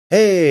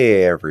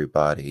Hey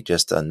everybody,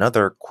 just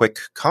another quick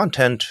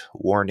content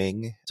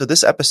warning. So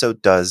this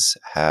episode does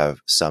have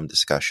some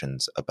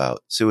discussions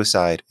about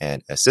suicide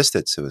and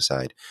assisted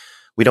suicide.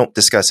 We don't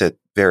discuss it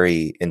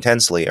very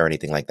intensely or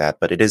anything like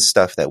that, but it is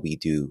stuff that we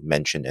do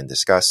mention and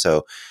discuss.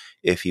 So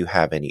if you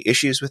have any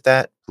issues with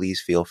that, please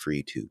feel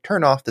free to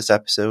turn off this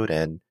episode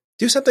and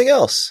do something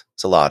else.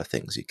 It's a lot of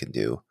things you can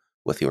do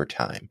with your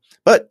time.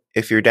 But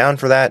if you're down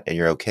for that and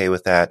you're okay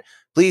with that,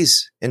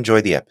 please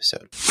enjoy the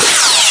episode.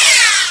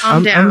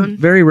 I'm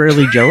very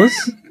rarely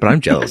jealous, but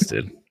I'm jealous,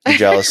 dude. You're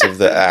jealous of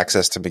the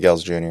access to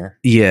Miguel's Jr.?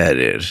 Yeah,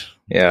 dude.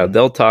 Yeah,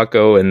 Del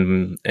Taco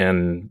and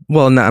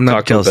well, no, I'm not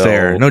Taco jealous Bell.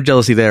 there. No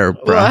jealousy there,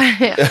 bro.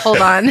 Hold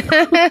on.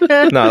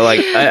 No, like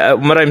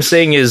what I'm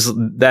saying is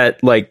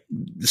that like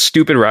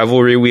stupid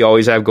rivalry we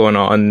always have going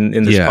on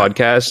in this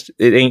podcast,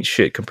 it ain't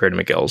shit compared to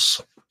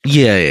Miguel's.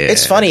 Yeah.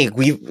 It's funny.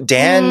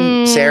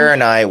 Dan, Sarah,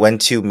 and I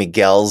went to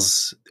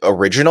Miguel's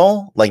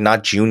original, like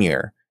not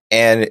Junior,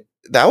 and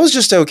that was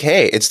just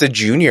okay. It's the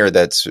Junior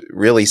that's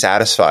really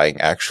satisfying,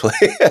 actually.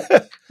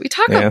 We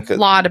talk a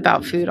lot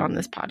about food on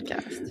this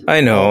podcast.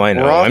 I know.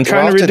 I'm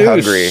trying to reduce.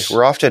 Hungry.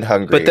 We're often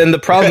hungry. But then the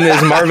problem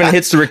is Marvin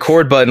hits the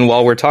record button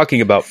while we're talking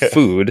about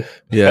food.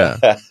 Yeah.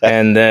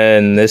 And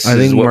then this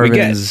is what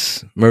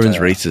Marvin's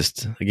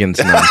racist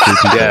against non-food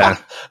people. Yeah.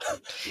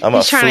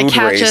 He's trying to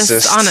catch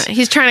us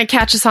he's trying to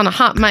catch us on a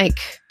hot mic.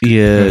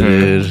 Yeah,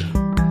 dude.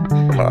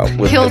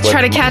 He'll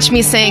try to catch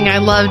me saying I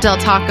love Del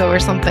Taco or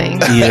something.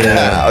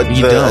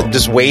 Yeah,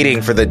 just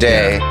waiting for the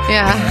day.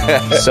 Yeah.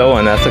 So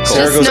unethical.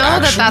 Just know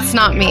that that's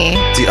not me.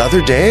 The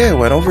other day I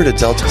went over to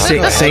Del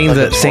Taco. Saying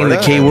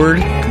the K word,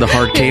 the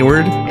hard K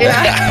word.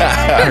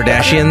 Yeah.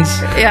 Kardashians.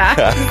 Yeah,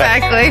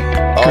 exactly.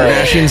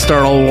 Kardashians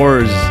start all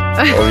wars.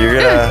 We're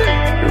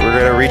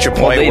gonna reach a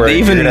point where they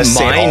even you're gonna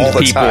say all the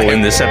people time.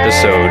 in this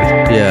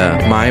episode.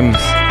 Yeah, mimes.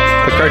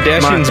 The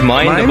Kardashians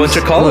mined a bunch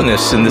of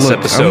colonists in this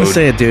episode. I'm gonna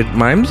say it, dude.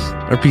 Mimes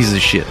are pieces of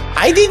shit.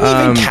 I didn't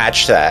even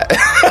catch that.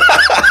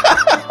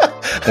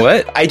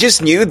 What? I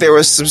just knew there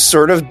was some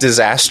sort of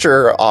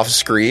disaster off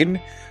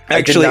screen.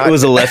 Actually, it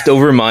was a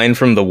leftover mine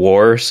from the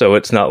war, so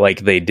it's not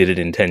like they did it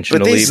intentionally.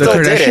 But they still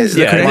did it.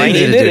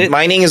 Yeah,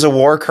 mining is a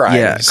war crime.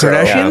 Yeah,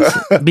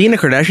 Kardashians. Being a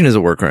Kardashian is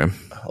a war crime.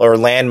 Or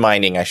land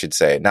mining, I should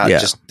say, not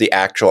just the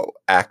actual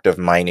act of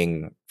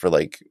mining for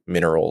like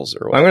minerals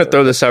or whatever. I'm going to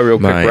throw this out real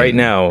quick right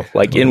now.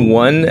 Like in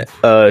one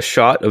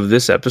shot of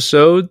this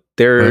episode,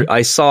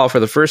 I saw for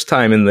the first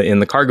time in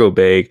the cargo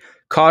bay,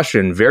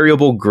 caution,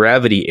 variable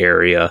gravity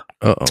area.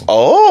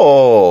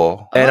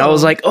 Oh. And I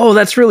was like, oh,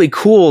 that's really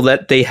cool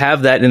that they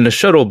have that in the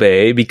shuttle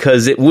bay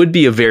because it would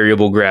be a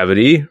variable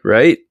gravity,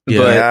 right?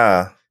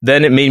 Yeah. But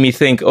then it made me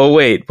think, oh,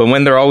 wait, but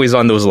when they're always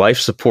on those life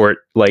support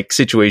like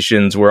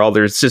situations where all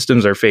their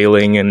systems are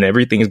failing and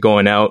everything's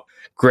going out,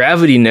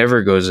 gravity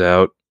never goes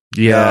out.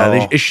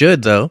 Yeah, it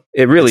should, though.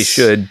 It really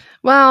should.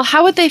 Well,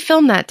 how would they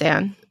film that,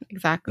 Dan?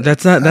 Exactly.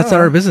 That's not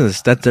our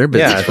business. That's their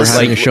business for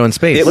having a show in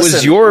space. It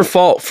was your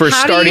fault for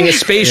starting a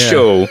space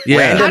show.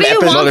 Yeah. How do you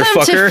want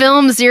them to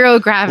film zero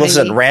gravity?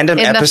 Listen, random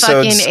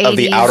episodes of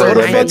The Outer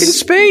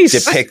Limits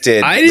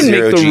depicted I didn't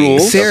make the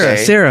rules.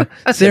 Sarah.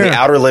 The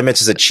Outer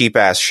Limits is a cheap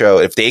ass show.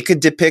 If they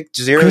could depict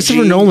zero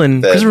Christopher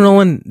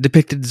Nolan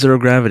depicted zero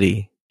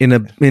gravity.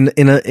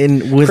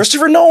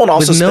 Christopher Nolan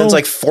also spends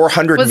like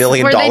 $400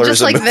 million a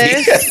movie.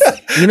 This?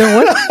 You know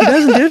what? He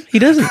doesn't, dude. He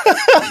doesn't.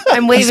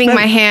 I'm waving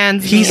my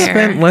hands. He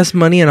spent less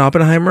money on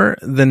Oppenheimer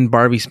than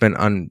Barbie spent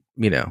on,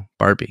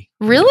 Barbie.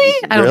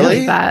 Really? I don't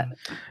believe that.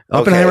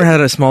 Oppenheimer had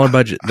a smaller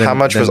budget than How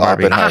much was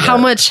Barbie. Oppenheimer? How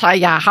much?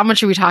 How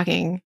much are we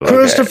talking?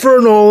 Christopher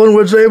Nolan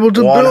was able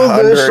to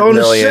build this on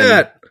a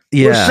set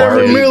for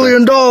several $1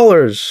 million.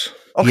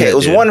 Okay, it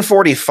was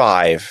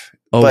 145.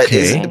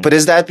 Okay. But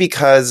is that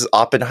because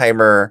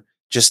Oppenheimer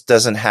just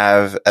doesn't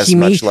have as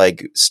much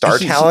like star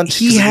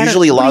talent?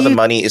 Usually a lot of the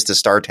money is to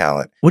star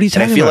talent. What are you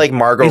talking about? I feel like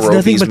Margot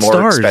Robbie is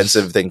more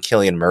expensive than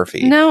Cillian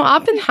Murphy. No,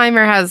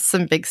 Oppenheimer has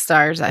some big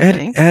stars, I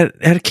think.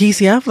 Had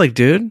Casey Affleck,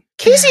 dude.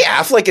 Casey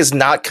Affleck is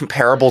not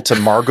comparable to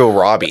Margot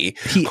Robbie.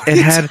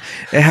 It had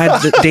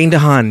Dane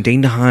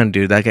DeHaan,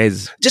 dude. That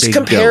guy's just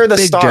compare the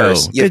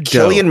stars. You have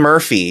Cillian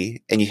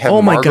Murphy and you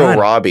have Margot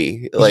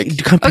Robbie.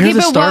 Like compare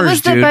the stars, what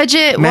was the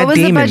budget? What was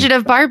the budget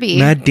of Barbie?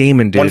 Matt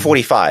Damon, dude.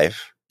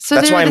 145. So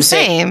that's why I'm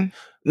saying.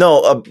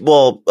 No,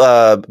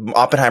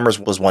 Oppenheimer's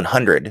was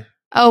 100.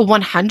 Oh,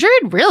 100?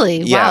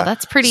 Really? Yeah. Wow,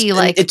 that's pretty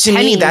like. To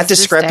me, that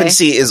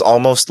discrepancy is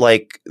almost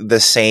like the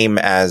same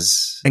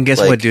as. And guess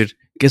what, dude?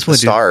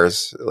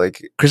 Stars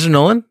like Christopher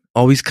Nolan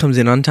always comes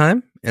in on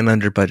time and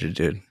under budget,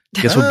 dude.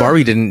 Guess what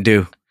Barbie didn't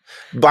do?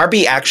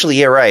 Barbie actually,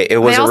 you're right. It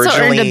was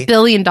originally earned $1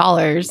 billion.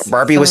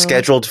 Barbie was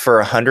scheduled for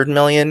 100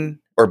 million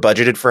or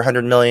budgeted for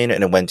 100 million,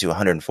 and it went to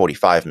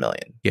 145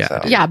 million. Yeah, so.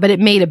 Yeah, but it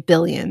made $1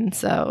 billion.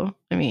 So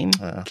I mean,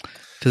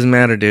 doesn't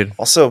matter, dude.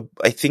 Also,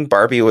 I think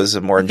Barbie was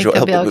a more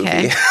enjoyable movie.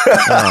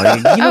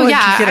 I'm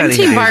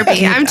Team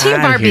Barbie. I'm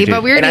Team Barbie,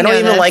 but we already I don't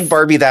even like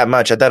Barbie that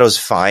much. I thought it was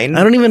fine.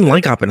 I don't even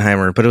like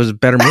Oppenheimer, but it was a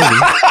better movie.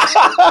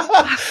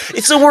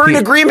 So we're in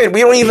agreement.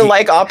 We don't even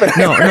like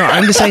Oppenheimer. No,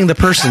 I'm just saying the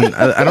person.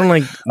 I don't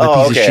like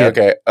the piece of shit.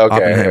 Okay.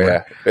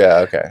 Oppenheimer. Yeah,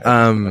 okay.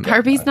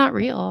 Barbie's not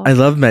real. I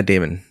love Matt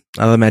Damon.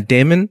 I love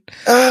Dane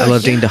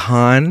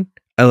DeHaan.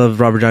 I love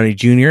Robert Downey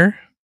Jr.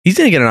 He's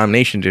going to get a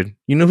nomination, dude.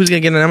 You know who's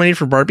going to get nominated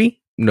for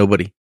Barbie?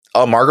 Nobody.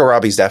 Oh, Margot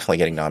Robbie's definitely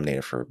getting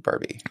nominated for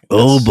Barbie.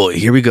 Oh boy,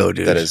 here we go,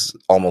 dude. That is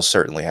almost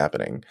certainly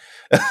happening.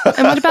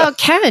 And what about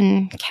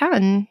Ken?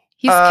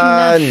 He's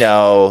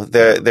no,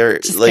 they're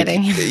Just like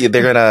kidding.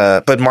 they're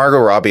gonna, but Margot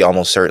Robbie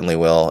almost certainly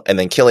will, and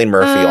then Cillian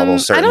Murphy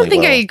almost certainly will. I don't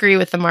think I agree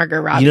with the Margot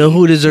Robbie. You know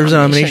who deserves a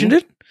nomination,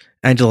 dude?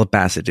 Angela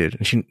Bassett, dude.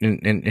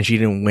 And she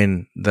didn't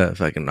win the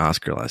fucking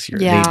Oscar last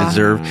year. Yeah.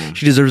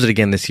 She deserves it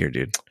again this year,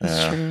 dude.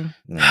 That's true.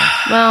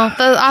 Well,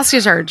 the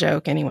Oscars are a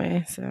joke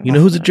anyway. So You know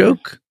who's a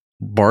joke?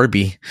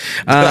 Barbie.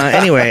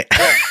 Anyway.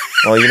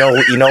 Well, you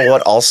know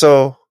what?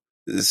 Also,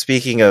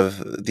 speaking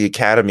of the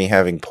Academy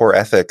having poor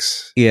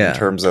ethics in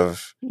terms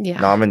of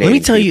nominating Let me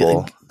tell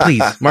people. you,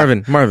 please,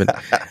 Marvin.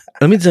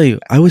 Let me tell you,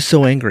 I was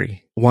so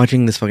angry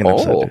watching this fucking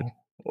episode, dude.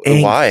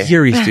 Why?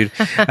 Furious, dude.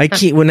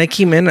 When I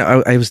came in,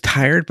 I was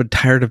tired, but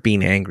tired of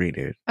being angry,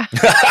 dude.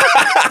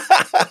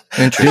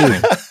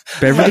 Dude,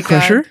 Beverly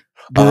Crusher,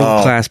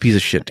 world class piece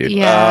of shit, dude.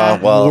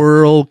 Yeah,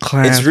 world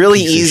class. It's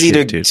really easy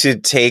to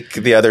take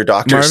the other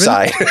doctor's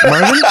side.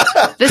 Marvin,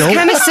 this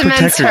kind of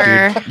cements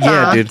her,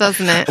 yeah, dude,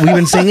 doesn't it? We've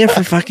been saying it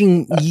for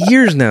fucking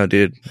years now,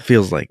 dude.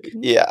 Feels like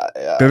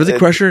Beverly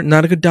Crusher,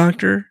 not a good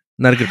doctor,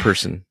 not a good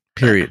person.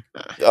 Period.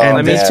 And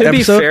I mean, to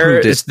be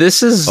fair,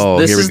 this is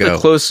the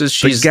closest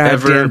she's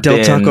ever been.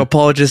 Del Taco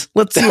apologist.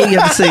 Let's see what you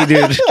have to say,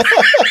 dude.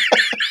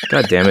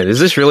 God damn it!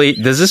 Does this really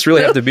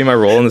have to be my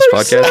role in this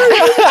podcast?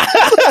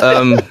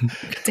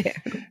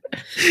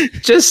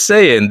 Just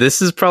saying,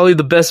 this is probably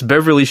the best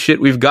Beverly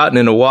shit we've gotten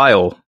in a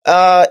while.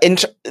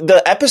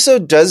 The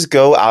episode does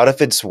go out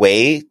of its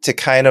way to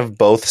kind of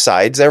both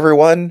sides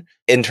everyone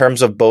in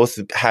terms of both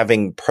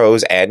having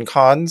pros and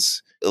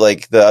cons.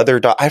 Like the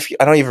other, I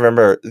don't even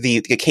remember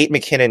the Kate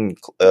McKinnon,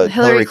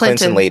 Hillary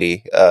Clinton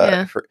lady.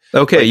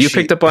 Okay, you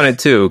picked up on it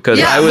too, because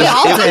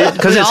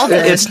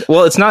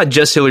it's not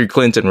just Hillary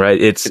Clinton,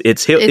 right? It's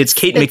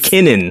Kate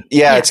McKinnon.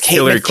 Yeah, it's Kate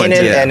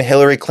McKinnon and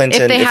Hillary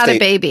Clinton. If they had a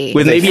baby,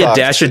 with maybe a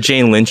dash of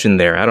Jane Lynch in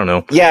there, I don't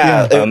know.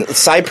 Yeah,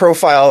 side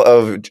profile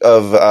of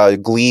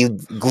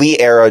Glee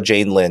era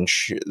Jane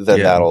Lynch.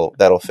 Then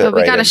that'll fit. But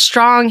we right got in. a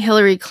strong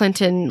Hillary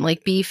Clinton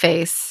like B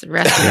face,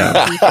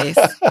 B face.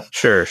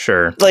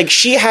 Sure. Like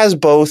she has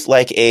both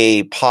like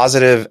a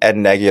positive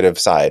and negative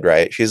side,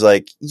 right? She's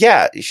like,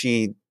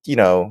 she,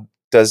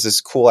 does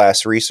this cool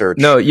ass research.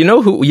 No, you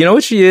know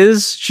what she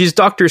is? She's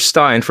Dr.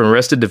 Stein from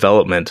Arrested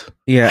Development.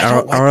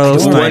 Yeah, R.L.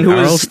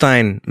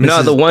 Stein.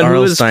 No, the one who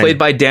was played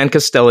by Dan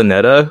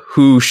Castellaneta,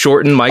 who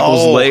shortened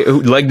Michael's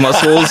leg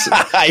muscles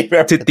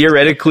to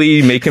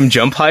theoretically make him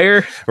jump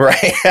higher.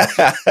 Right.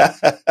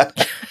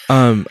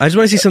 I just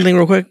want to say something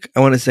real quick. I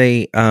want to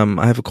say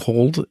I have a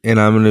cold and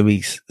I'm going to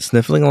be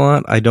sniffling a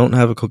lot. I don't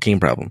have a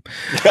cocaine problem.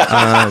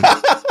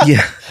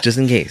 Yeah, just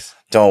in case.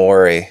 Don't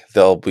worry,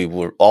 they'll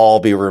all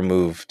be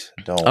removed.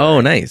 Don't worry. Oh,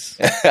 nice.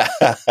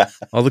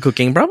 All the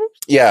cocaine problems?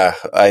 Yeah,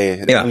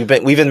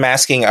 we've been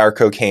masking our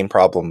cocaine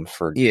problem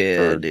for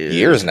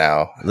years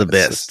now. The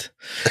best.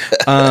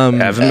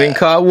 Haven't been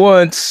caught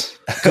once.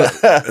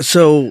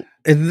 So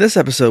in this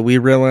episode, we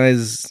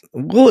realize,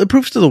 it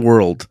proves to the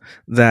world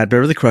that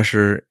Beverly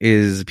Crusher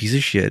is a piece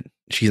of shit.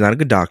 She's not a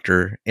good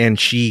doctor, and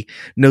she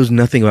knows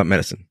nothing about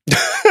medicine.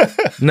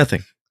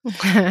 Nothing.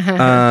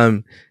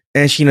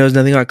 And she knows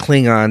nothing about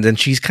Klingons, and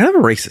she's kind of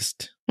a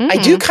racist. I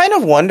do kind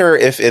of wonder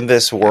if in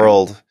this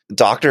world,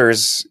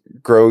 doctors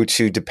grow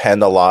to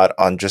depend a lot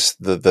on just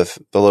the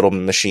little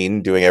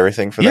machine doing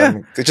everything for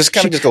them. It just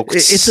kind of just go.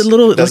 It's a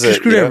little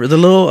screwdriver. The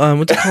little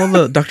what's it called?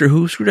 The Doctor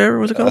Who screwdriver.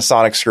 What's it called? A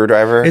sonic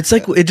screwdriver. It's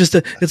like they're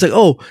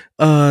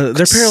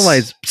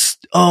paralyzed. Psst.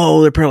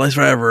 Oh, they're paralyzed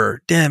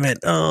forever. Damn it.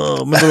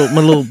 Oh, my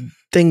little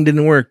thing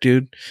didn't work,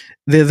 dude.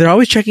 They're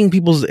always checking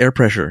people's air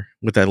pressure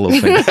with that little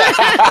thing.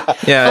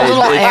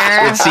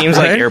 It seems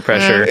like air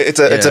pressure. It's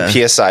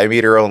a PSI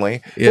meter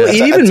only. Yeah. Well, it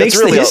even makes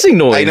the hissing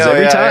noise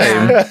every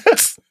time.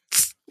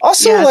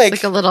 Also,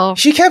 like a little.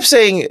 She kept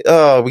saying,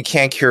 "Oh, we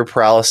can't cure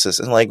paralysis,"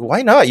 and like,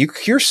 why not? You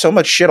cure so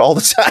much shit all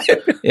the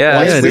time.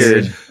 Yeah, it's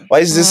weird. Why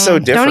is this so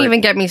different? Don't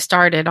even get me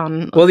started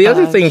on. Well, the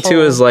other thing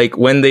too is like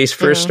when they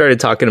first started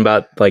talking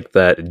about like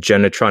that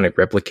Genetronic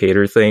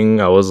replicator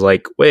thing, I was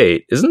like,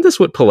 wait, isn't this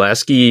what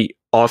Pulaski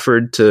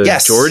offered to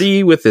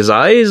Geordi with his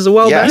eyes a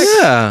while back?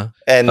 Yeah.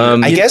 And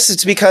I guess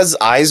it's because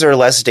eyes are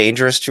less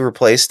dangerous to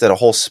replace than a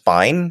whole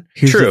spine.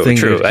 True.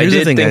 I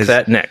did think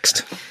that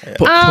next.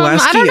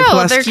 I don't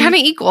know. They're kind of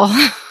equal.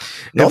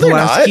 No, they're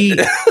not. You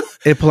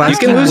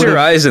can lose your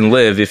eyes and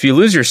live. If you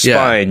lose your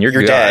spine,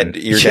 you're dead.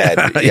 You're dead.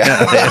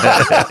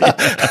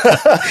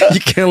 You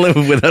can't live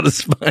without a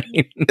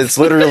spine. It's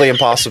literally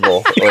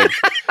impossible. Like,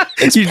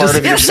 it's part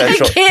of your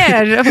central. I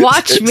can.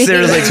 Watch me.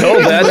 They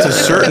told that to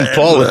certain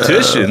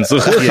politicians.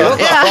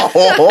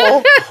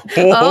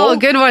 Oh,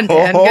 good one,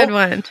 Dan. Good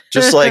one.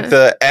 Just like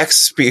the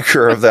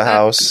ex-Speaker of the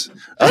House.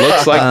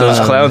 Looks like those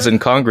clowns in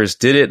Congress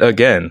did it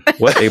again.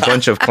 What a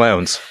bunch of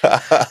clowns.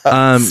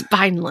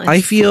 Spineless.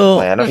 I feel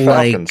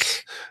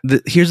like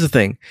here's the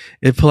thing: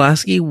 if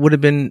Pulaski would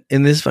have been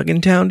in this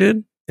fucking town,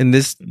 dude, in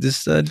this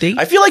date,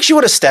 I feel like she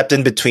would have stepped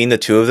in between the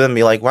two of them and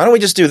be like, why don't we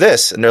just do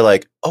this? And they're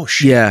like, oh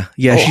shit.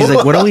 Yeah. She's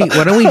like, why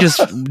don't we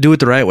just do it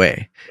the right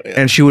way?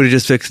 Yeah. And she would have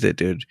just fixed it,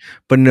 dude.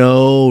 But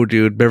no,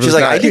 dude. She's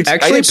like,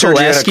 actually,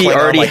 Pulaski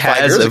already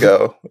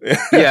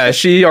has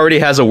she already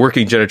has a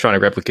working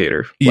Genetronic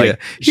replicator.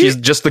 Like, she's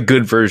just the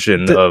good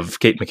version of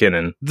Kate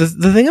McKinnon.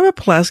 The thing about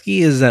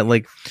Pulaski is that,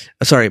 like,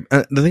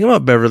 the thing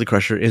about Beverly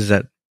Crusher is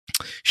that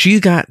she's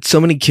got so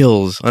many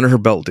kills under her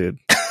belt, dude.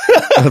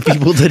 Of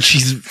people that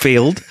she's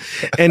failed,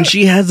 and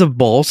she has the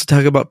balls to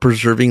talk about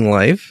preserving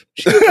life.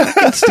 She's a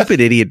fucking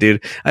stupid idiot,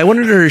 dude. I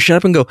wanted her to shut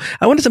up and go.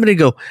 I wanted somebody to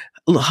go,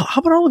 how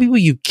about all the people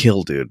you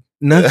killed, dude?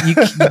 You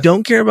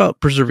don't care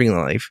about preserving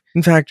life.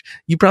 In fact,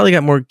 you probably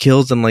got more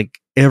kills than like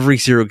every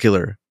serial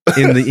killer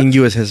in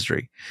U.S.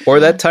 history. Or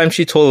that time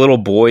she told a little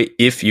boy,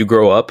 "If you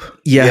grow up."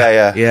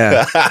 Yeah,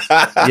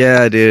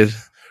 dude.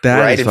 That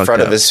right in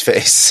front of his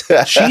face.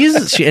 she's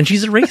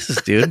a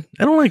racist, dude.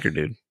 I don't like her,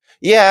 dude.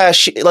 Yeah,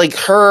 she like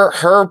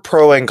her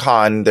pro and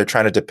con they're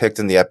trying to depict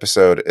in the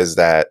episode is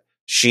that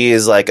she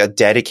is like a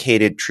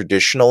dedicated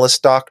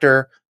traditionalist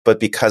doctor, but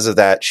because of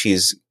that,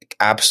 she's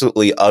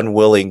absolutely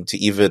unwilling to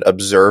even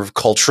observe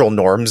cultural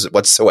norms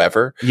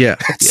whatsoever. Yeah,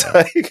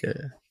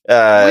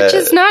 which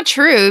is not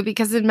true,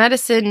 because in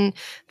medicine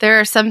there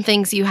are some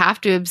things you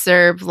have to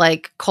observe,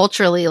 like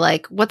culturally.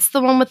 Like, what's the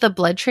one with the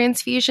blood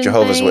transfusion?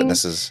 Jehovah's thing?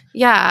 Witnesses.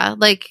 Yeah,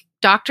 like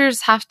doctors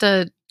have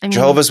to.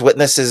 Jehovah's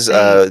Witnesses,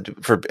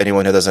 for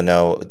anyone who doesn't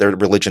know, their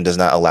religion does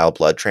not allow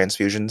blood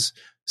transfusions.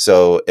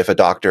 So if a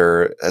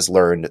doctor has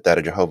learned that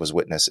a Jehovah's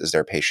Witness is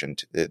their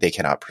patient, they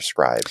cannot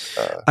prescribe.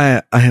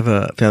 I have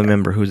a family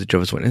member who's a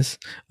Jehovah's Witness,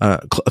 a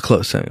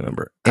close family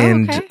member.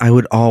 And I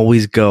would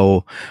always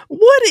go,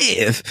 what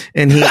if?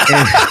 And he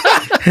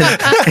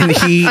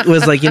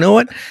was like, you know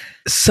what?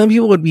 Some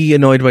people would be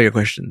annoyed by your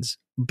questions,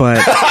 but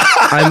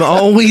I'm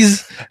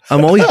always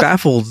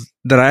baffled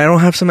that I don't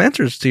have some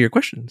answers to your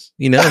questions,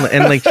 you know?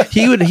 And like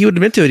he would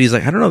admit to it. He's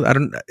like, I don't know.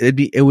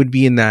 It would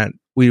be in that,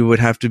 we would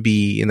have to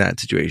be in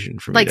that situation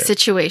for me. Like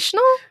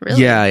situational?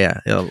 Really?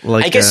 Yeah.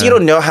 Like, I guess you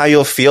don't know how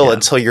you'll feel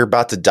until you're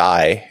about to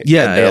die.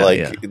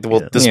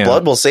 This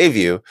blood will save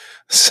you.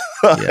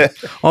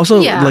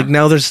 Also, like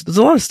now there's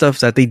a lot of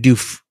stuff that they do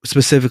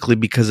specifically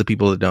because of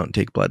people that don't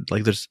take blood.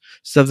 Like there's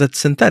stuff that's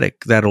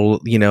synthetic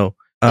that'll, you know,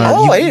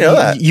 I didn't know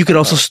that. You could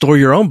also store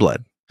your own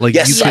blood. Like,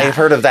 yes, I've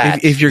heard of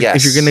that. If you're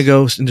going to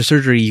go into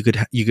surgery, you could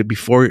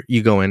before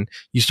you go in,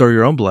 you store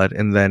your own blood,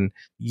 and then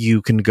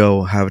you can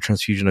go have a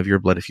transfusion of your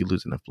blood if you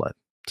lose enough blood.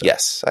 So.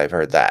 Yes, I've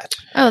heard that.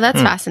 Oh,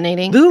 that's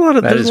fascinating. There's a lot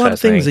of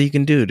things that you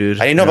can do, dude.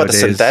 I didn't know about the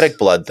synthetic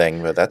blood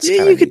thing, but that's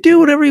you could do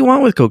whatever you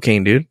want with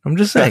cocaine, dude. I'm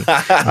just saying.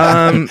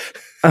 I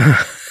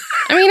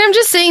mean, I'm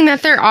just saying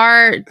that there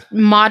are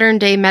modern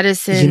day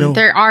medicine.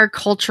 There are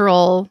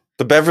cultural.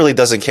 But Beverly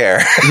doesn't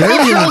care.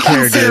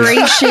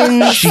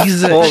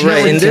 Considerations.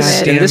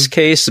 In this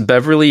case,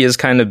 Beverly is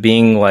kind of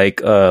being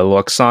like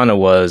Loxana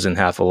was in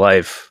Half a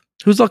Life.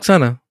 Who's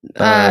Loxana?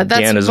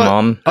 Deanna's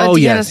mom. Oh,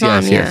 yes.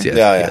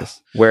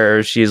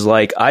 Where she's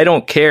like, I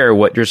don't care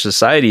what your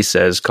society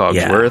says,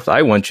 Cogsworth.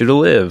 I want you to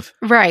live.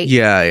 Right.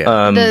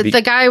 Yeah.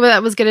 The guy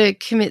that was going to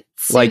commit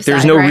suicide, like,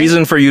 there's no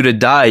reason for you to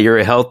die. You're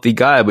a healthy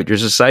guy, but your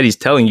society's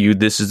telling you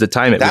this is the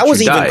time at which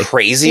you die. That was even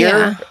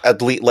crazier.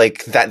 At least,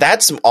 like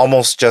that's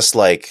almost just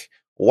like,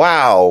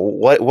 wow,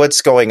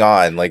 what's going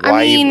on? Like,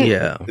 why?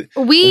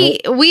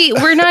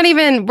 We're not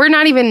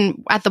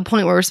even at the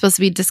point where we're supposed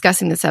to be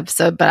discussing this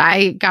episode, but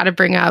I got to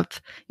bring up,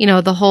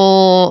 the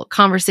whole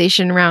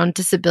conversation around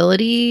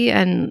disability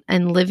and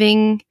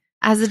living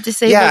as a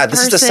disabled person.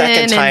 This is the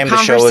second time the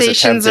show has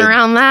attempted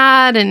around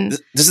that, and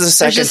this is the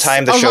second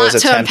time the show has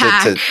attempted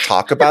to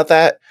talk about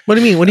that. What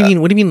do you mean? What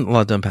do you mean a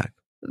lot to unpack?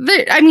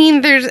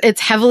 It's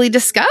heavily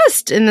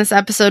discussed in this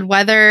episode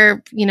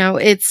whether,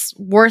 it's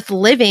worth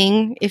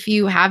living if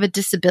you have a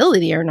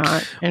disability or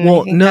not. And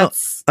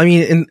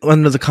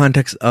under the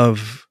context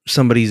of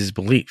somebody's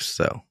beliefs,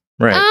 though.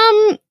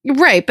 Right.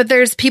 Right. But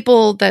there's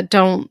people that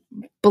don't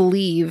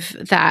believe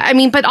that.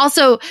 But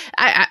also,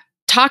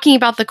 talking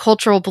about the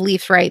cultural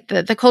belief, right?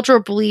 The cultural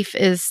belief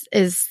is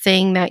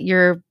saying that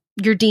you're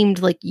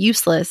deemed like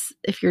useless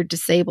if you're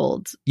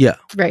disabled. Yeah.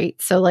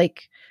 Right. So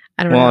like,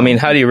 I don't know.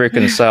 How do you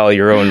reconcile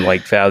your own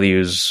like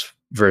values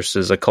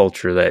versus a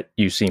culture that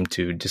you seem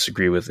to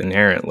disagree with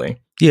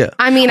inherently? Yeah.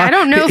 I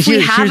don't know if we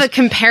have a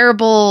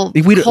comparable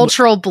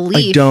cultural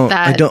belief.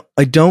 I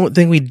don't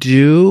think we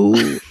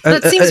do.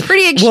 That seems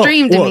pretty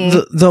extreme to me.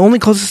 The only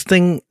closest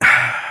thing,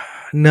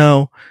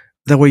 no,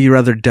 that way you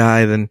rather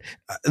die than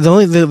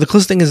the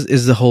closest thing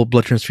is the whole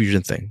blood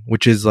transfusion thing,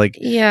 which is like,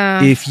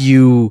 if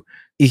you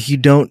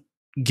don't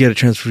get a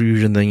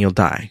transfusion, then you'll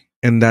die.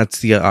 And that's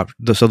the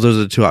so those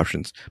are the two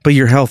options. But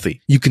you're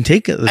healthy. You can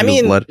take the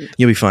blood.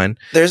 You'll be fine.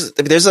 There's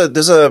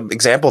a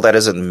example that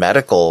isn't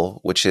medical,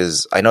 which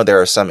is I know there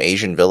are some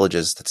Asian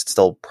villages that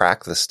still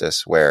practice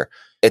this, where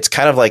it's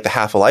kind of like the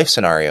half-a-life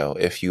scenario.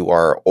 If you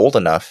are old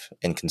enough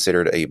and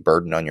considered a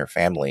burden on your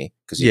family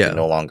because you can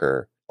no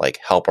longer like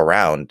help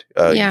around,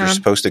 you're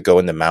supposed to go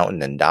in the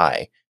mountain and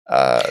die.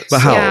 But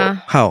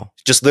how?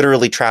 Just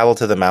literally travel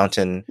to the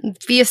mountain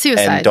via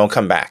suicide and don't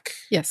come back.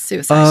 Yes,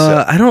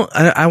 suicide.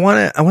 I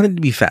want it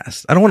to be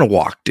fast. I don't want to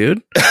walk,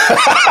 dude.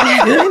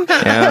 I don't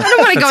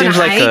want to go on a hike. Seems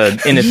like an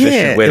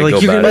inefficient way to go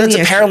about it. But it's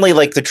apparently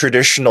like the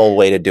traditional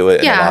way to do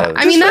it. Yeah,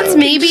 I mean that's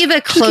maybe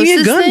the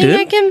closest thing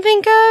I can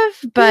think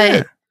of.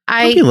 But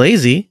don't be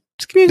lazy.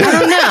 Just give me a gun. I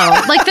don't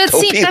know. Like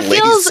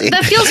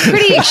that feels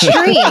pretty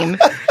extreme.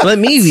 Let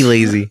me be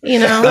lazy. You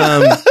know,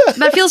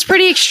 that feels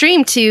pretty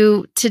extreme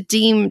to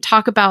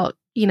talk about.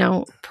 You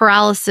know,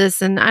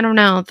 paralysis, and I don't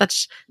know.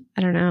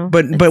 I don't know.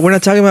 But we're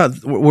not talking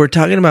about. We're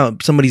talking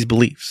about somebody's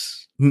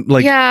beliefs,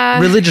 like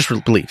religious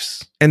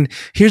beliefs. And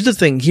here's the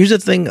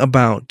thing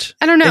about.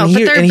 I don't know,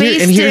 but they're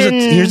based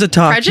in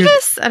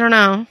prejudice. I don't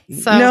know.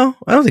 So no,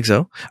 I don't think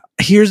so.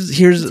 Here's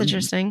that's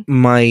interesting.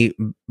 My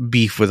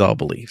beef with all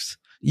beliefs.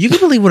 You can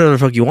believe whatever the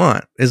fuck you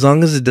want as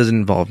long as it doesn't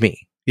involve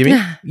me. You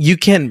mean you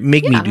can't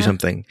make me do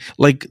something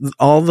like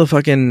all the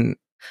fucking.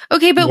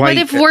 Okay, but what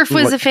if Worf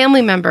was a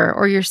family member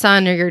or your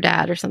son or your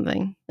dad or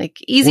something? Like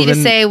easy to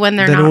say when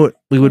they're not.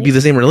 We would be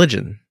the same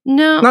religion.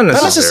 No, not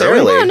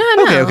necessarily.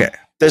 No. Okay.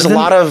 There's a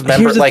lot of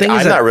members. Like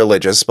I'm not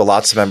religious, but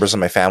lots of members of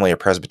my family are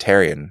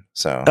Presbyterian.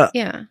 So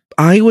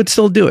I would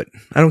still do it.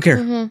 I don't care.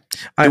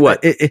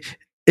 Mm-hmm.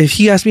 If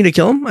he asked me to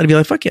kill him, I'd be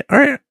like, "Fuck it, all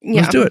right,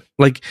 let's do it."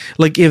 Like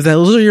if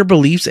those are your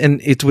beliefs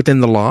and it's within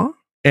the law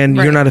and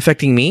you're not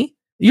affecting me.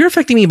 You're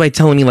affecting me by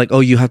telling me like, oh,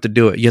 you have to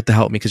do it. You have to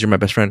help me because you're my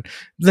best friend.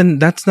 Then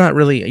that's not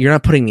really, you're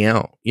not putting me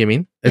out. You know what I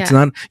mean? It's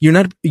not,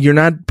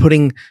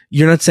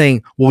 you're not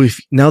saying, well, if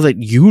now that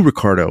you,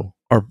 Ricardo,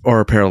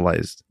 are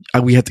paralyzed,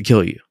 we have to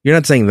kill you. You're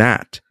not saying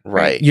that.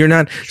 Right. You're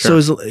not.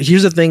 Sure. So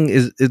here's the thing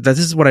is that this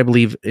is what I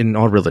believe in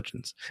all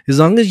religions. As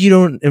long as you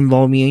don't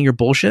involve me in your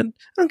bullshit, I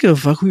don't give a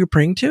fuck who you're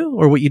praying to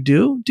or what you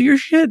do. Do your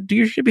shit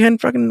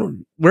behind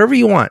fucking wherever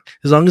you want.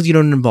 As long as you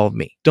don't involve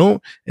me.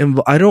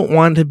 I don't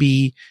want to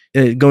be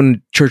going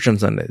to church on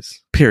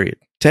Sundays, period.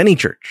 To any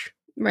church.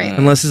 Right.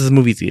 Unless it's a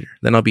movie theater.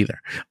 Then I'll be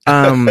there.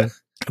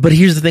 But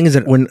here's the thing is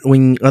that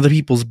when other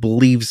people's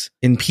beliefs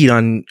impede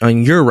on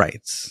your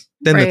rights,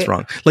 then that's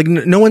wrong. Like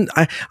no one,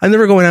 I'm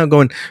never going out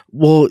going,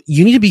 well,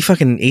 you need to be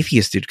fucking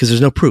atheist, dude, because there's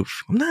no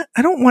proof.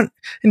 I don't want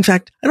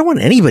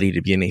anybody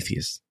to be an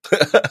atheist.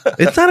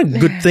 It's not a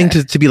good thing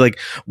to be like,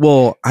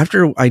 well,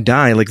 after I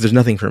die, like there's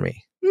nothing for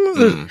me.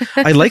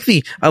 I like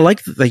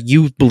that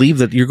you believe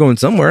that you're going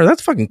somewhere.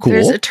 That's fucking cool.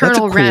 There's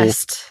eternal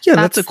rest. Yeah,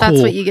 that's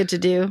what you get to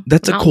do.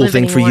 That's a cool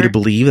thing for you to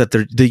believe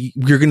that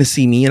you're going to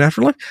see me in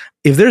afterlife.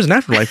 If there's an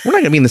afterlife, we're not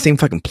going to be in the same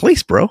fucking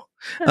place, bro.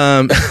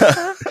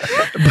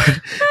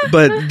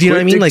 But do you know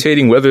what I mean?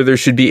 Dictating whether there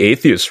should be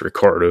atheists,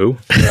 Ricardo.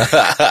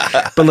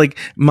 But like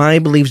my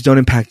beliefs don't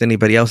impact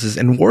anybody else's,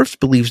 and Worf's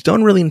beliefs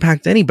don't really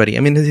impact anybody.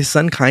 I mean, his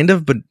son kind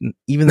of, but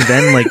even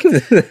then, like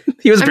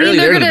he was barely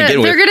there to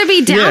begin with. They're going to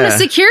be down a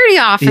security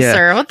officer.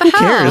 Yeah. What the hell?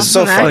 Cares? It's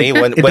so funny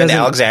when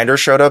Alexander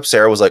showed up.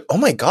 Sarah was like, "Oh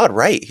my god,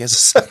 right? He has a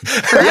son."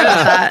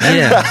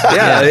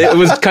 Yeah. It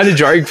was kind of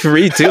jarring for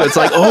me too. It's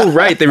like, oh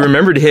right, they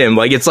remembered him.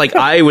 Like it's like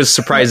I was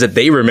surprised that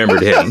they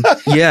remembered him.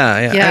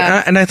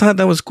 Yeah. And I thought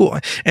that was cool.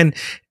 And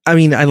I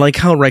mean, I like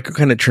how Riker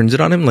kind of turns it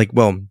on him. Like,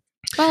 well,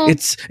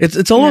 it's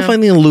all about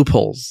finding the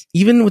loopholes,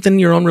 even within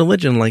your own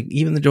religion. Like,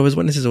 even the Jehovah's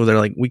Witnesses, where they're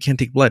like, we can't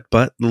take blood,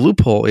 but the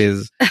loophole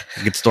is I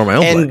could store my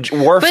own blood.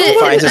 And Worf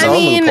finds his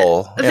own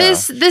loophole.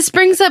 This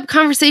brings up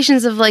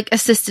conversations of like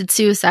assisted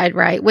suicide,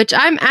 right? Which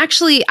I'm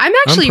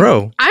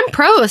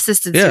pro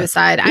assisted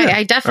suicide. Yeah.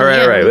 I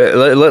definitely all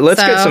right.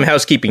 Let's get some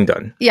housekeeping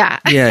done. Yeah.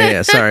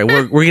 Sorry,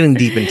 we're getting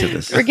deep into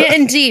this. We're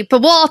getting deep,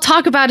 but we'll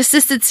talk about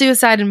assisted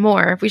suicide and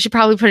more. We should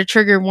probably put a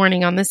trigger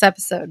warning on this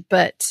episode,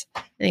 but.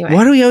 Anyway.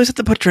 Why do we always have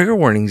to put trigger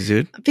warnings,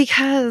 dude?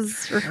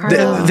 Because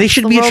Ricardo, they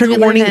should be a trigger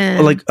warning,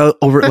 like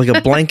over like a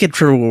blanket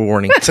trigger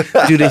warning,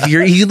 dude. If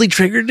you're easily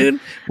triggered, dude,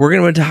 we're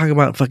gonna talk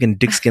about fucking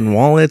dick skin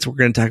wallets. We're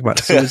gonna talk about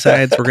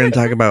suicides. We're gonna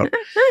talk about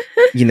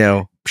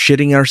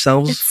shitting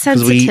ourselves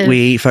because we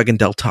ate fucking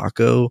Del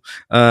Taco.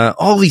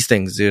 All these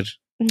things, dude.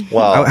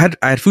 Well,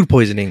 I had food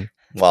poisoning.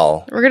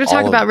 Well, we're going to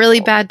talk about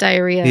really bad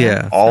diarrhea.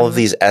 Yeah. All of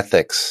these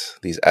ethics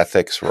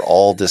were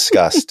all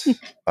discussed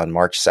on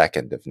March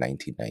 2nd of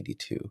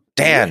 1992.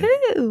 Dan,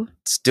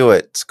 let's do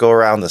it. Let's go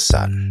around the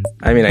sun.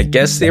 I mean, I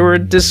guess they were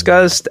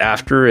discussed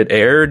after it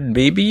aired,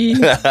 maybe.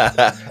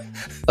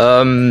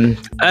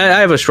 I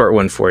have a short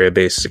one for you,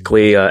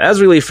 basically. As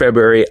we leave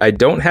February, I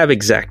don't have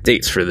exact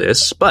dates for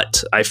this,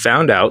 but I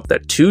found out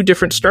that 2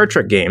 different Star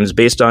Trek games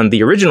based on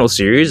the original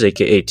series,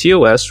 aka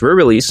TOS, were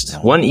released,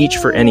 one each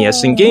for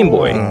NES and Game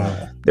Boy.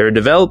 They're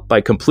developed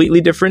by completely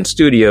different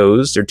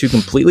studios. They're 2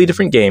 completely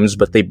different games,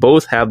 but they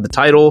both have the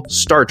title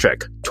Star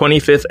Trek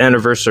 25th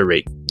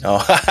Anniversary.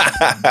 Oh,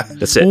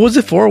 that's it. What was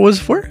it for?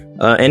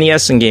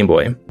 NES and Game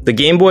Boy. The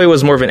Game Boy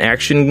was more of an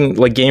action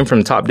game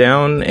from top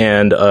down,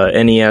 and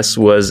NES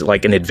was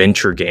like an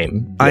adventure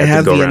game. I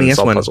have the NES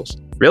one. Puzzles.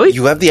 Really?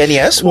 You have the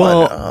NES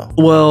one?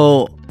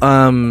 Well,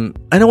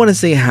 I don't want to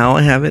say how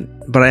I have it,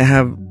 but I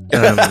have.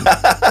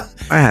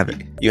 I have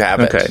it. You have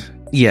it. Okay.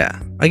 Yeah,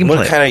 I can play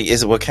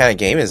it. What kind of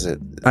game is it?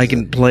 I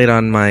can play it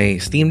on my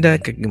Steam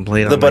Deck. I can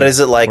play it on But my is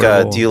it like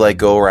portable. do you like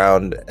go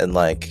around and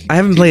like? I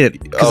haven't played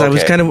it because Okay.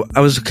 I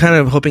was kind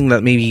of hoping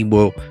that maybe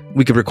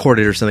we could record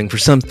it or something for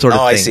some sort of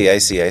thing. I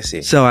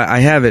see. So I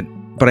have it,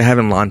 but I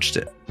haven't launched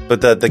it. But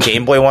the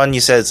Game Boy one,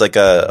 you said it's like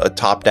a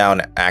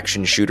top-down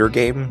action shooter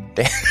game?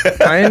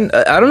 I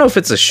don't know if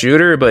it's a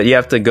shooter, but you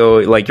have to go,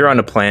 like, you're on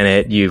a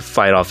planet, you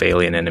fight off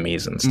alien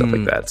enemies and stuff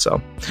like that, so.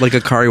 Like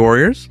Akari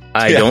Warriors?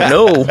 I don't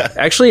know.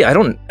 Actually,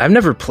 I've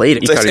never played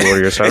Ikari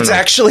Warriors, so I don't know.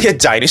 Actually a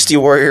Dynasty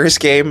Warriors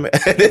game.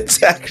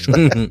 It's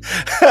actually...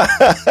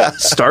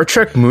 Star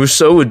Trek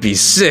Muso would be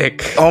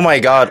sick. Oh my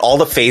god, all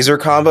the phaser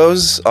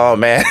combos? Oh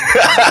man.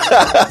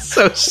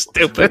 So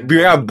stupid.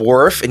 We have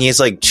Worf, and he has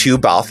like 2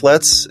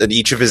 Balthlets in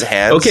each of his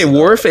hands. Okay,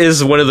 Worf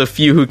is one of the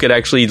few who could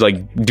actually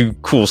like do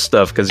cool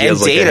stuff because he And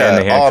has like Data. a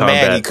hand-to-hand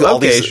combat. Man,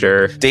 Okay,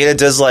 sure. Data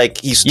does like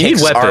he takes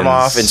his arm weapons.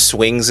 off and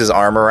swings his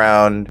arm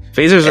around.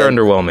 Phasers are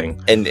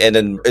underwhelming. And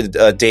then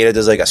Data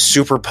does like a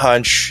super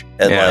punch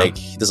and like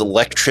he does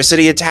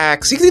electricity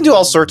attacks. He can do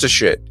all sorts of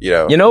shit, you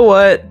know. You know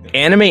what?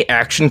 Anime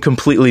action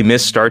completely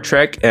missed Star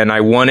Trek, and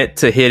I want it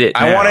to hit it.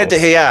 I wanted to,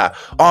 yeah.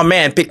 Oh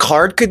man,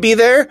 Picard could be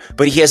there,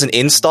 but he has an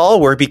install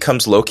where he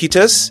becomes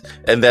Lokitus,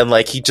 and then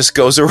like he just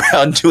goes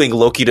around doing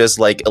Lokitus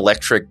like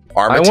electric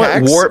arm attacks. I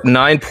want Warp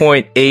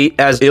 9.8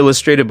 as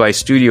illustrated by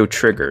Studio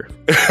Trigger.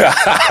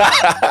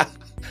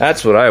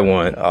 That's what I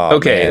want. Oh,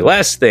 okay, man.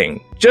 last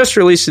thing. Just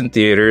released in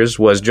theaters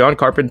was John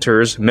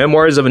Carpenter's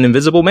Memoirs of an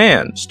Invisible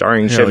Man,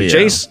 starring Hell Chevy yeah.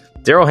 Chase,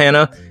 Daryl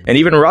Hannah, and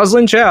even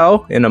Rosalind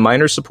Chow in a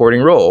minor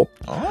supporting role.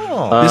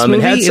 Oh, This it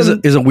movie had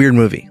is a weird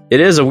movie. It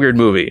is a weird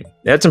movie.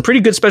 It had some pretty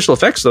good special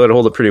effects, though, to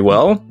hold it pretty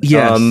well.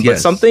 Yes, But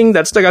yes. something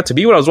that stuck out to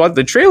me when I was watching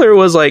the trailer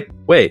was like,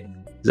 wait,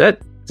 is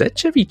that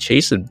Chevy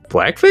Chase in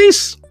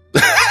blackface?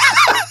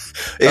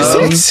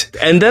 is it?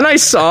 And then I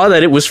saw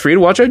that it was free to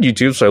watch on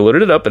YouTube, so I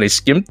loaded it up and I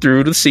skimmed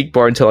through the seek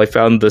bar until I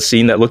found the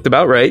scene that looked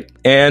about right.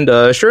 And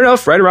sure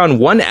enough, right around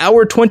 1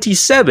 hour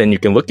 27, you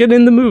can look it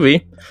in the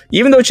movie.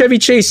 Even though Chevy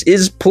Chase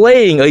is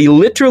playing a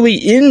literally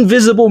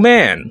invisible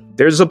man,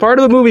 there's a part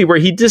of the movie where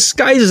he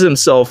disguises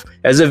himself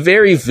as a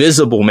very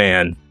visible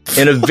man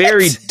in a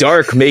very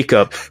dark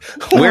makeup,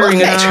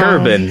 wearing a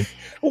turban,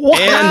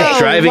 and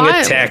driving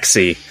a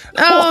taxi.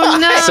 Oh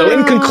no! So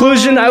in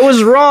conclusion, I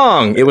was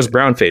wrong. It was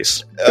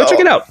brownface. Go check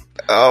it out.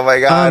 Oh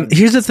my god.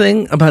 Here's the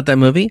thing about that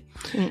movie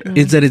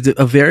is that it's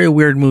a very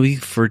weird movie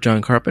for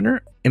John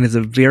Carpenter, and it's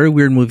a very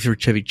weird movie for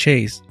Chevy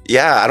Chase.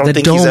 Yeah, I don't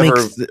think he's ever...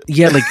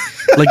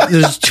 like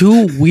there's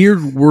 2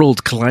 weird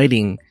worlds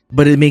colliding,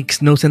 but it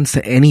makes no sense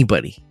to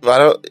anybody.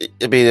 I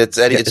mean,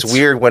 it's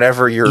weird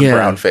whenever you're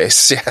brown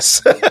face.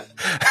 Yes.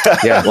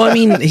 Yeah. Well, I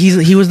mean,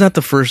 he was not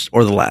the first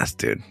or the last,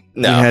 dude.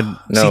 No. We had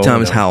No, C.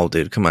 Thomas no. Howell,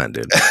 dude. Come on,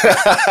 dude.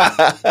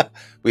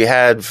 We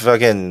had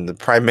fucking the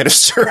Prime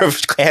Minister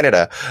of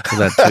Canada.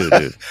 That too,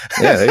 dude.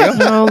 Yeah, there you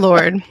go. Oh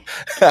Lord!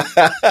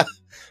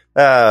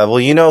 Well,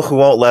 you know who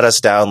won't let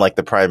us down like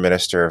the Prime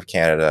Minister of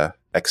Canada?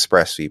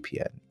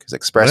 ExpressVPN. Because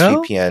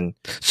ExpressVPN...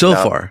 So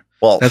No. far.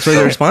 Well, That's why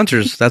they're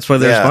sponsors. That's why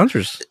they're Yeah.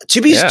 sponsors.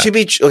 to be Yeah.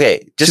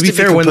 okay, just to be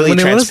fair, when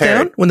completely they let us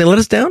transparent.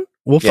 down,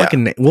 we'll Yeah.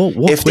 fucking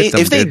we'll If quit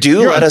them, they dude.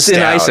 do let us Thin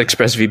down, Ice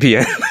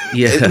ExpressVPN.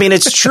 Yeah. I mean,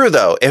 it's true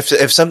though.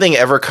 If something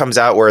ever comes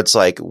out where it's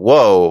like,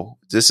 whoa,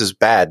 this is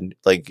bad,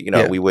 like, you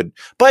know, Yeah. we would.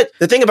 But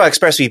the thing about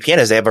ExpressVPN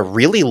is they have a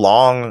really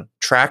long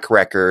track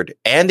record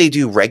and they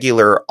do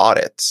regular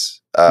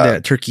audits. Yeah,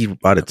 turkey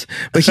audits.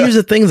 But here's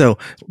the thing, though,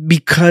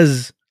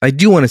 because I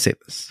do want to say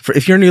this: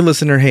 if you're a new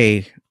listener,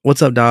 hey,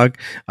 what's up, dog?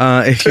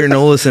 If you're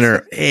no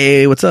listener,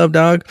 hey, what's up,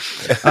 dog?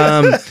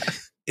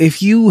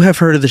 If you have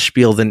heard of the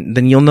spiel, then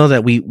you'll know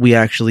that we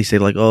actually say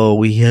like, oh,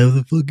 we have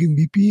the fucking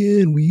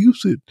VPN, we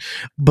use it.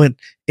 But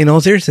in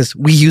all seriousness,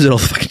 we use it all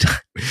the fucking time.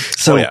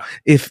 So yeah.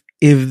 if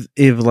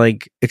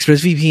like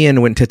ExpressVPN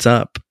went tits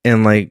up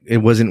and like it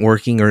wasn't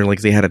working or like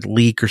they had a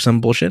leak or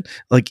some bullshit,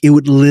 like it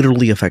would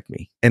literally affect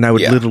me and I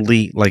would Yeah.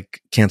 literally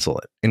like cancel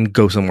it and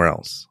go somewhere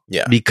else.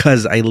 Yeah.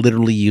 Because I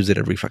literally use it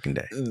every fucking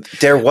day.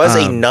 There was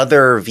Um,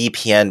 another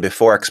VPN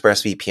before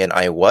ExpressVPN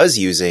I was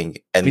using,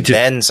 Me and too.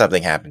 then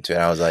something happened to it.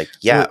 And I was like,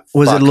 yeah,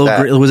 was it fuck a little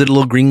that. was it a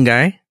little green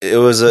guy? It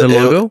was The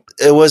logo?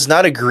 It was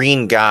not a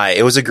green guy.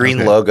 It was a green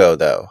Okay. logo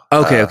though.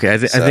 Okay, Uh, okay.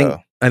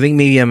 I think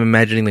maybe I'm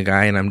imagining the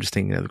guy and I'm just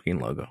thinking of the green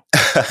logo.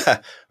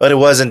 but it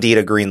was indeed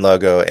a green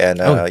logo, and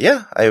Oh.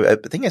 yeah, I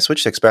think I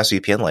switched to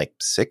ExpressVPN like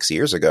 6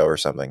 years ago or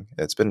something.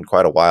 It's been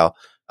quite a while,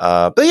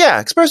 but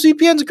yeah,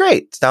 ExpressVPN's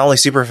great. It's not only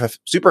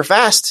super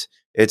fast,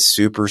 it's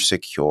super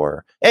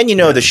secure, and you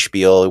know Yeah. the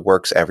spiel, it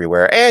works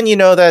everywhere, and you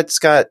know that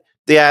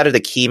they added a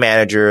key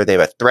manager, they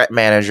have a threat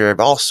manager, they have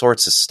all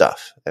sorts of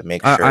stuff that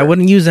makes sure. I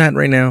wouldn't use that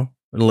right now.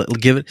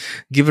 Give it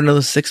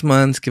another 6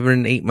 months. Give it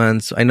an 8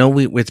 months. I know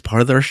it's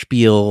part of our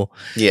spiel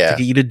Yeah, to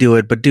get you to do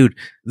it, but dude,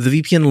 the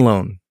VPN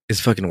alone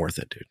is fucking worth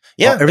it, dude.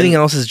 yeah. Everything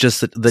and else is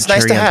just the it's cherry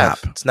nice to on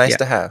have. top. It's nice Yeah.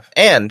 to have,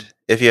 and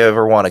if you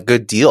ever want a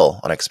good deal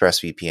on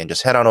ExpressVPN,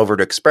 just head on over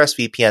to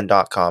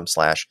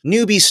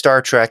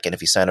expressvpn.com/newbie-Star-Trek. And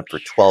if you sign up for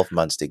 12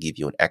 months, they give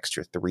you an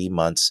extra 3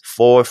 months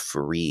for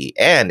free.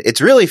 And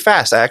it's really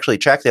fast. I actually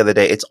checked the other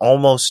day. It's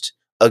almost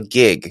a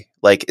gig.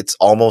 Like, it's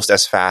almost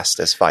as fast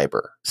as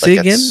fiber. Say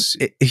again,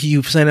 if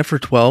you sign up for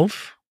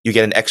 12, you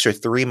get an extra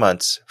 3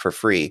 months for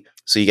free.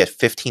 So you get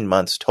 15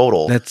 months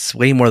total. That's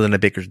way more than a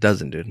baker's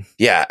dozen, dude.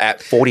 Yeah,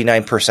 at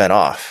 49%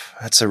 off.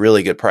 That's a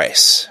really good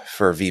price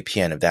for a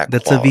VPN of that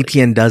quality. That's a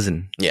VPN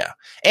dozen. Yeah.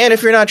 And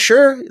if you're not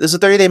sure, there's a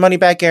 30-day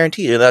money-back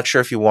guarantee. You're not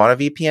sure if you want a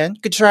VPN,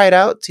 you could try it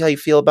out, see how you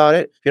feel about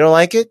it. If you don't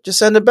like it, just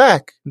send it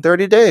back in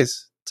 30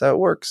 days. That's how it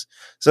works.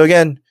 So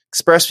again,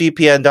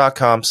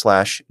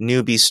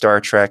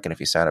 expressvpn.com/newbie-Star-Trek. And if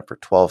you sign up for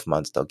 12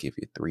 months, they'll give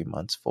you 3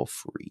 months for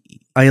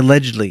free. I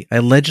allegedly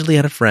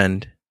had a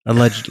friend.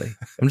 Allegedly.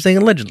 I'm saying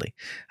allegedly.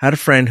 Had a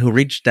friend who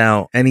reached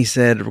out and he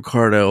said,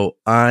 Ricardo,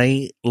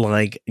 I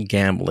like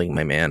gambling,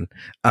 my man.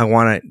 I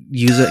want to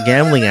use a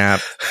gambling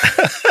app.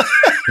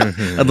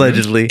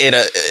 Allegedly.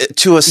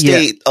 To a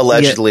state,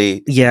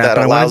 allegedly. Yeah, that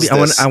but allows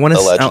I want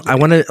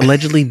to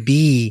allegedly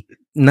be,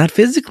 not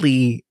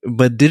physically,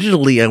 but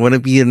digitally, I want to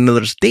be in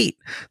another state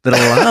that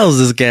allows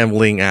this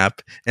gambling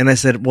app. And I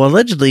said, well,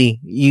 allegedly,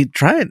 you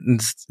try it.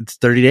 It's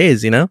 30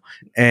 days, you know?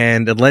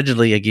 And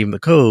allegedly, I gave him the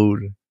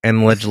code.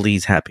 And allegedly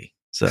he's happy.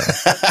 So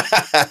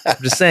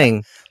I'm just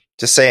saying.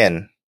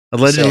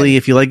 Allegedly,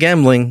 if you like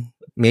gambling,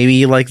 maybe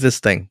you like this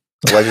thing.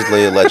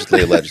 Allegedly.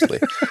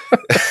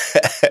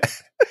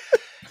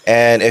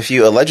 And if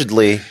you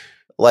allegedly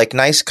like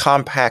nice,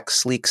 compact,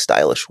 sleek,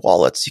 stylish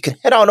wallets, you can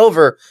head on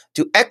over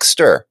to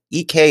Ekster,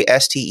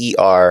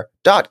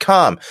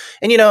 EKSTER.com.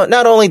 And,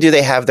 not only do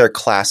they have their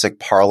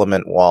classic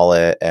Parliament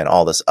wallet and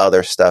all this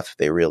other stuff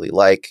they really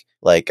like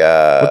what's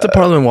the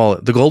Parliament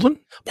wallet? The gold one?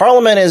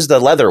 Parliament is the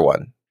leather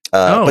one.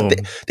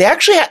 But they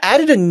actually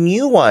added a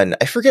new one.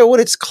 I forget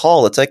what it's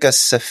called. It's like a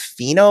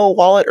Safino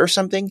wallet or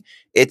something.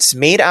 It's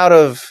made out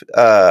of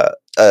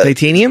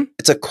titanium.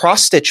 It's a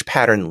cross stitch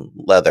pattern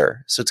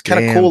leather, so it's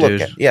kind of cool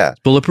looking. Yeah,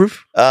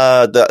 bulletproof. They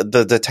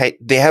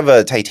have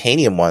a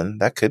titanium one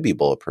that could be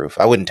bulletproof.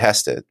 I wouldn't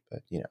test it,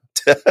 but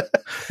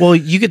Well,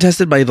 you could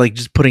test it by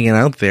just putting it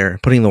out there,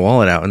 putting the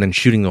wallet out, and then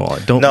shooting the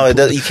wallet. You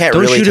can't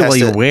don't really shoot test it while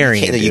you're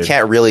wearing it. You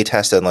can't really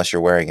test it unless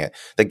you're wearing it.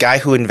 The guy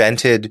who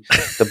invented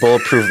the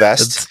bulletproof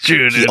vest,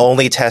 he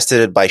only tested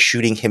it by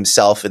shooting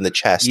himself in the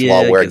chest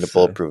while wearing the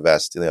bulletproof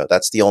vest.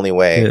 That's the only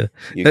way.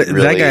 Yeah.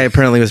 That guy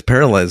apparently was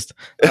paralyzed.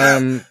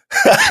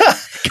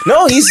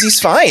 No,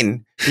 he's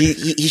fine.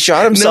 He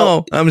shot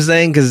himself. No, I'm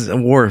saying because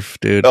Worf,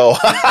 dude. Oh.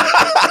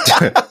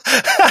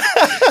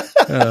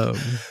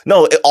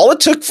 No, all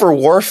it took for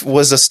Worf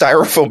was a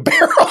styrofoam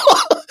barrel.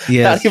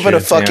 Yeah, not even a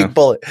fucking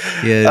bullet.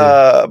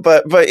 Yeah,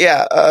 but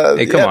yeah.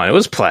 Hey, come on, it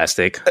was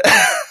plastic.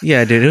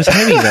 Yeah, dude, it was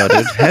heavy though,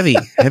 dude.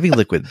 Heavy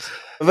liquids.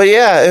 But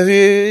yeah, if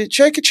you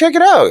check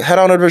it out, head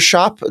on over to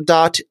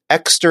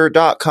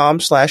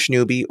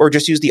shop.ekster.com/newbie, or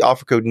just use the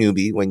offer code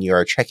newbie when you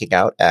are checking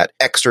out at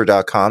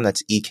ekster.com.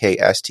 That's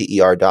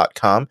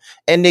EKSTER.com.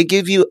 And they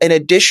give you an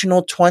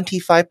additional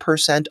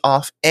 25%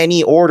 off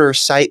any order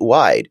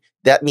site-wide.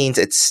 That means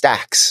it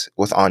stacks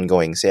with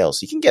ongoing sales.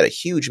 So you can get a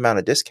huge amount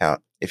of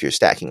discount if you're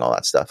stacking all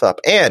that stuff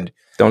up. And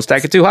don't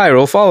stack it too high,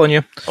 it'll fall on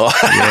you.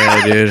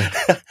 Yeah, dude.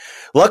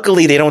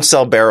 Luckily, they don't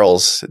sell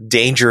barrels.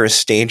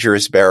 Dangerous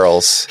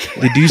barrels.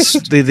 They do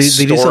sell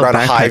on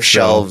hive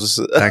shelves.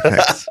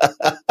 Backpacks.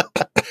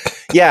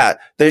 Yeah,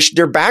 their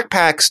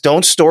backpacks.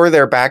 Don't store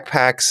their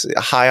backpacks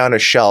high on a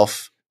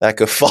shelf that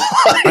could fall.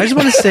 I just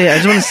want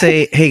to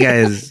say, hey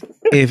guys,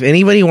 if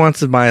anybody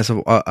wants to buy us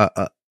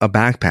a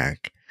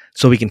backpack,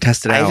 so we can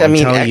test it out.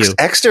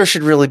 Ekster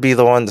should really be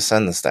the one to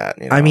send us that.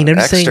 I mean, I'm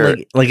just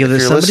saying, like if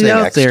there's somebody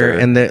out there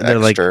and they're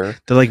like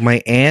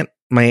my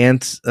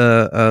aunt's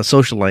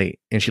socialite,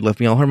 and she left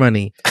me all her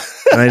money,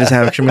 and I just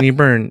have extra money to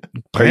burn.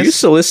 Are you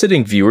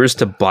soliciting viewers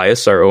to buy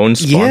us our own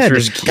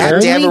sponsors?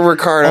 God damn it,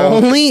 Ricardo!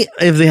 Only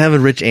if they have a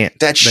rich aunt.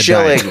 That's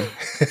shilling.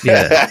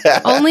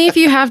 Yeah. Only if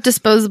you have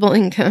disposable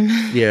income.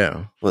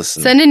 Yeah.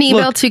 Listen. Send an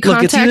email to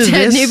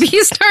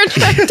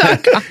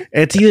contact@newbiestartrek.com.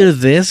 It's either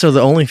this or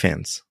the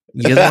OnlyFans.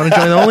 You guys want to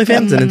join the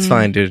OnlyFans? Then it's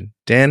fine, dude.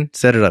 Dan,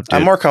 set it up, dude.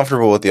 I'm more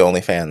comfortable with the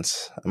OnlyFans.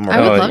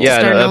 I would love to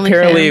start an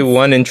apparently OnlyFans.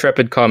 One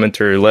intrepid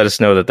commenter let us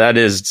know that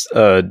is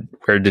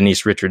where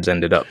Denise Richards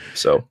ended up.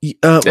 So there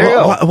you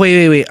go.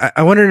 Wait.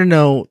 I wanted to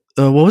know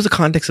what was the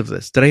context of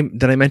this?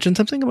 Did I mention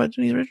something about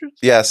Denise Richards?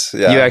 Yes.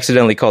 Yeah. You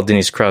accidentally called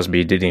Denise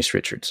Crosby Denise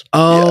Richards.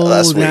 Oh,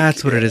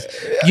 that's what it is.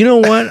 You know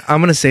what? I'm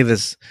gonna say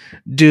this,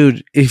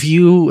 dude. If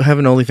you have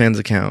an OnlyFans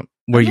account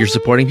where you're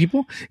supporting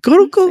people,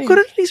 go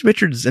to Denise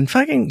Richards and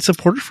fucking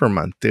support her for a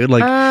month, dude.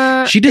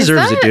 Like she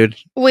deserves it, dude.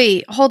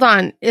 Wait, hold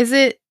on. Is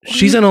it?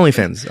 She's on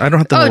OnlyFans. I don't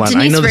have to hold on.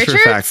 I know this for a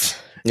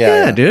fact.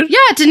 Yeah, dude.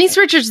 Yeah, Denise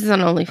Richards is on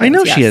OnlyFans. I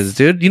know she is,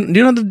 dude. You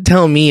don't have to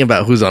tell me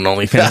about who's on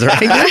OnlyFans,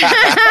 right?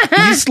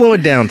 You slow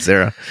it down,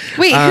 Sarah.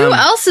 Wait, who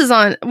else is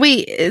on?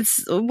 Wait,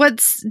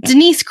 what's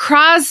Denise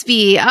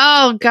Crosby?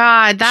 Oh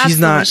God, she's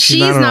not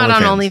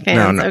on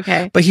OnlyFans. No.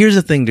 Okay, but here's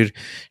the thing, dude.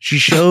 She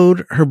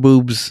showed her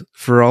boobs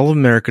for all of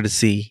America to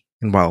see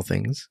in Wild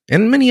Things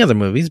and many other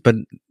movies, but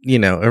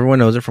everyone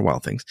knows her for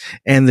Wild Things.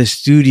 And the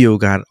studio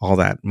got all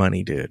that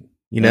money, dude.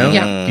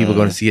 People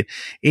going to see it.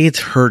 It's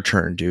her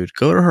turn, dude.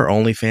 Go to her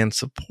OnlyFans,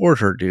 support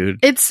her, dude.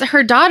 It's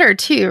her daughter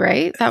too,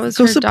 right? That was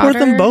go her support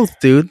daughter. them both,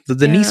 dude. The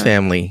Denise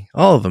family,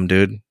 all of them,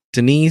 dude.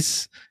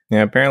 Denise.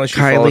 Yeah, apparently she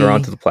Kylie, followed her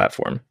onto the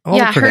platform.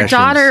 Her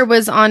daughter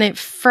was on it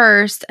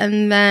first,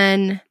 and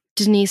then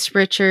Denise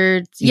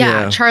Richards.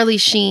 Yeah, Charlie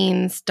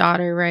Sheen's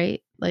daughter,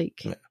 right?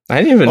 Like,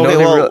 I didn't even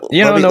know.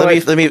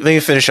 Let me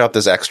finish up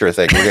this extra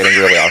thing. We're getting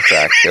really off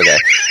track. Okay,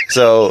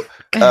 so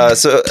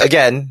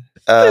again.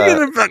 They're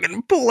gonna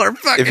fucking pull our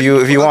fucking.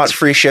 If you want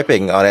free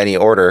shipping on any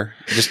order,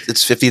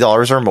 it's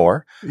 $50 or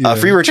more.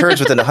 Free returns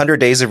within 100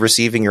 days of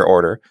receiving your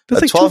order.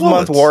 That's a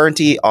 12-month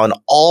warranty on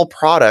all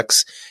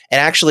products, and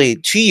actually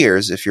 2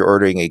 years if you're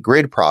ordering a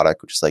Grid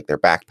product, which is like their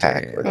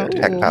backpack or their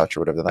tech pouch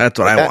or whatever. That's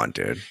what I want,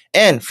 dude.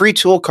 And free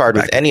tool card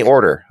with any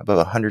order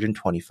above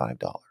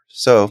 $125.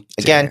 So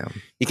again,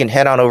 you can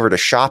head on over to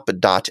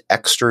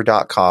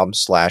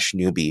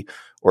shop.extra.com/newbie.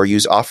 Or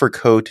use offer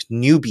code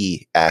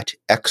newbie at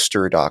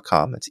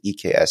ekster.com. That's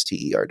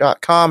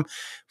EKSTER.com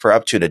for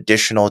up to an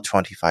additional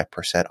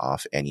 25%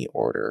 off any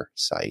order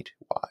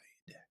site-wide.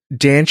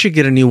 Dan should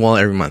get a new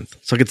wallet every month.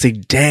 So I could say,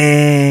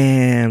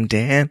 damn,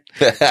 Dan.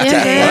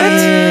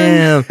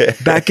 Damn.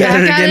 Back at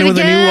it again with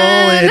a new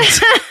wallet.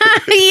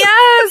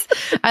 Yes.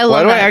 I love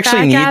Why do I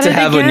actually need to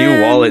have a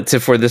new wallet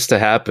for this to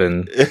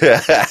happen?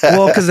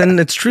 Well, because then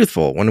it's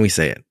truthful when we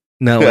say it.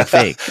 No, like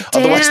fake.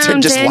 Otherwise, they're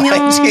just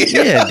lying to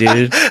you. Yeah,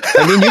 dude.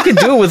 I mean, you could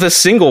do it with a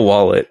single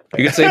wallet.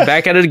 You could say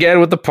back at it again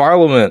with the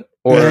Parliament.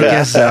 Or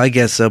I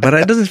guess so. But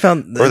it doesn't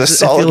sound... Or the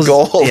solid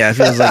gold. Yeah, it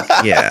feels like,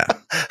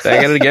 Back at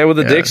it again with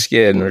a dick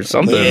skin or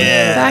something.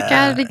 Yeah. Back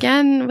at it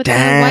again with the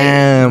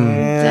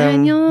white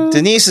Daniel.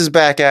 Denise is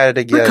back at it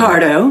again.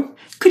 Ricardo,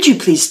 could you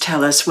please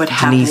tell us what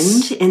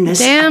happened in this?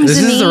 Damn, This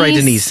Denise. is the right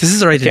Denise. This is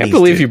the right Denise. I can't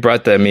believe you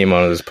brought that meme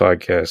onto this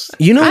podcast.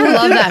 You know I what?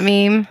 love that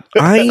meme.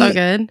 So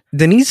good.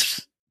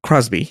 Denise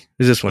Crosby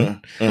is this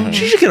one. Mm-hmm.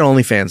 She should get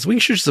OnlyFans. We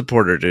should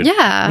support her, dude.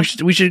 Yeah.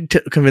 We should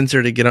convince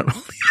her to get on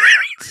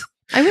OnlyFans.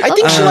 I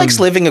think she likes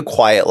living a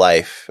quiet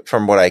life,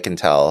 from what I can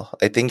tell.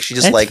 I think she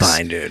just likes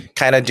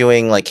kind of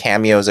doing like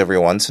cameos every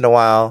once in a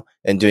while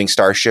and doing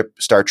Star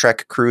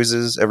Trek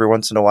cruises every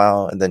once in a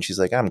while. And then she's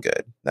like, I'm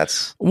good.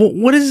 That's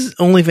what is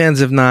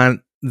OnlyFans if not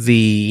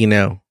the,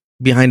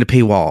 behind a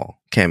paywall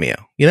cameo,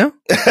 Yeah.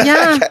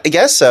 I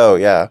guess so.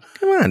 Yeah.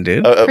 Come on,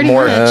 dude.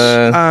 More.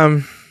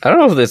 I don't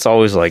know if it's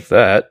always like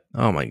that.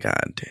 Oh my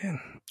God, dude.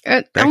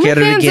 Back at it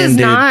again, is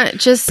dude. Not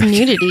just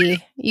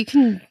nudity. You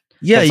can.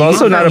 Yeah, it's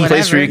also not a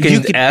place where you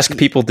can ask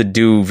people to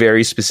do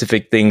very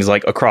specific things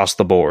like across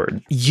the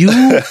board.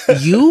 You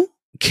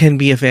can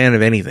be a fan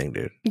of anything,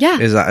 dude. Yeah.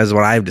 Is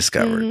what I've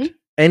discovered. Mm-hmm.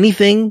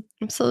 Anything.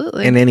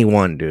 Absolutely. And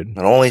anyone, dude. And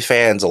only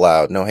fans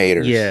allowed, no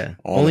haters. Yeah.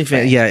 Only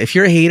fans. Yeah, if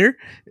you're a hater,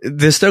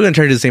 they're still going to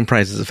charge you the same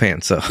price as a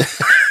fan, so...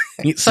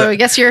 So I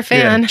guess you're a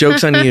fan. Yeah,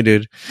 joke's on you,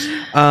 dude.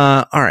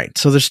 All right.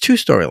 So there's two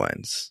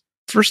storylines.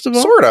 First of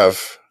all, sort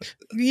of.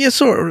 Yeah,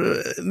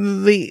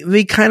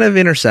 they kind of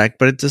intersect,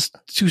 but it's just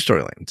two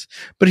storylines.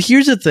 But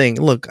here's the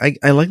thing. Look, I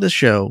like the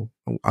show.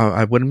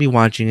 I wouldn't be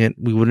watching it.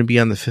 We wouldn't be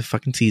on the 5th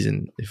fucking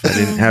season if I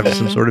didn't have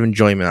some sort of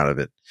enjoyment out of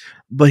it.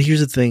 But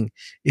here's the thing.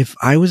 If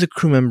I was a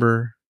crew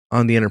member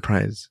on the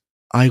Enterprise,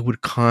 I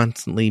would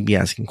constantly be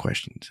asking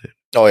questions.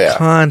 Oh yeah.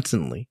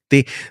 Constantly.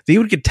 They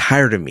would get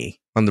tired of me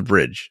on the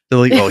bridge. They're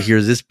like, oh,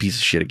 here's this piece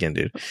of shit again,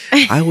 dude.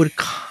 I would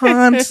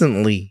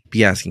constantly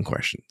be asking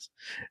questions.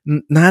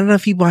 Not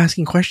enough people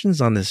asking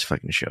questions on this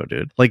fucking show,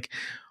 dude. Like,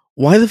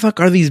 why the fuck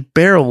are these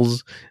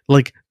barrels,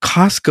 like,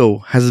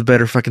 Costco has a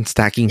better fucking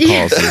stacking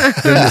policy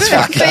than this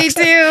fucking... They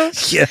do.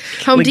 Yeah.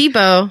 Home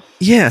Depot.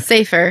 Yeah.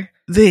 Safer.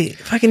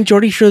 Fucking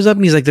Jordy shows up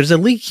and he's like, there's a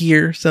leak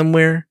here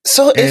somewhere.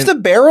 So if the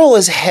barrel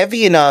is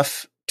heavy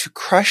enough to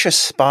crush a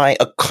spine,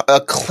 a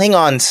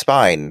Klingon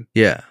spine.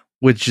 Yeah.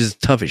 Which is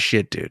tough as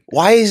shit, dude.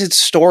 Why is it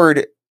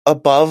stored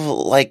above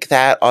like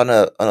that on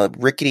a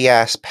rickety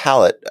ass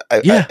pallet?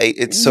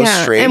 It's so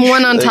strange. And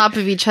one on top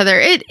of each other.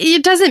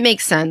 It doesn't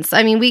make sense.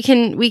 I mean, we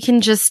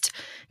can just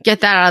get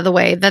that out of the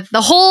way. That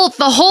the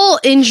whole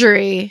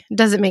injury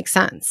doesn't make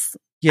sense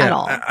at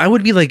all. I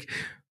would be like,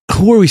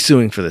 who are we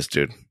suing for this,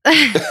 dude?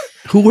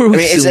 Who are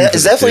we suing?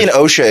 It's definitely an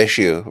OSHA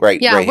issue, right?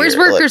 Yeah. Right where's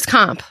here. workers'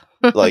 comp?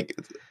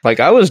 Like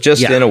I was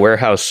just in a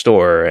warehouse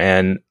store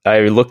and I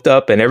looked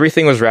up and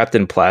everything was wrapped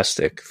in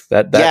plastic.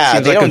 That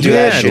seems they like don't a do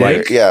that shit.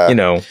 like,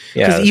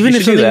 because even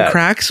if something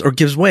cracks or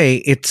gives way,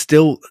 it's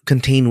still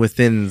contained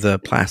within the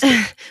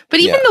plastic.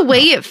 But even the way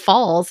it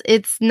falls,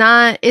 it's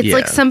not. It's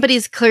like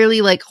somebody's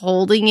clearly like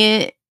holding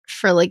it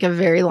for like a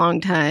very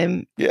long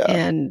time,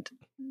 and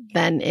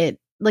then it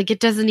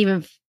doesn't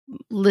even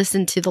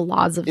listen to the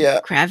laws of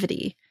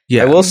gravity.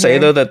 Yeah. I will say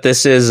though that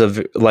this is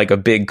a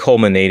big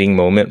culminating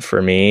moment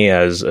for me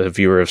as a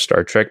viewer of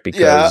Star Trek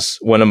because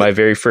one of my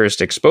very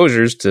first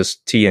exposures to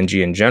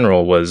TNG in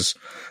general was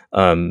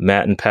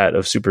Matt and Pat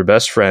of Super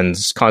Best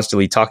Friends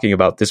constantly talking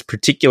about this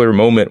particular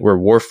moment where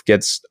Worf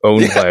gets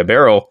owned by a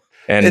barrel.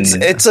 and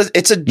it's a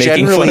making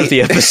generally fun of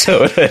the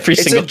episode every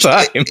single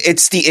time.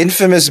 It's the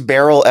infamous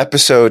barrel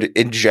episode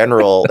in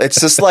general. It's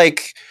just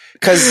like,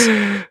 because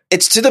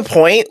it's to the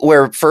point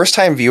where first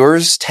time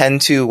viewers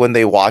tend to, when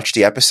they watch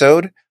the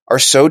episode, are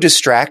so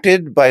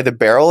distracted by the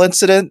barrel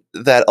incident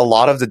that a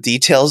lot of the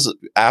details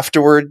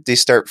afterward they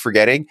start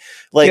forgetting.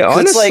 Like, yeah,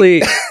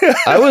 honestly,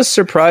 I was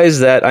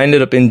surprised that I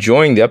ended up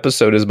enjoying the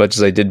episode as much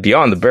as I did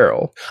Beyond the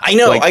Barrel. I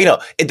know.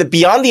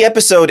 Beyond the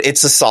episode,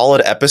 it's a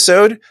solid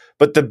episode,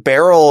 but the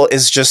barrel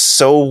is just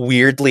so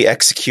weirdly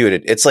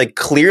executed. It's like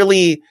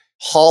clearly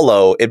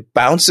hollow. It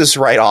bounces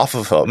right off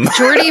of him.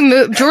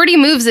 Jordy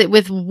moves it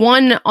with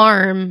one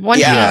arm, one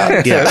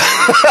hand. Yeah.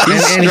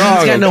 He's strong,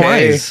 he's got no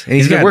eyes. And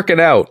he's been working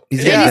out.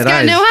 He's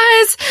got no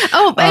eyes.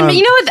 Oh, and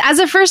you know what? As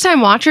a first time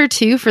watcher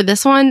too, for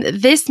this one,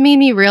 this made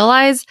me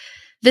realize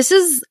this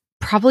is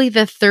probably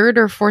the third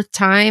or fourth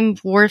time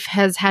Worf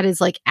has had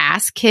his like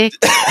ass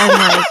kicked, and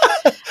like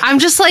I'm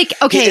just like,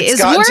 okay,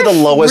 is Worf to the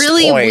lowest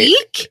really point.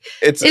 Weak?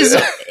 It's Is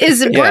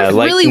Worf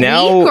like really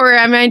now, weak, or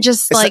am I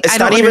just like it's I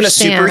not don't even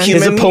understand. a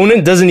superhuman. his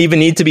opponent doesn't even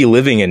need to be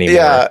living anymore.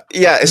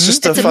 Yeah, it's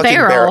just a fucking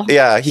barrel.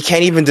 Yeah, he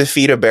can't even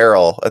defeat a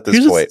barrel at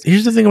this point.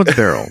 Here's the thing about the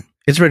barrel.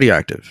 It's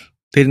radioactive.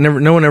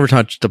 No one ever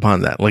touched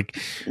upon that. Like,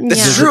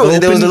 this is true.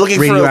 They were looking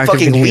for a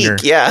fucking container.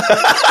 week. Yeah,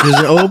 there's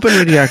an open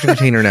radioactive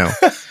container now.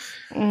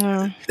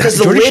 Because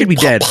the Jordy lid should be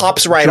dead.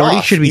 Pops right Jordy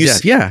off. should be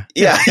dead. Yeah.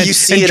 You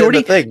see and it Jordy,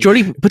 in the thing.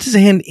 Jordy puts his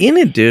hand in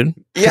it, dude.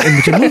 Yeah,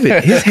 to move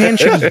it. His hand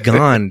should be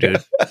gone,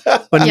 dude.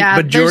 But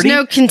there's Jordy,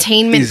 no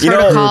containment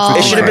protocol.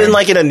 It should have been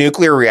like in a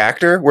nuclear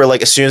reactor where,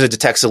 like, as soon as it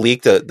detects a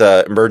leak,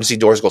 the emergency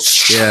doors go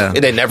and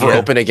they never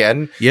open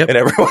again. Yep. And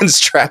everyone's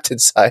trapped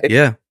inside.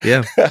 Yeah.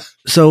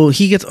 So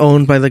he gets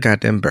owned by the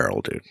goddamn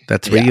barrel, dude.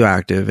 That's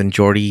radioactive, and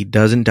Jordy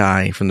doesn't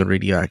die from the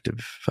radioactive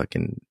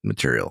fucking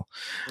material.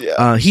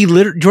 Yeah.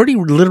 Jordy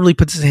literally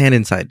puts his hand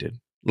inside, dude.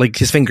 Like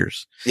his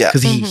fingers. Yeah.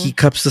 Because he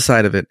cups the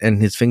side of it, and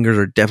his fingers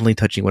are definitely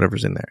touching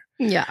whatever's in there.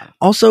 Yeah.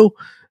 Also,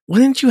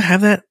 wouldn't you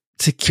have that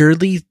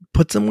securely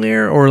put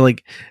somewhere? Or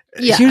like,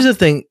 here's the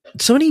thing.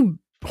 So many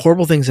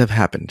horrible things have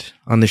happened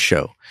on this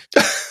show.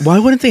 Why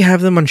wouldn't they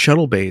have them on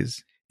shuttle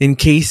bays? In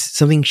case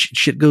something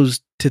shit goes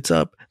tits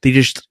up, they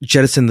just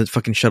jettison the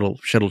fucking shuttle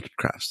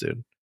crafts,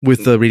 dude.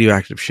 With the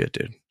radioactive shit,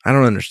 dude. I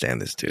don't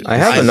understand this, dude. I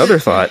have another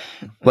thought.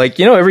 Like,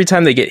 every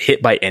time they get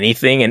hit by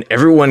anything and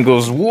everyone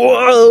goes,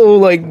 whoa,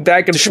 like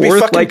back and there should forth.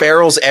 Be fucking like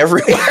barrels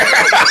everywhere.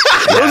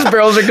 Those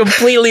barrels are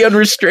completely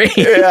unrestrained.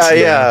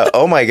 Yeah.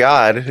 Oh my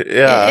God.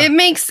 Yeah. It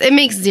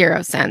makes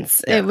zero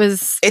sense. Yeah.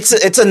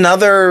 It's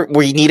another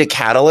where you need a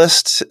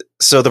catalyst.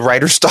 So the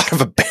writers thought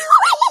of a barrel.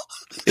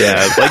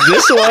 Yeah, like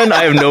this one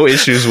I have no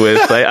issues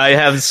with. I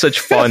have such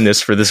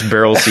fondness for this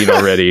barrel scene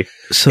already.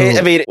 So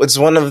I mean, it's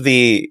one of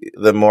the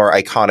more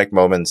iconic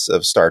moments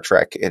of Star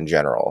Trek in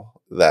general.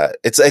 That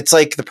it's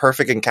like the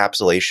perfect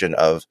encapsulation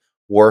of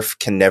Worf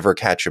can never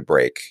catch a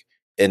break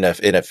in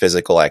a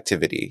physical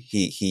activity.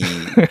 He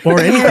or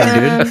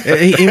anything,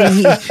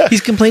 dude.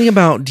 He's complaining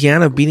about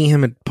Deanna beating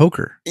him at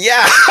poker.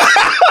 Yeah.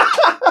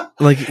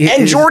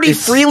 And Jordy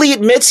freely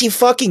admits he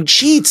fucking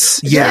cheats.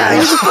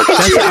 Yeah.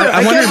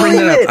 I wanted to bring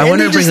that up. I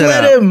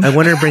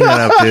wanted to bring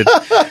that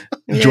up,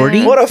 dude.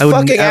 Jordy, what a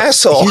fucking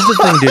asshole. Here's the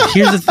thing, dude.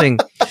 Here's the thing.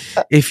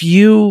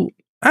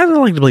 I don't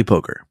like to play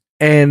poker,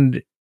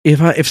 and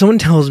if someone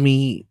tells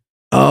me,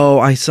 "Oh,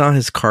 I saw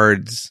his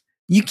cards,"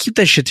 you keep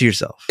that shit to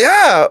yourself.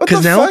 Yeah,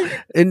 because now,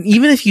 and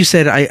even if you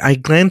said I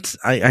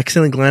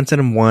accidentally glanced at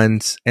him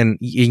once, and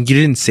you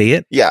didn't say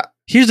it. Yeah.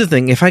 Here's the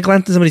thing: if I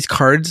glance at somebody's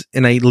cards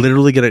and I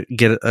literally get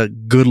a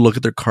good look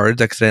at their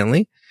cards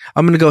accidentally,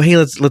 I'm gonna go, "Hey,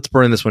 let's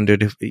burn this one,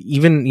 dude."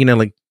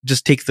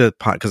 Just take the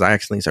pot because I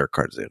accidentally saw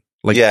cards, dude.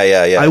 Like,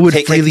 yeah. I would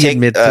freely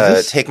admit to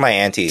this. Take my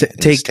ante.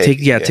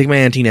 Take my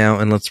ante now,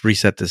 and let's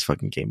reset this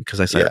fucking game because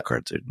I saw your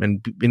cards, dude,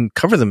 and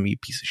cover them, you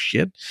piece of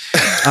shit.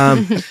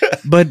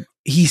 But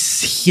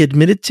he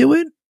admitted to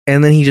it.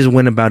 And then he just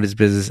went about his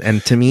business.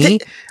 And to me,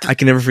 I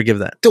can never forgive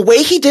that. The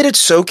way he did it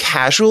so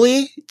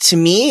casually, to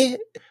me,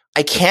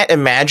 I can't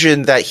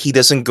imagine that he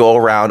doesn't go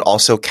around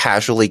also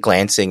casually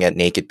glancing at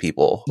naked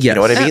people. Yes. You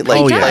know what I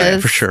mean?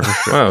 For sure.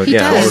 Oh,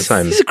 yeah, all the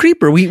time. He's a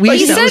creeper. He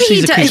said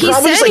he does. He's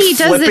probably just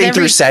like flipping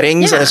through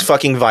settings on his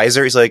fucking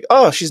visor. He's like,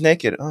 "Oh, she's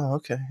naked. Oh,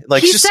 okay."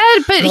 Like he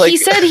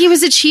said he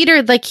was a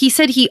cheater. Like he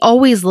said he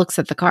always looks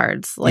at the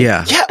cards. Like,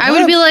 I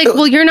would be like,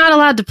 "Well, you're not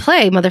allowed to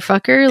play,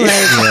 motherfucker."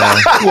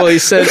 Like, well, he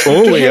said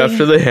only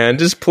after the hand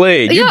is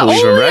played. You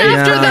believe him, right?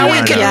 After the hand.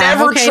 We can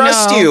never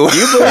trust you.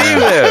 You believe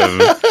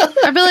him.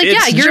 I'd be like,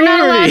 "Yeah, you're not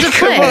allowed to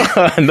play."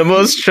 Come on, the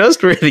most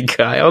trustworthy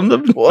guy on the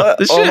what?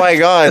 The oh my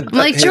God! I'm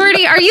like,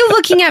 Jordy, are you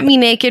looking at me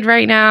naked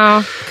right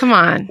now? Come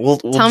on. Will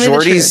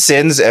Jordy's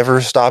sins ever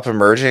stop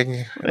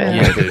emerging?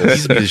 Yeah.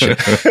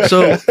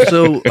 So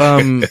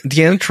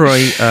Deanna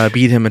Troi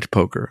beat him at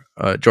poker.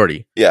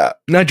 Jordy. Yeah.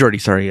 Not Jordy.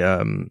 Sorry.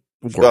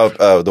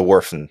 The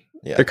Worf.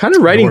 Yeah. They're kind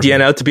of writing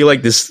Deanna out to be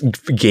like this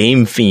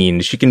game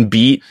fiend. She can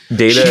beat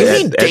Data. She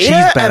can beat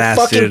Data badass, at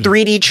fucking dude.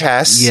 3D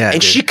chess. Yeah,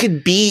 and dude. she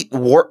could beat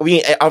War. I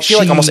mean, I feel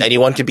like almost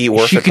anyone could beat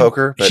Warfare at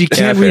poker. But She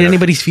can't read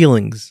anybody's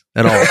feelings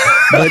at all,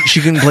 but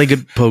she can play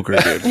good poker,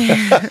 dude.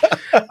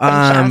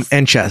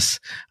 And chess.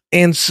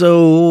 And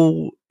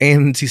so,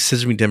 and see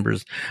Sesame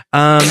Timbers.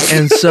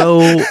 And so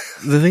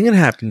the thing that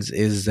happens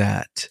is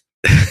that,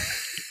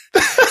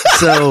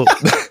 so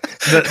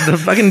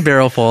the fucking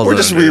barrel falls. We're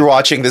just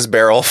rewatching this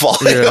barrel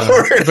falling. Yeah.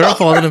 The barrel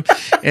falls on him,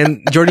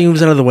 and Jordy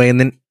moves out of the way, and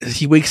then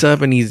he wakes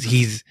up, and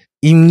he's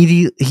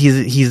immediately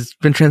he's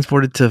been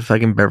transported to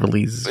fucking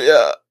Beverly's.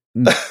 Yeah.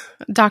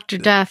 Dr.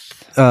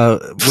 Death.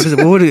 What is it?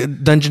 What would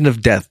it? Dungeon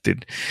of Death,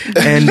 dude.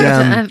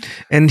 And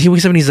and he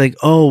wakes up and he's like,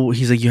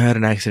 you had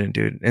an accident,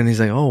 dude. And he's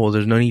like, oh, well,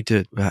 there's no need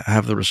to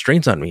have the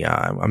restraints on me.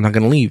 I'm not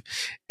gonna leave.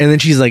 And then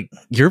she's like,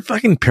 you're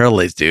fucking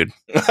paralyzed, dude.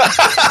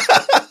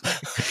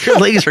 Your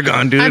legs are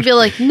gone, dude. I'd be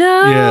like,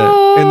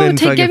 no, and then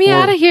get me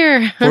out of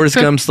here. Forrest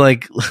Gump's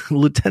like,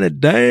 Lieutenant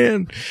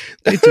Dan,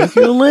 they took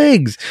your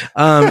legs.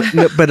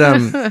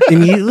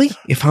 Immediately,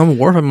 if I'm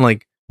Worf, I'm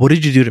like, what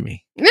did you do to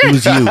me? It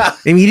was you.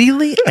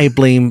 Immediately, I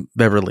blame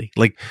Beverly.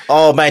 Like,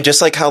 oh man,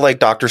 just like how like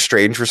Doctor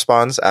Strange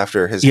responds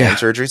after his hand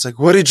surgery. It's like,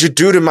 what did you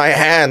do to my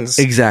hands?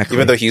 Exactly.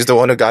 Even though he's the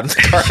one who got in the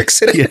car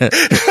accident.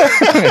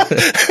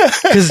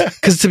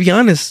 Because to be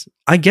honest,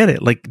 I get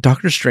it. Like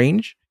Doctor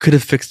Strange could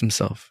have fixed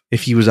himself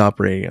if he was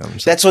operating on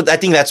himself. I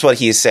think that's what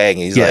he's saying.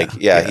 He's like,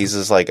 he's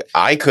just like,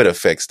 I could have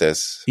fixed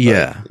this.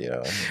 But,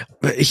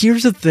 But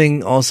here's the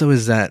thing also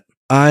is that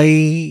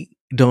I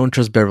don't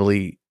trust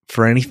Beverly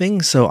for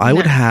anything. So I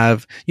would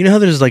have, you know how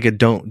there's like a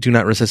do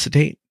not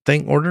resuscitate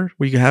thing order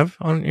where you can have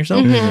on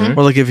yourself? Mm-hmm.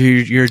 Or like if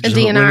you're just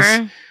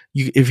DNR.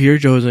 If you're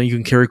Joe's, you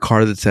can carry a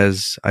card that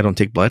says, I don't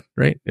take blood,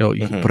 right?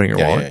 You can put it in your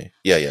wallet.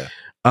 Yeah.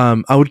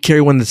 I would carry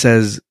one that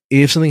says,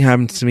 if something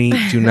happens to me,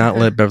 do not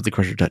let Beverly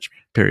Crusher touch me,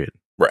 period.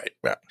 Right.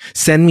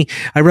 Send me,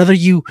 I'd rather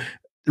you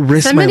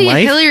risk Somebody my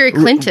life. Hillary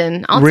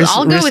Clinton. I'll go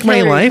with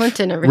Hillary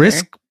Clinton over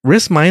here.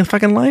 Risk my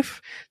fucking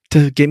life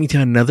to get me to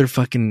another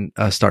fucking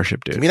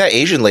starship, dude. Give me that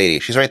Asian lady.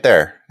 She's right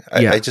there.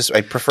 I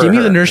prefer Give me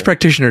her. the nurse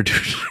practitioner,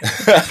 dude.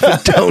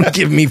 Don't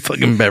give me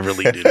fucking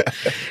Beverly, dude.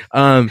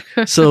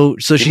 So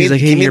she's like,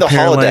 hey, give me you're the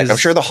paralyzed. holodeck. I'm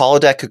sure the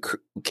holodeck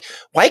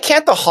why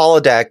can't the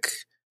holodeck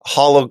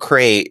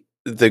holocrate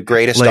the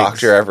greatest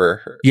doctor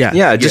ever?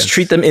 Yeah, just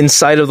treat them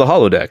inside of the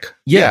holodeck.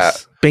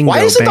 Yes. Yeah. Bingo,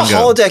 why isn't the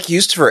holodeck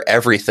used for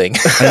everything?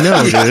 I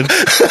know, dude.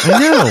 I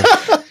know.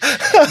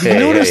 You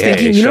know what I was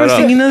thinking? You know what I was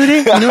thinking the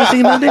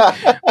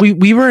other day?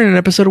 We were in an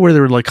episode where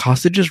there were like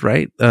hostages,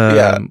 right?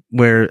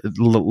 Where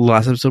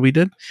last episode we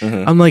did.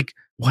 Mm-hmm. I'm like,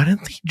 why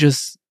don't they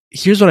just?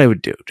 Here's what I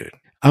would do, dude.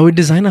 I would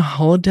design a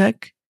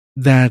holodeck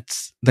that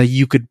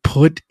you could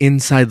put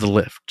inside the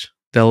lift,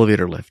 the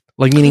elevator lift.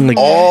 Like meaning, like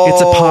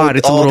it's a pod.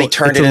 It's a little. They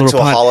turned it into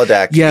a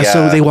holodeck. Yeah,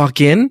 so they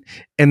walk in,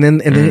 and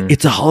then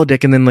it's a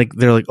holodeck, and then like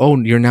they're like, oh,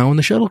 you're now in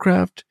the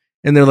shuttlecraft.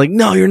 And they're like,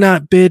 no, you're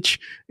not, bitch.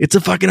 It's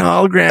a fucking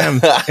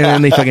hologram. And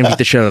then they fucking beat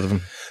the shit out of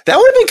them. That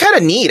would have been kind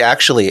of neat,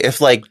 actually, if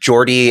like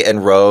Geordi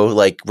and Ro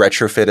like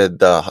retrofitted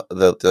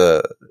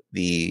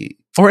the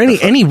or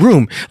any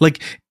room. Like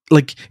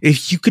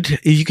if you could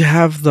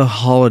have the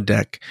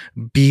holodeck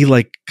be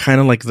like kind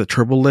of like the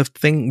turbo lift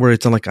thing where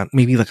it's on like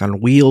maybe like on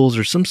wheels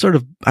or some sort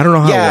of, I don't know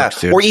how it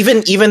works, dude. Or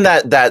even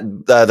that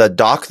the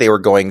dock they were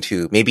going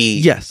to,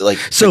 maybe like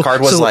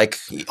Picard was like,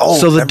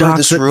 so the dock,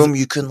 this room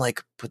you can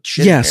like put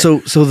shit in here.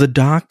 So the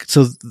dock,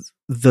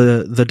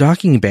 the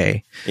docking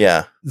bay,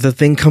 the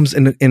thing comes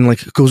in and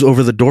like goes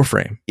over the door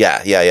frame.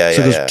 So it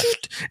goes,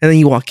 and then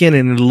you walk in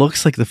and it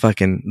looks like the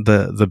fucking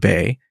the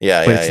bay.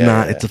 But it's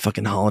not. It's a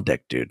fucking holodeck,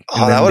 dude.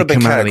 Oh, that would have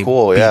been kind of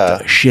cool. Yeah,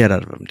 beat the shit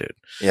out of them, dude.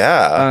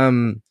 Yeah.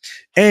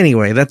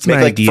 Anyway, that's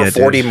my idea. For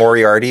 40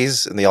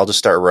 Moriartys, and they all just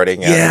start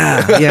running.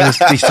 Yeah.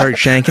 They start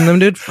shanking them,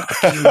 dude.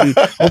 Fuck you, dude.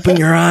 Open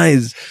your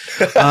eyes.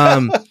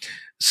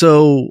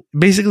 So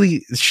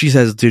basically she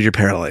says, dude, you're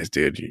paralyzed,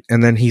 dude.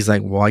 And then he's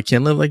like, well, I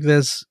can't live like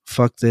this.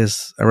 Fuck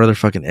this. I'd rather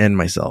fucking end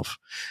myself.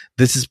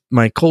 This is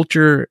my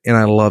culture and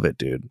I love it,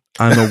 dude.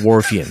 I'm a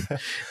Worfian.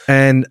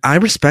 And I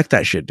respect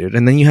that shit, dude.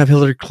 And then you have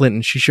Hillary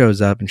Clinton. She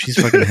shows up and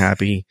she's fucking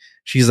happy.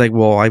 She's like,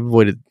 well, I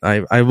avoided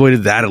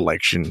that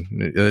election.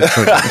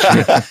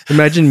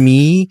 Imagine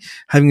me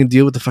having to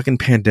deal with the fucking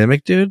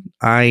pandemic, dude.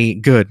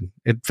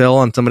 It fell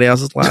on somebody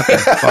else's lap.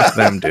 Fuck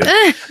them,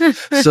 dude.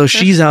 So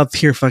she's out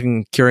here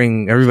fucking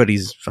curing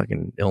everybody's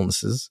fucking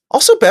illnesses.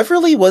 Also,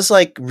 Beverly was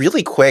like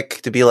really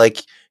quick to be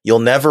like, you'll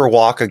never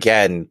walk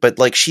again. But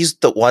like, she's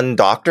the one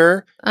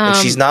doctor and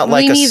she's not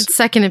like we need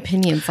second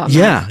opinions on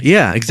that.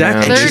 Yeah,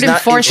 exactly. Third and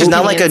fourth she's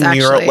not like a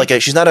actually.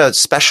 she's not a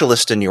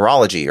specialist in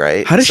neurology,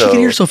 right? How does she get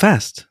here so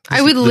fast?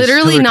 I would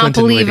literally not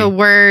believe a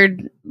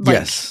word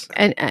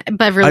and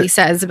Beverly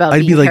says about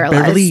being paralyzed. I'd be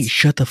like, Beverly,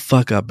 shut the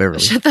fuck up, Beverly.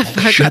 Shut the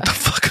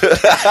fuck up.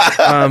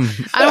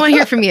 I don't want to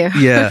hear from you.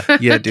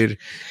 Yeah, dude.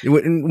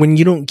 When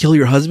you don't kill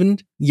your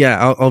husband,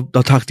 I'll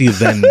talk to you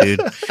then,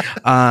 dude.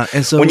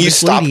 And so when you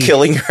stop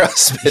killing your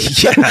husband.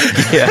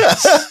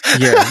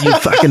 You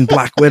fucking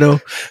Black Widow.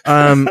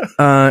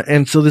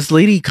 And so this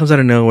lady comes out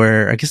of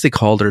nowhere. I guess they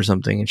called her or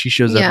something, and she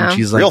shows up and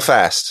she's like, real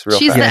fast.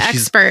 She's the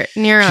expert,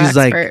 neuro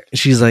expert.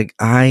 She's like,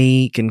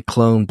 I can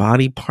clone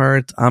body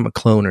parts. I'm a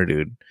cloner,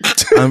 dude.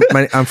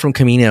 I'm from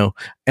Camino,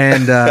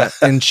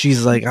 and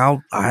she's like, I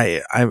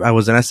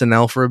was an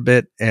SNL for a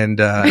bit,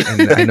 and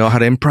I know how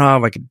to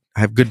improv. I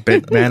have good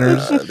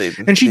manners,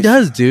 and she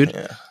does, dude.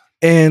 Yeah.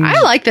 And I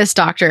like this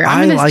doctor.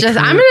 I'm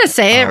gonna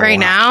say it right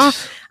now.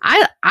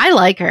 I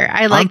like her.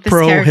 I like I'm this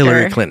pro character.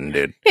 Hillary Clinton,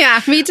 dude.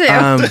 Yeah, me too.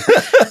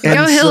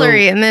 Go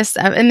Hillary in this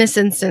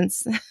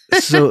instance.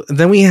 So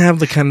then we have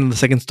the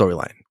second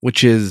storyline,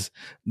 which is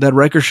that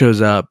Riker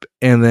shows up,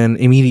 and then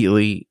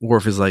immediately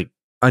Worf is like,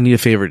 I need a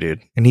favor,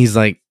 dude. And he's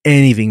like,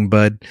 anything,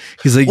 bud.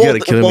 He's like, you gotta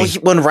kill me.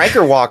 When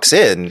Riker walks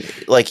in,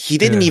 like, he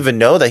didn't even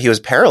know that he was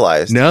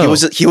paralyzed. No.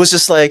 He was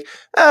just like,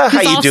 how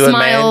you doing,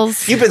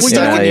 smiles. man? You've been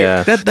stuck.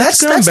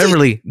 That's good on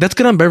Beverly. That's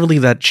good on Beverly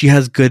that she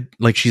has good,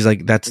 like, she's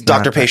like, that's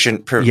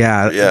doctor-patient.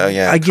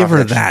 Yeah. I give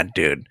her that,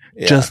 dude.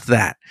 Yeah. Just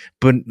that.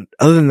 But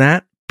other than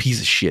that, piece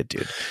of shit,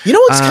 dude. You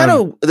know what's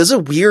there's a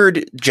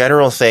weird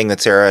general thing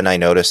that Sarah and I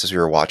noticed as we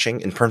were watching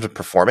in terms of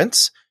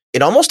performance.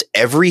 In almost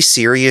every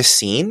serious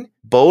scene,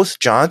 both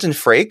Jonathan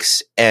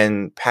Frakes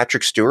and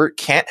Patrick Stewart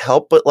can't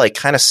help but like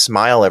kind of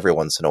smile every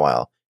once in a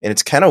while. And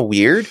it's kind of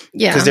weird.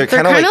 Yeah. Because they're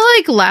kind of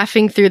like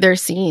laughing through their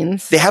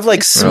scenes. They have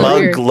like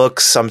smug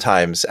looks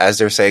sometimes as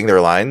they're saying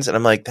their lines. And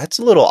I'm like, that's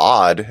a little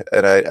odd.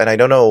 And I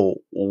don't know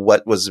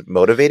what was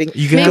motivating.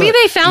 Maybe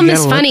they found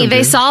this funny.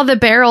 They saw the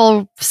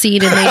barrel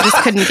scene and they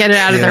just couldn't get it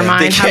out of their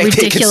mind. How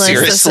ridiculous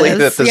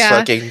this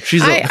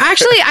is.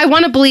 I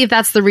want to believe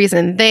that's the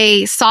reason.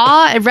 They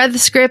read the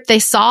script, they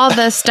saw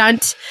the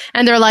stunt,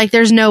 and they're like,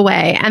 there's no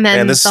way. And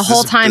then the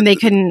whole time they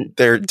couldn't.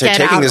 They're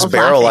taking this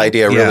barrel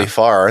idea really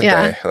far, aren't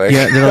they?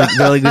 Like,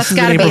 they're like, this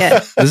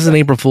is an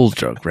April Fool's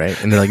joke, right?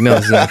 And they're like, no,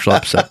 this is an actual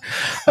episode.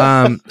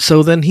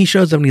 So then he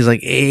shows up and he's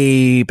like,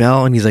 hey,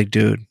 Bell. And he's like,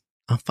 dude,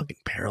 I'm fucking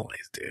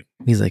paralyzed, dude.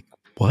 And he's like,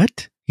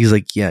 what? He's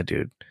like, yeah,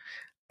 dude,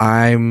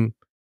 I'm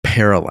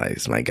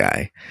paralyzed, my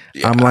guy.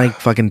 Yeah. I'm like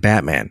fucking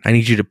Batman. I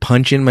need you to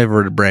punch in my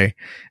vertebrae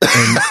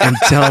and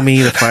tell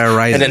me the fire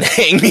rises. And then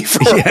hang me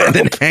from a rope. And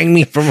then hang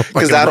me from a fucking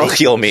because that'll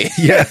heal me.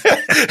 Yeah.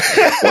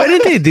 Why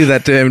did they do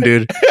that to him,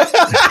 dude?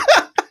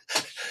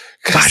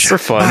 Basha, for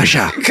fun.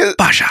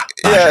 Basha.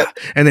 Yeah.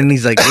 And then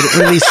he's like, what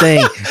are they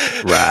saying?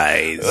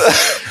 Rise.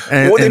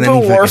 And they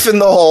put Worf in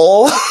the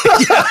hole.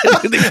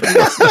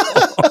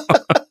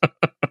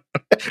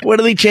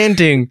 What are they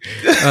chanting?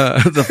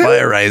 The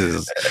fire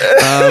rises.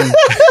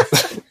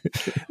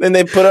 Then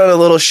they put on a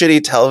little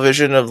shitty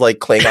television of like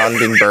Klingon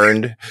being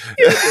burned.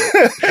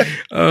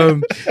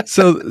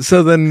 So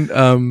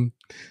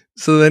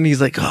then he's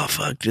like, oh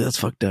fuck, dude, that's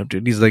fucked up,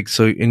 dude. He's like,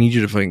 so I need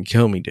you to fucking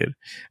kill me, dude.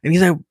 And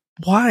he's like,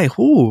 why?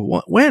 Who?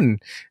 What? When?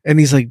 And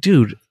he's like,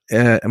 dude,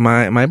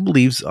 my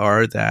beliefs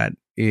are that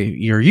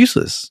you're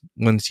useless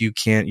once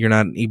you're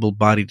not an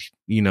able-bodied,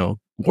 Worfian.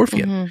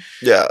 Mm-hmm.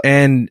 Yeah.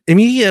 And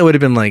immediately I would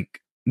have been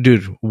like,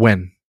 dude,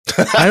 when?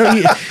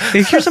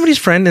 If you're somebody's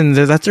friend and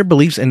that's their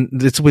beliefs and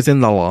it's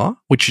within the law,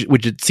 which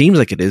it seems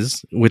like it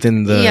is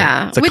within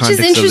the which is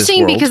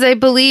interesting because I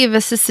believe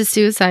assisted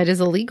suicide is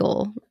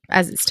illegal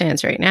as it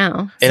stands right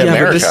now. In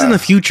America. But this is in the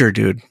future,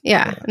 dude.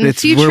 Yeah. In the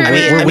future,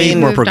 we're way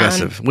more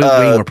progressive.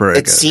 Way more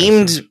progressive. It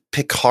seemed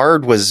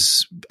Picard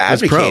was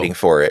advocating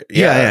for it.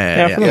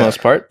 Yeah, for the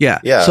most part. Yeah.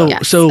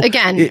 So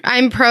again,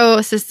 I'm pro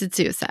assisted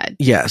suicide.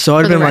 Yeah. So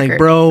I've been like,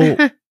 bro,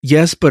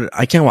 yes, but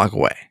I can't walk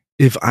away.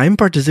 If I'm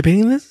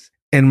participating in this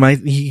and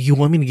you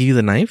want me to give you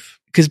the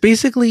knife? Because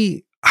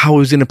basically how it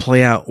was going to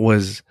play out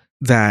was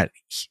that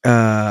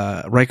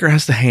Riker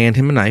has to hand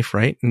him a knife,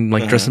 right? And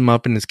like dress him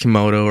up in his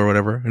kimono or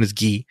whatever, in his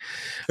gi.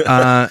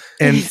 And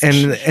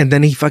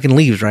then he fucking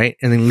leaves, right?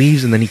 And then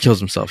leaves and then he kills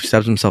himself. He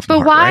stabs himself in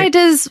the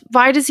heart,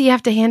 why does he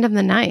have to hand him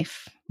the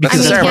knife?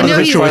 Because it's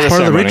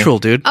part of the ritual,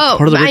 dude. Oh,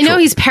 I know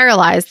he's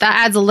paralyzed.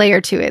 That adds a layer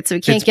to it, so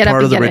he can't get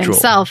up and get it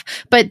himself.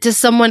 But does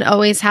someone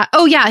always have?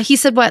 Oh yeah, he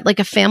said what? Like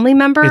a family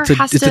member it's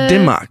a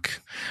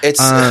dimmock.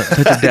 It's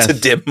a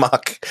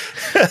dimmock.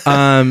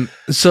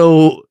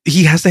 So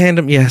he has to hand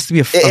him. He has to be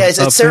a family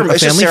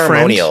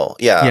ceremonial.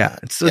 Friend. Yeah.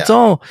 It's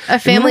all a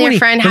family or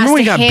friend has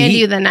to hand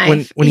you the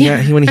knife when he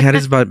had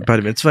his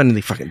body mitzvah and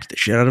they fucking beat the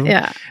shit out of him.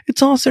 Yeah,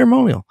 it's all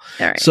ceremonial.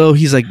 All right. So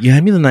he's like, you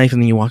hand me the knife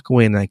and then you walk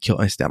away and I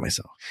stab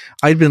myself.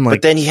 I'd been like,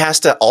 but then he has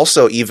to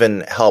also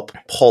even help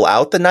pull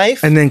out the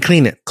knife and then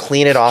clean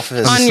it off of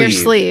his on your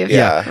sleeve.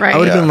 Yeah, right. I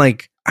would have been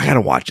like, I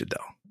gotta watch it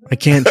though. I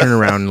can't turn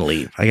around and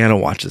leave. I gotta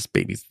watch this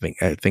baby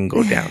thing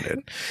go down,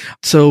 dude.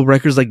 So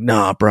Riker's like,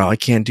 nah, bro, I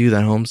can't do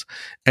that, Holmes.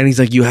 And he's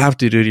like, you have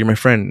to, dude. You're my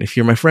friend. If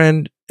you're my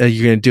friend,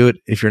 you're gonna do it.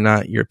 If you're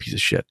not, you're a piece of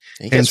shit.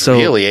 He gets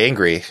really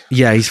angry.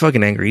 Yeah, he's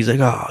fucking angry. He's like,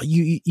 oh,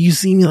 you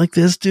see me like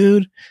this,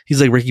 dude?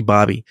 He's like Ricky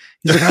Bobby.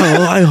 He's like,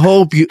 oh, I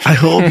hope you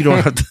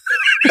don't have to.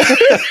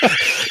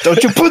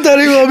 Don't you put that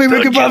in on me,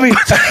 Ricky Bobby.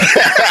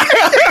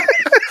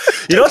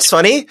 You know what's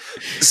funny?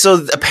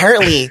 So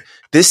apparently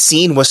this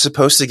scene was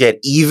supposed to get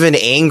even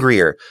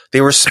angrier.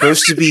 They were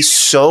supposed to be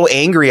so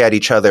angry at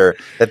each other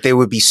that they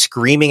would be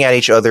screaming at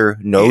each other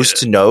nose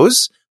to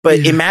nose.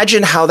 But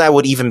imagine how that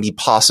would even be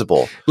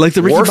possible. Like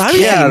the Ricky Worf Bobby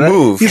can't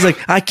move. He's like,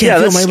 I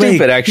can't feel my leg.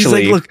 Stupid,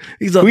 actually.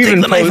 He's like, look,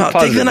 take the knife out.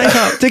 Take the knife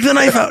out. Take the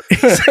knife out.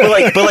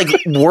 but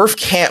Worf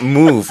can't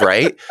move,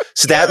 right?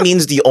 So that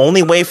means the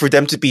only way for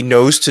them to be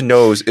nose to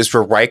nose is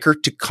for Riker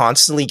to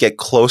constantly get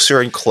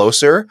closer and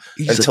closer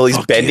until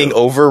he's bending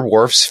over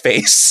Worf's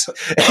face.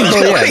 And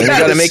you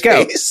gotta make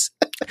out.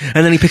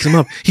 And then he picks him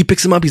up.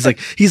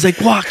 He's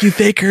like, walk, you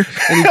faker.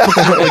 And he picks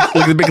him up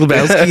like the Big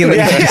Lebowski. And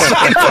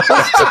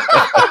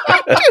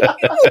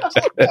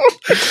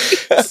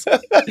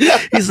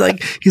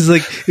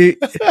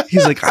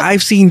he's like,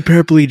 I've seen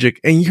paraplegic,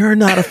 and you're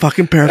not a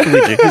fucking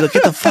paraplegic. He's like,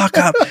 get the fuck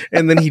up.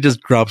 And then he just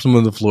drops him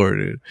on the floor,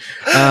 dude.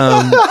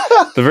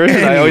 The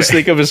version I always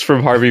think of is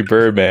from Harvey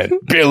Birdman.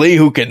 Billy,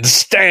 who can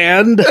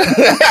stand.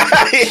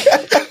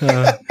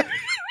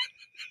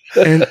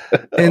 And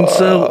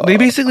so they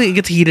basically it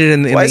gets heated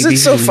and why is it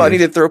so funny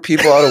to throw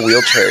people out of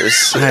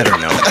wheelchairs? I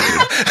don't know, dude.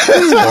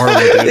 It's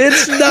horrible, dude.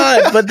 It's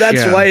not, but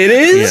that's why it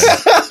is.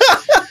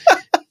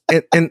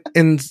 Yeah.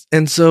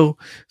 And so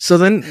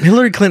then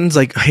Hillary Clinton's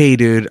like, hey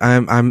dude,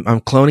 I'm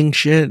cloning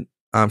shit.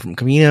 I'm from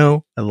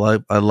Camino. I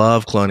love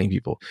cloning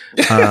people.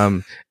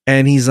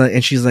 And he's like,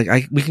 and she's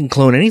like, we can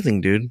clone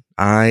anything, dude.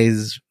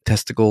 Eyes,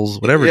 testicles,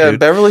 whatever. Yeah, dude.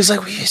 Beverly's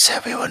like, we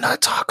said we would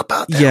not talk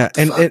about that. Yeah,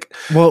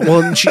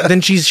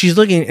 then she's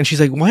looking and she's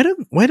like, why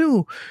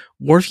do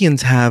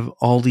Worfians have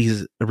all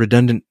these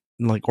redundant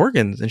like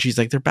organs? And she's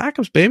like, they're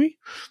backups, baby.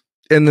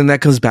 And then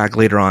that comes back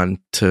later on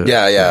to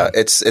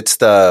it's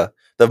the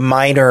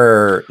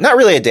minor, not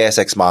really a Deus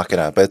Ex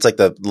Machina, but it's like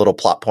the little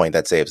plot point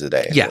that saves the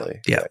day. Yeah,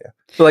 really. yeah.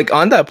 But like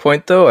on that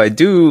point though, I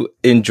do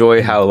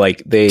enjoy how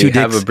like they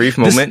have a brief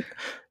moment.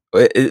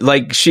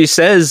 Like she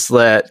says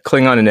that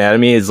Klingon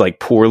anatomy is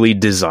like poorly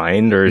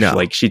designed, or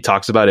like she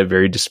talks about it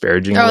very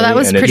disparagingly. Oh, that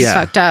was pretty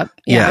fucked up.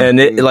 Yeah. And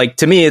it, like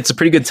to me, it's a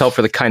pretty good tell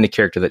for the kind of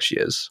character that she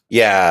is.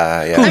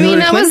 Yeah. I mean,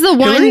 that was the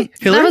one.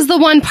 That was the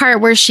one part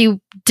where she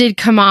did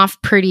come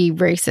off pretty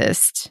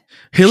racist.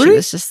 Hillary? She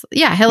was just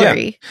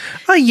Hillary.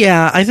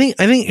 Yeah. I think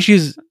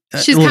she's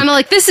kind of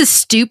like, this is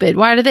stupid.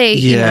 Why do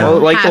they? Well,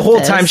 like the whole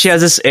time she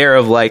has this air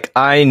of like,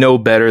 I know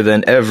better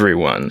than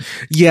everyone.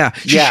 Yeah.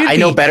 I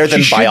know better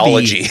than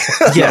biology.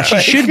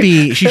 She should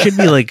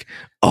be like,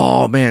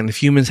 oh man,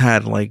 if humans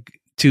had like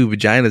 2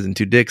 vaginas and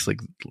 2 dicks like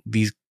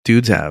these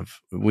dudes have,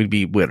 we'd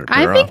be better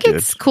I think off,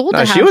 it's cool to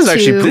have she was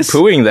actually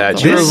poo-pooing that.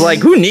 She was like,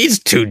 who needs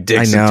 2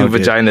 dicks and 2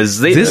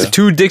 vaginas?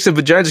 2 dicks and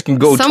vaginas can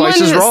go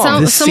twice as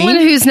wrong. Someone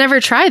who's never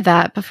tried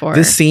that before.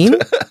 This scene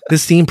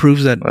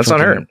proves that. That's on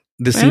her.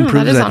 The scene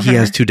proves that he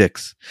has 2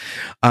 dicks.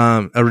 Dick.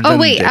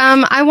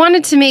 I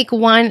wanted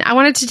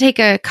to take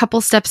a couple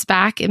steps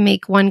back and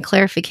make one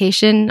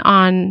clarification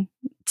on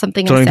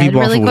something I said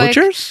really quick.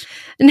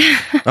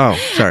 Oh,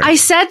 sorry. I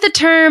said the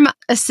term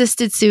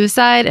assisted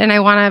suicide, and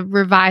I want to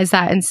revise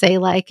that and say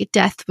like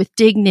death with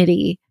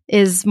dignity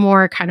is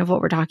more kind of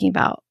what we're talking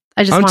about.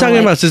 I'm talking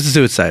about assisted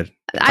suicide.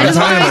 I just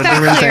want to make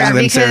that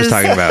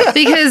clear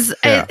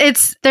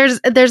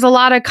because there's a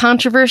lot of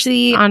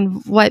controversy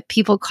on what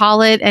people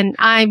call it, and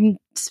I'm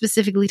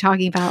specifically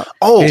talking about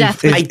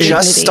death with dignity.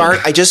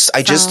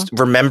 I just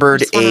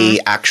remembered a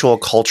actual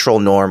cultural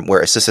norm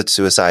where assisted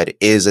suicide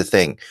is a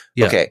thing.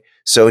 Yeah. Okay,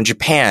 so in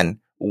Japan,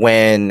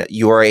 when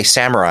you are a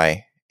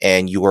samurai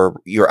and you're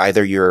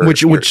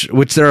which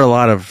there are a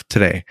lot of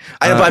today.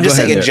 I know, but I'm just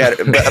saying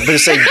but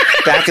just saying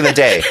back in the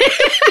day.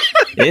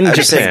 In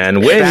Japan,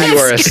 when you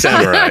are a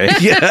samurai.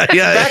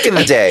 Back in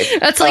the day.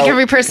 That's like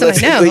every person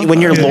I know.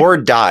 When your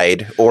lord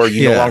died, or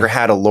you no longer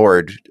had a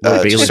lord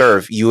to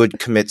serve, you would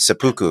commit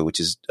seppuku, which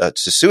is to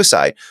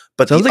suicide.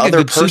 But sounds the like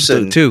other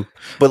person too.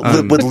 But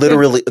would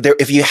literally,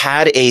 if you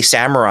had a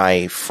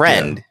samurai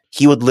friend,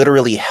 he would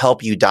literally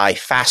help you die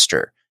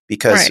faster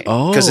because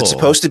it's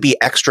supposed to be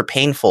extra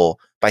painful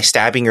by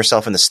stabbing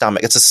yourself in the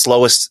stomach. It's the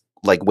slowest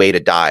like way to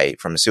die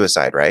from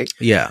suicide, right?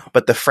 Yeah.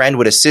 But the friend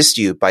would assist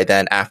you by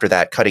then after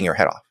that cutting your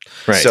head off.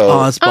 Right. So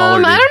I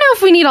don't know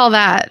if we need all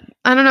that.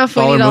 I don't know if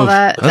we need all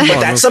that. But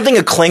that's something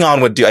a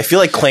Klingon would do. I feel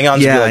like Klingons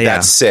would be like,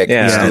 that's sick.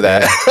 Let's do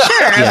that.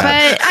 Sure,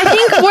 but I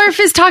think Worf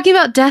is talking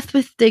about death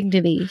with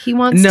dignity. He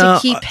wants to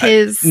keep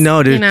his...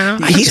 No, dude.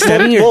 He's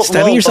stabbing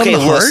yourself in the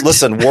heart?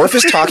 Listen, Worf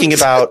is talking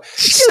about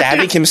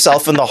stabbing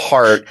himself in the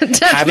heart,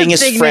 having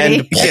his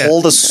friend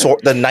pull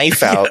the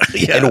knife out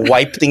and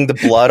wiping the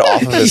blood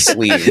off of his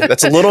sleeve.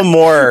 That's a little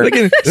more... Look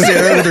at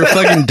Sarah with her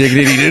fucking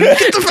dignity, dude.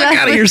 Get the fuck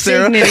out of here,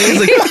 Sarah. He's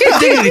like,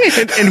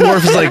 dignity. And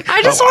Worf is like...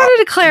 I just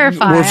wanted to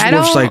clarify.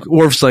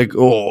 Worf's like,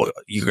 oh,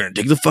 you're gonna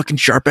take the fucking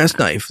sharp ass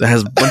knife that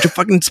has a bunch of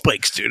fucking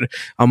spikes, dude.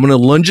 I'm gonna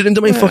lunge it into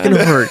my fucking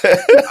heart.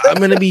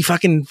 I'm gonna be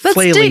fucking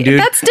flailing,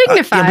 dude. That's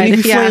dignified.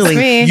 If you ask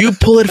me. You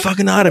pull it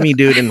fucking out of me,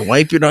 dude, and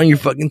wipe it on your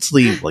fucking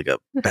sleeve like a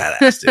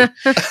badass,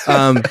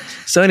 dude.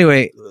 So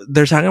anyway,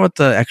 they're talking about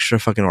the extra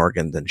fucking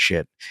organs and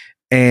shit.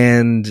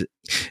 And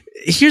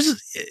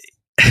here's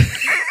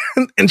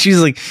And she's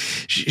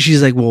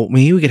like, well,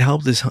 maybe we could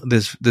help this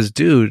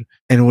dude,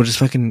 and we'll just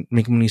fucking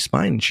make him a new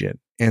spine and shit,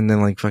 and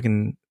then like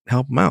fucking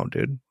help him out,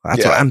 dude.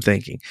 That's what I'm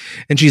thinking.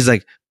 And she's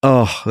like,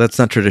 oh, that's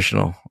not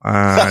traditional. No,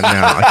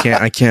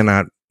 I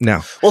cannot.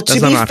 No. Well,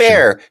 to be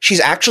fair, she's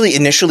actually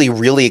initially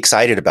really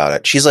excited about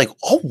it. She's like,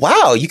 "Oh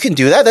wow, you can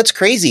do that? That's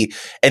crazy!"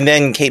 And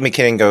then Kate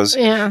McKinnon goes,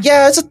 "Yeah,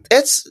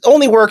 it's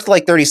only worked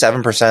like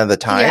 37% of the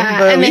time,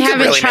 but and they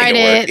haven't tried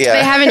it. Yeah.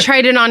 They haven't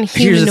tried it on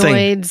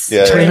humanoids.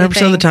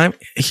 29% of the time.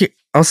 Here,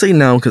 I'll say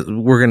no because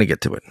we're gonna get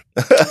to it.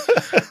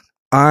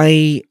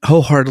 I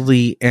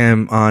wholeheartedly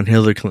am on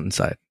Hillary Clinton's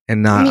side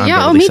and not on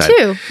Beverly's side. Me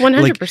too,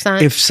 100%.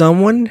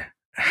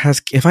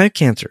 Like, if I have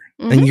cancer,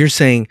 and you're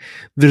saying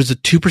there's a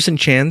 2%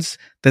 chance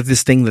that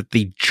this thing that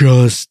they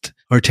just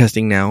are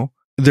testing now,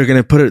 they're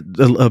going to put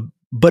a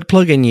butt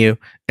plug in you,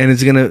 and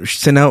it's going to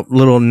send out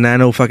little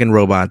nano fucking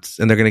robots,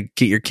 and they're going to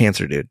get your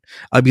cancer, dude.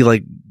 I'd be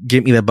like,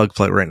 get me that bug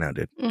plug right now,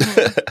 dude.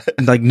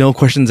 Like, no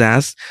questions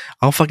asked.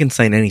 I'll fucking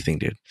sign anything,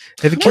 dude.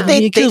 If it kills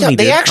me, it kills me, dude.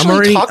 They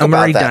actually talk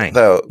about that, dying,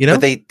 though. You know?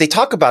 But they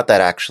talk about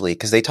that, actually,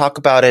 because they talk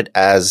about it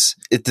as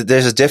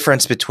there's a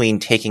difference between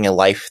taking a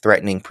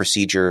life-threatening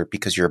procedure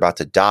because you're about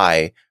to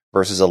die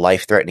versus a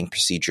life-threatening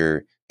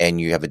procedure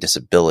and you have a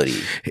disability.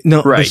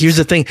 No, right. But here's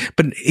the thing.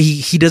 But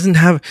he doesn't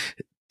have...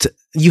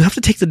 you have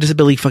to take the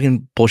disability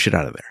fucking bullshit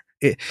out of there.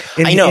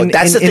 I know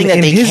that's the thing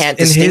that they can't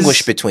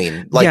distinguish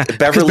between. Like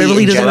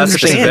Beverly doesn't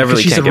understand.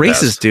 She's a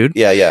racist, dude.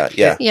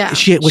 Yeah.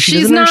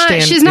 She's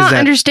not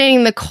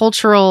understanding the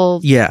cultural.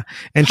 Yeah,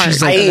 and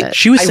she's like,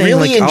 she was saying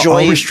like,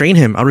 I'll restrain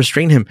him.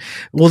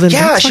 Well, then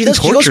she goes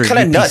kind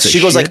of nuts.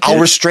 She goes like, I'll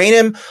restrain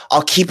him.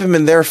 I'll keep him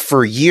in there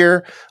for a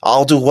year.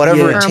 I'll do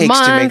whatever it takes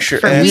to make sure.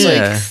 And it's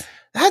like,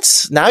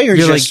 that's now you're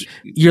just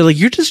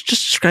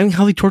describing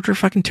how they torture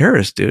fucking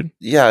terrorists, dude.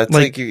 Yeah, it's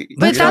like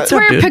but that's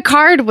where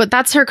Picard.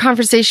 That's her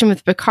conversation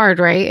with Picard,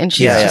 right? And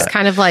she's just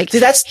kind of like,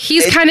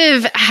 he's kind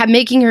of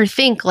making her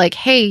think like,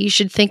 hey, you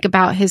should think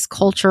about his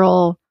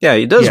cultural. Yeah,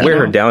 he does wear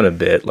her down a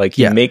bit. Like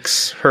he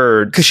makes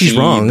her because she's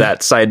wrong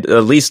that side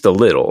at least a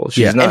little.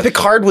 She's not. And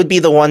Picard would be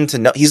the one to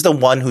know. He's the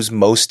one who's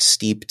most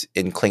steeped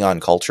in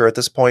Klingon culture at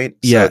this point.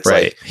 So it's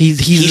right. Like, he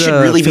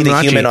should really be the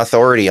human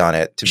authority on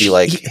it to be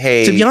like,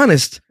 hey. To be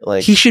honest,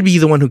 like he should be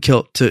the one who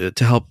killed to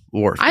help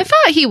Worf. I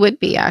thought he would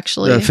be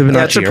actually. It's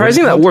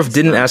surprising that Worf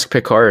didn't ask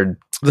Picard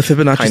the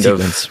Fibonacci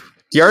sequence.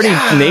 He already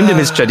named him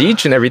as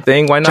Chadich and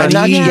everything. Why not?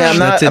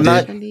 I'm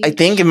not. I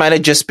think it might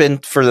have just been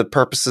for the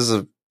purposes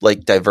of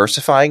like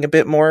diversifying a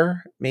bit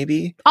more,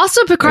 maybe.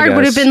 Also, Picard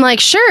would have been like,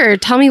 "Sure,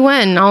 tell me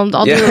when. I'll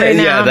do it right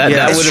now."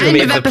 That would have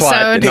made the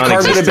plot.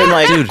 Picard would have been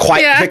like,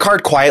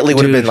 Picard quietly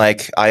would have been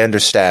like, "I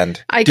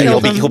understand.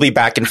 He'll be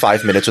back in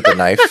 5 minutes with a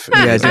knife."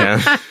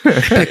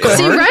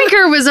 See,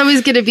 Riker was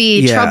always going to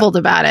be troubled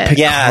about it.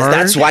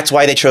 That's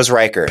why they chose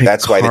Riker.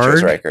 That's why they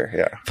chose Riker.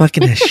 Yeah,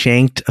 fucking has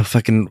shanked a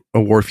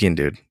Worfian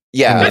dude.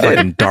 Yeah,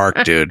 fucking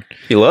dark, dude.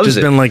 He loves just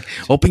it. been like,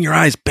 open your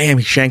eyes, bam!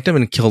 He shanked him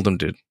and killed him,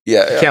 dude.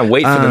 Yeah. Can't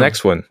wait for the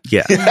next one.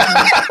 Yeah,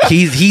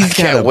 he's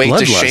can't wait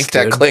to shank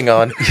that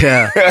Klingon.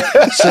 Yeah.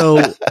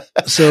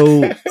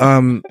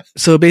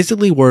 So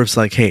basically, Worf's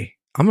like, hey,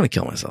 I'm gonna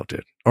kill myself,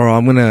 dude, or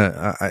I'm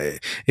gonna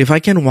if I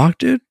can walk,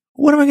 dude.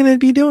 What am I gonna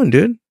be doing,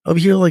 dude? Over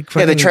here, like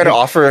they try to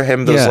offer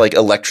him those like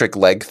electric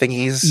leg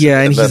thingies. Yeah,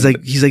 and he's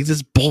like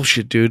this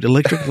bullshit, dude.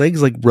 Electric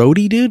legs, like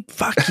Rhodey, dude.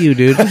 Fuck you,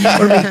 dude.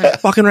 Or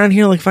walking around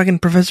here like fucking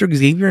Professor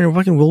Xavier in a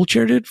fucking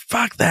wheelchair, dude.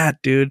 Fuck that,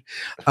 dude.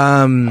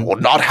 I will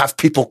not have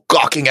people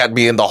gawking at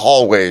me in the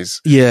hallways.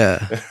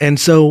 Yeah, and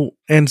so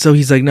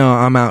he's like, no,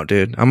 I'm out,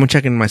 dude. I'm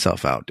checking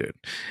myself out, dude.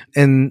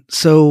 And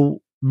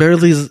so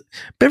Beverly's.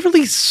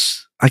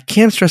 I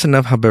can't stress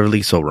enough how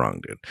Beverly's so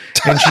wrong, dude.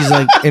 And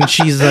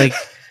she's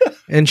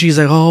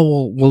like,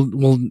 oh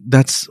well,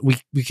 that's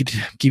we could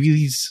give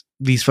you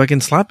these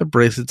fucking slap-it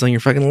bracelets on your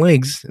fucking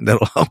legs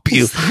that'll help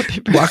you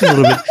walk a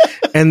little bit.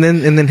 And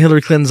then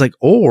Hillary Clinton's like,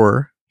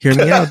 or hear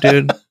me out,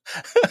 dude.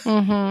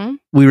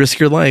 We risk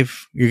your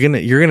life. You're gonna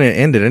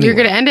end it anyway. You're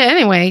gonna end it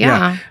anyway.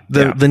 Yeah.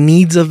 The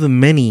needs of the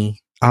many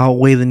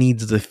outweigh the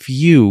needs of the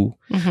few.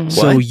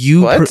 So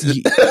he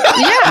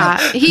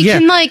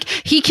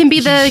can be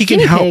the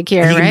guinea pig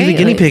here, right? He can be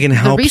the guiney pig and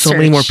help so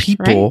many more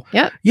people.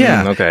 Right? Yep.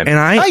 Yeah. Okay. And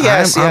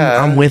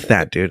I'm with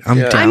that, dude. I'm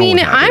down. I mean,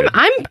 with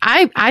that,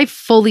 I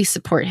fully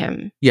support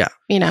him. Yeah.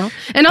 You know,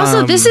 and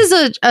also this is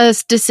a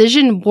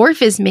decision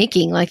Worf is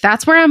making. Like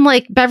that's where I'm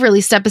like,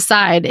 Beverly, step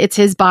aside. It's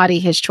his body,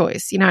 his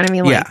choice. You know what I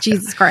mean? Like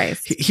Jesus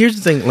Christ. Here's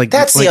the thing. Like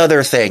that's the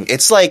other thing.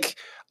 It's like.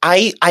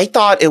 I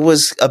thought it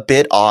was a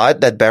bit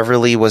odd that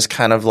Beverly was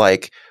kind of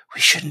like, we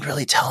shouldn't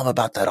really tell him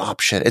about that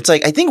option. It's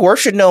like, I think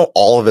Worf should know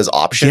all of his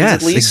options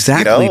at least.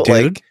 Exactly,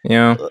 dude.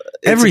 Like,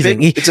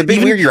 everything. It's a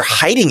bit weird you're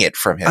hiding it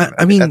from him.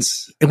 I mean,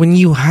 when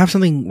you have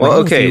something...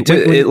 Well,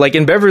 okay. Like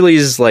in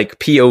Beverly's like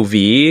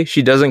POV,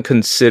 she doesn't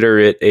consider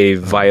it a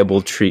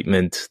viable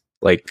treatment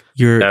like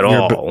at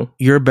all.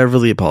 You're a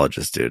Beverly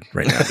apologist, dude,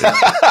 right now, dude.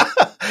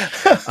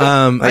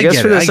 I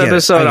guess for this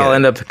episode, I'll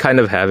end up kind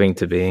of having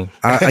to be.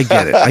 I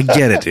get it. I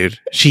get it, dude.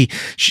 She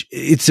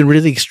it's a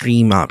really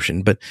extreme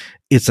option, but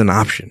it's an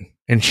option.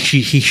 and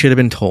he should have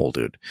been told,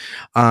 dude.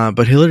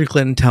 But Hillary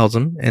Clinton tells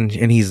him, and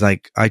he's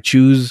like, I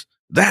choose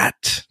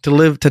that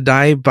to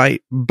die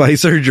by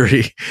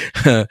surgery,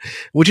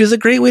 which is a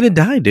great way to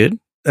die, dude,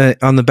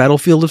 on the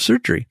battlefield of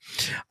surgery.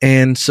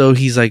 And so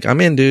he's like,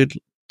 I'm in, dude.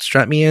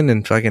 Strap me in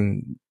and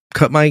fucking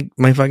cut my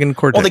fucking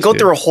cortex. Well, they go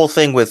through a whole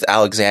thing with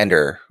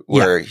Alexander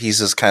where he's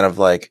just kind of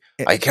like,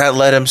 I can't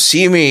let him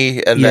see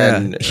me. And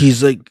then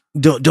he's like,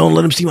 don't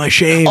let him see my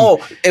shame.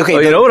 Oh, okay.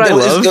 You know what I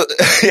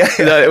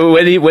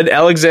love? When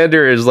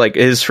Alexander is like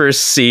his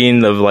first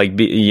scene of like,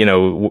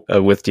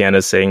 with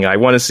Deanna saying, I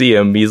want to see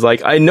him. He's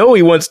like, I know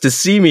he wants to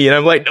see me. And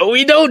I'm like, no,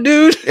 we don't,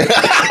 dude.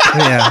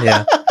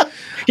 Yeah.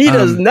 He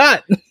does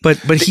not. But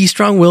he's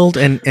strong-willed,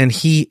 and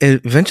he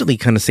eventually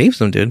kind of saves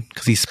them, dude,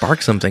 because he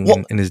sparks something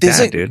in his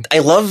dad, dude. I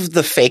love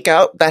the fake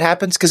out that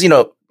happens because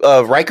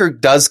Riker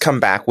does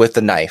come back with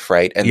the knife,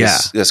 right, and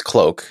this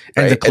cloak,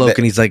 right? And the cloak,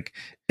 and he's like,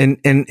 and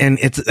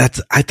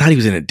that's I thought he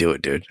was gonna do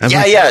it, dude.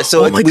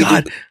 So oh my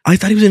god, I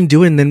thought he was gonna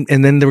do it, and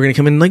then they were gonna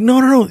come in like,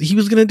 no, he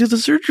was gonna do the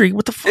surgery.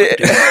 What the fuck?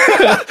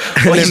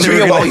 Well, he's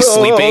doing it while he's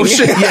sleeping.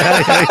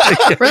 Yeah.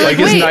 Like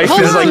his knife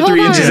is like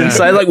 3 inches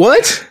inside. Like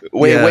what?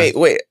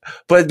 Wait.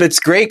 But it's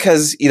great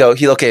because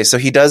so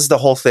he does the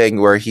whole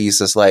thing where he's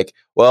just like,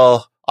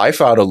 well, I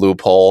found a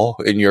loophole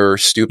in your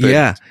stupid.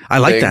 Yeah, I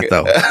like thing.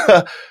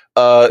 that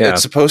though.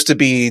 It's supposed to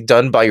be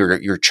done by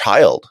your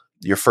child.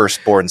 Your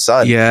firstborn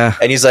son. Yeah.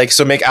 And he's like,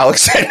 so make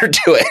Alexander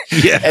do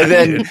it. Yeah. And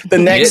then the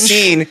next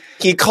scene,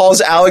 he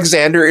calls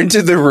Alexander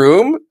into the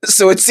room.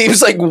 So it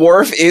seems like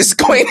Worf is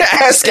going to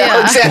ask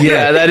Alexander.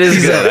 Yeah, that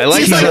is good. I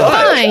like that.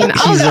 Fine.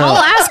 I'll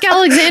ask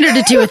Alexander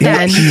to do it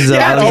then.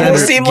 It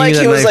almost seemed like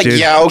he was like,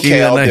 yeah,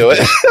 okay, I'll do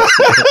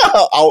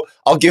it.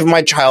 I'll give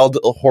my child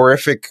a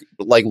horrific,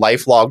 like,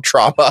 lifelong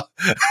trauma.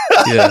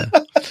 Yeah.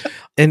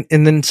 And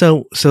then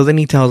so then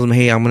he tells him,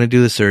 hey, I'm going to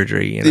do the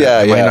surgery. And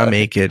I might not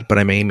make it, but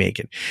I may make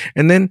it.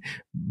 And then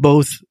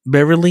both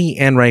Beverly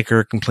and Riker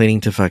are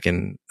complaining to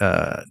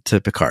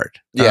to Picard.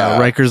 Yeah.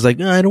 Riker's like,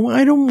 I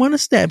don't want to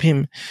stab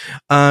him.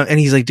 And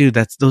he's like, dude,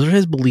 those are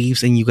his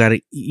beliefs, and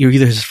you're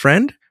either his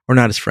friend or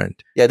not his friend.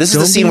 Yeah, this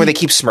is the scene where they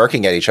keep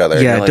smirking at each other.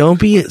 Yeah, like, don't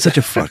be such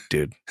a fuck,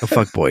 dude. A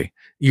fuck boy.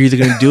 You're either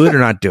going to do it or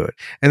not do it.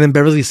 And then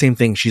Beverly, the same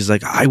thing. She's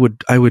like, I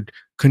would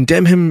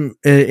condemn him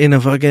I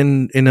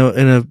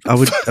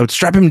would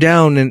strap him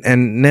down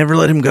and never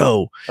let him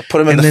go. I'll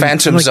put him in the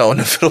Phantom Zone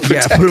if it'll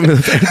protect put him in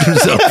the Phantom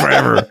Zone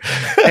forever.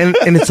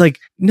 And it's like,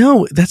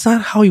 no, that's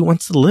not how he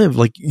wants to live.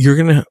 Like, you're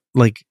going to,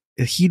 like,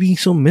 he'd be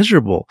so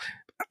miserable.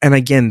 And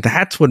again,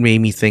 that's what made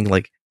me think,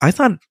 like, I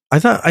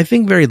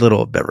think very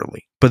little of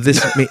Beverly, but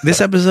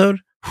this episode,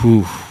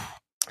 whew,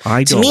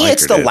 to me,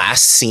 it's the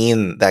last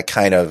scene that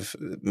kind of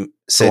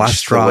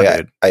cinched the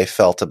way I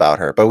felt about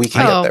her. But we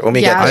can get there when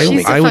we get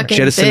there. I would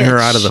jettison her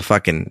out of the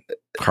fucking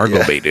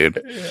cargo bay,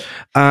 dude.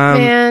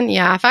 Man,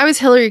 if I was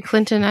Hillary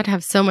Clinton, I'd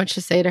have so much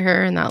to say to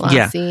her in that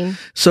last scene.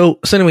 So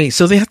anyway,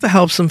 they have to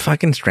help some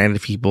fucking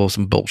stranded people,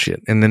 some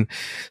bullshit, and then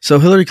so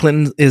Hillary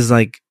Clinton is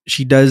like,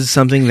 she does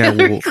something that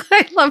will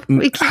I love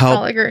we keep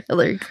calling her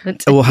Hillary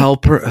Clinton. It will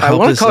help her. I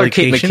want to call her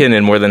Kate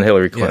McKinnon more than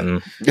Hillary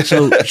Clinton. Yeah.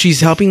 So she's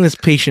helping this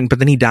patient, but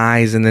then he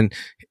dies, and then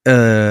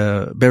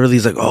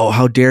Beverly's like, "Oh,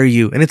 how dare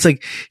you!" And it's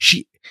like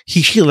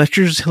she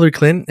lectures Hillary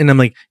Clinton, and I'm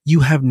like, you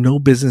have no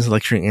business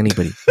lecturing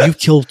anybody. You've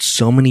killed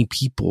so many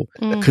people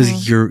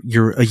because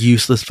you're a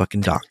useless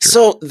fucking doctor.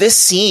 So this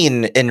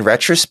scene, in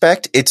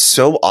retrospect, it's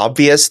so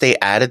obvious they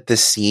added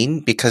this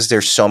scene because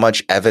there's so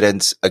much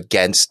evidence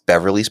against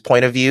Beverly's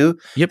point of view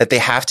that they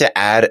have to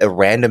add a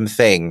random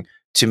thing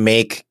to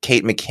make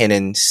Kate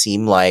McKinnon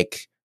seem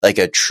like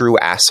a true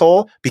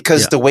asshole,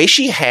 because the way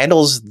she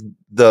handles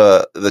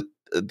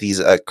these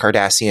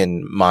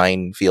Cardassian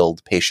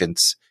minefield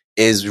patients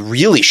is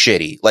really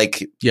shitty. Like,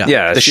 the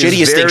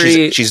shittiest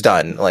thing she's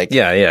done. Like,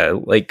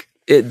 like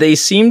they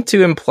seem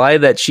to imply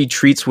that she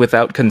treats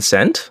without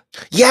consent.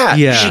 Yeah,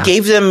 she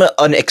gave them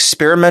an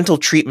experimental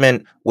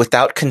treatment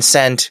without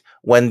consent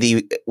when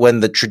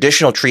the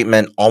traditional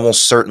treatment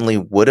almost certainly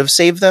would have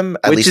saved them,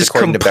 at least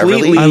according to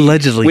Beverly.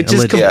 Allegedly. Which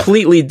is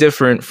completely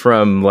different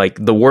from,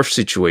 like, the Worf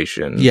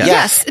situation. Yeah.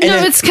 Yes.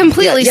 No, it's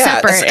completely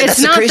separate.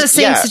 It's not the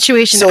same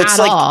situation so it's at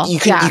like, all. You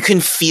can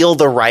feel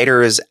the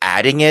writers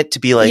adding it to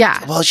be like,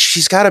 well,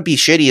 she's got to be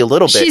shitty a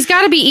little bit. She's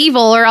got to be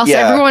evil, or else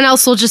everyone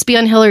else will just be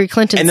on Hillary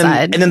Clinton's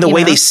side. And then the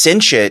way they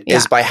cinch it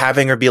is by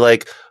having her be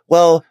like,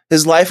 well,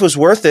 his life was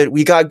worth it.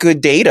 We got good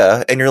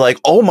data. And you're like,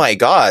 oh my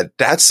God,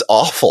 that's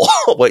awful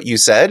what you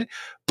said.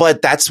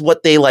 But that's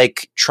what they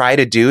try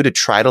to do to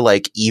try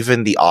to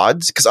even the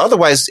odds. Because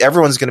otherwise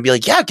everyone's going to be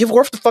like, yeah, give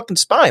Worf the fucking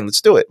spine.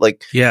 Let's do it. And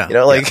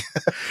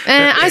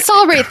I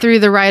saw right through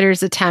the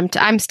writer's attempt.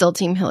 I'm still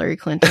team Hillary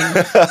Clinton.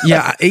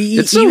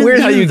 It's so weird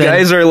how you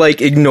guys are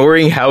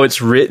ignoring how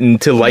it's written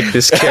to like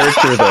this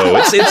character though.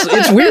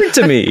 It's weird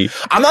to me.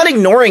 I'm not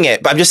ignoring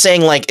it, but I'm just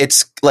saying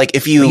it's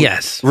if you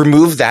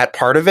remove that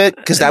part of it,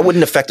 because that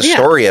wouldn't affect the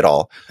story at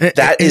all.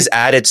 That is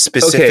added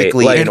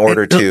specifically in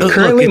order to.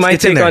 Currently, my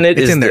take on it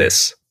is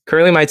this.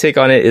 Currently, my take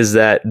on it is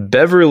that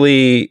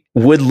Beverly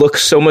would look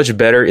so much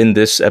better in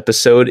this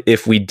episode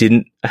if we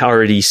didn't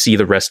already see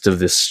the rest of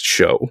this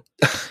show.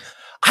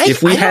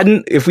 If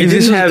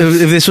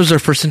this was our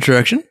first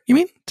introduction, you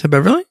mean, to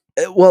Beverly?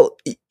 Well,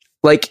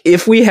 like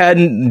if we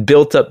hadn't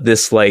built up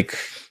this like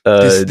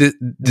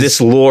this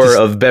lore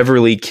of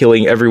Beverly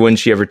killing everyone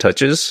she ever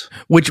touches,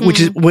 which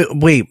is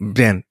wait,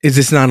 Dan, is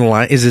this not a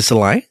lie? Is this a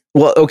lie?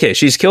 Well, okay,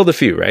 she's killed a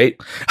few, right?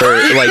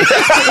 Or like.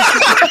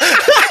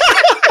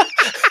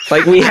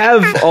 Like we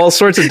have all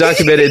sorts of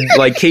documented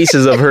like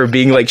cases of her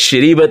being like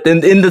shitty, but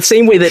then in the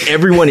same way that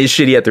everyone is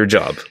shitty at their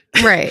job,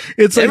 right?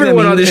 It's like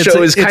everyone on this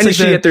show is kind of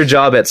shitty at their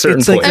job at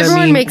certain points.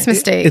 Everyone makes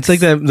mistakes. It's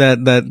like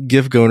that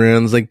gif going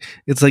around.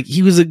 It's like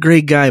he was a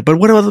great guy, but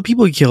what about the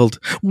people he killed?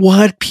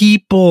 What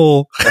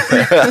people?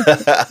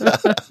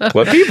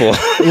 What people?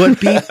 What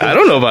people? I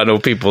don't know about no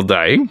people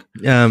dying.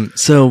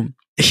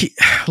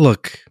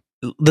 Look,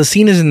 the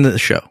scene is in the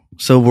show.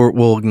 So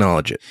we'll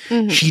acknowledge it.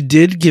 Mm-hmm. She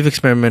did give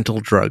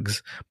experimental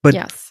drugs, but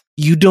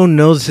you don't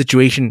know the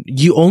situation.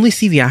 You only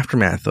see the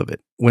aftermath of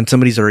it when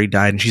somebody's already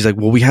died. And she's like,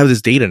 well, we have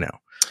this data now.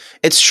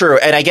 It's true.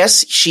 And I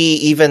guess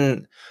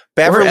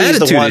Beverly's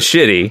the one. Is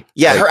shitty.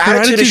 Yeah, her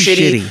attitude is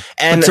shitty.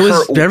 And so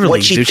is Beverly,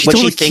 what she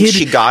thinks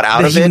she got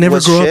out of it never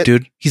was grow shit. up,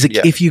 dude. He's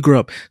like, if you grow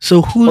up.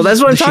 So who's Well,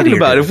 that's what I'm talking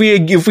about. If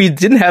we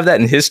didn't have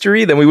that in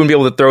history, then we wouldn't be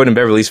able to throw it in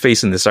Beverly's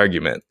face in this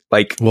argument.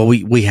 Like, well,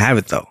 we have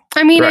it though.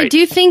 I mean, right. I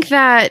do think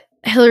that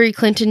Hillary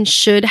Clinton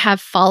should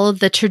have followed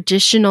the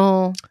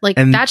traditional,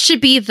 that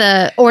should be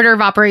the order of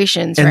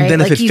operations, right? And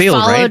then if it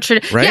fails,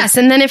 right? Yes,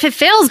 and then if it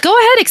fails, go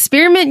ahead,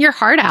 experiment your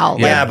heart out.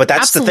 Yeah, but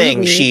that's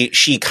Absolutely. The thing.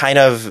 She kind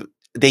of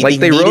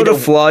they wrote a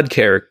flawed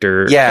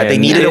character. Yeah, they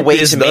needed a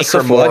way to make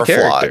her more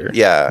flawed.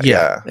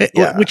 Yeah.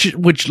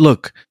 Which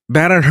look,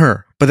 bad on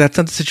her, but that's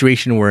not the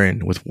situation we're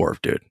in with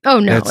Worf, dude. Oh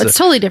no, it's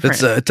totally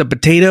different. It's a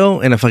potato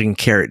and a fucking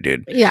carrot,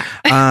 dude. Yeah.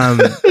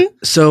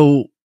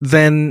 So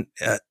then.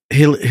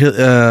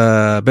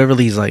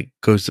 Beverly's like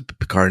goes to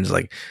Picard and is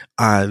like,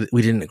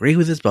 we didn't agree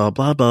with this, blah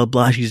blah blah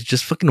blah. She's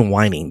just fucking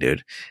whining,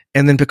 dude.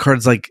 And then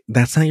Picard's like,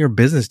 that's not your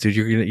business, dude.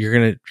 You're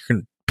gonna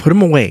put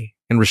him away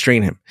and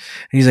restrain him.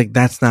 And he's like,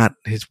 that's not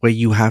his way.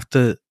 You have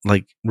to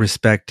like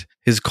respect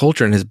his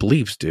culture and his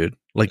beliefs, dude.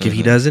 Like if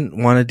he doesn't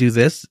want to do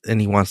this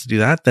and he wants to do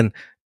that, then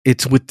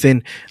it's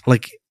within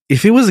like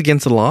if it was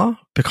against the law,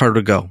 Picard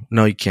would go,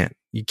 no, you can't.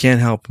 You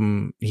can't help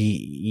him.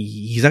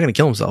 He's not going to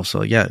kill himself.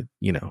 So yeah,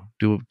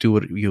 do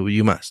what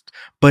you must.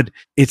 But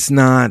it's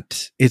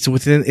not. It's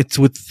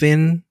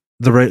within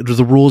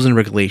the rules and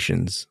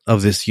regulations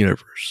of this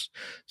universe.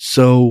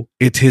 So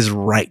it's his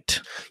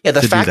right. Yeah,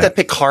 the fact that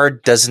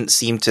Picard doesn't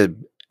seem to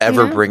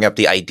ever bring up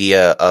the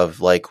idea of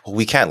like, well,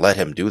 we can't let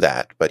him do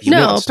that, but he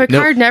wants to.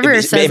 Picard never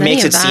says it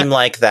makes any it of that. Seem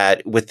like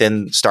that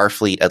within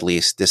Starfleet, at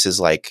least, this is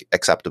like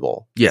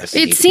acceptable. Yes,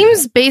 it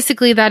seems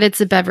basically that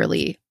it's a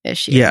Beverly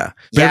issue. Yeah,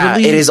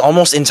 Beverly, it is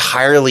almost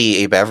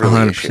entirely a Beverly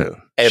 100%. Issue.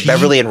 A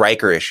Beverly and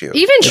Riker issue.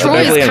 Even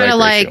Troy is kind of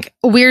like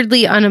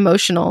weirdly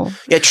unemotional.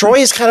 Yeah, Troy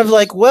is kind of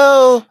like,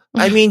 well,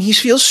 I mean, he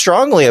feels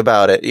strongly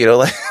about it,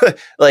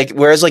 like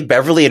whereas like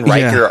Beverly and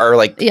Riker are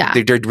like,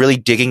 they're really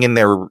digging in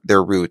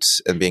their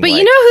roots and being. But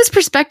you know whose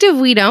perspective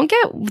we don't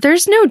get?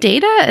 There's no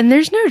Data and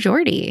there's no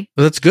Geordi.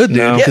 Well, that's good,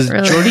 dude, because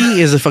Geordi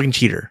is a fucking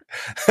cheater.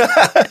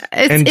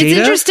 It's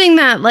interesting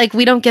that like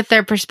we don't get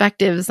their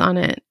perspectives on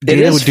it. It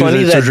is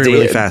funny that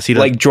really fast.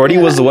 Like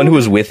Geordi was the one who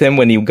was with him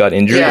when he got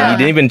injured, and he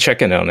didn't even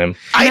check in on him.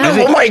 I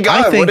know. Oh my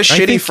god, what a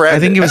shitty friend! I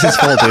think it was his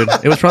fault, dude.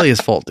 It was probably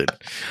his fault, dude.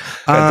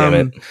 God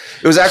damn it!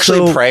 It was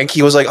actually a prank.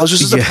 He was like, "I was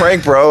just a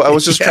prank, bro. I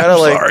was just kind of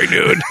like, sorry,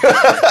 dude."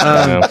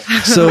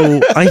 So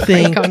I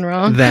think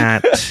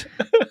that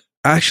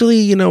actually,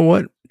 you know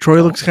what?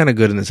 Troy looks kind of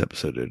good in this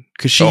episode, dude,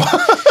 because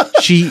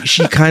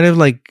she kind of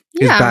like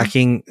is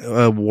backing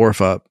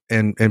Worf up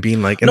and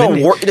being like,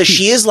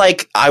 she is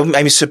like,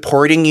 I'm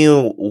supporting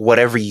you,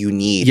 whatever you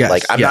need. Yes,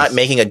 like I'm not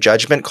making a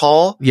judgment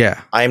call.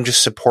 Yeah, I'm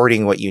just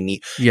supporting what you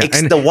need. Yeah,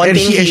 and the one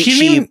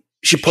thing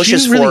she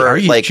pushes for,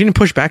 like, she didn't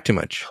push back too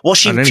much. Well,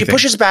 she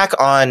pushes back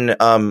on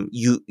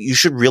you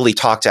should really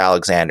talk to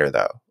Alexander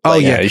though. Oh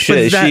yeah,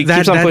 she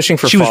keeps on pushing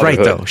for. She was right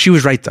though. She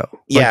was right though.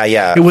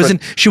 Yeah. It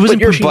wasn't. She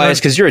wasn't. But you're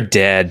biased because you're a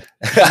dad.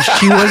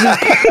 She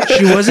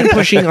wasn't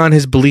pushing on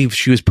his beliefs.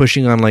 She was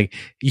pushing on like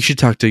you should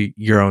talk to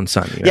your own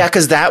son. Yeah,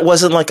 because that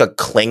wasn't like a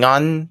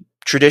Klingon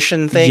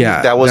tradition thing.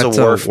 Yeah, that was a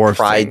Worf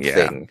pride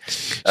thing.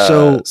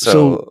 So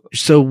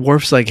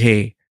Worf's like,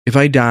 hey, if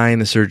I die in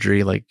the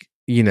surgery, like.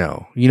 You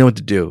know what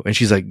to do. And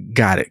she's like,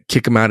 got it.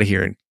 Kick him out of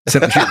here and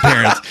send him to your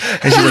parents.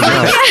 And she's like,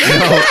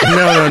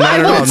 no, not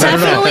at all.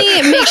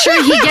 Definitely make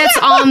sure he gets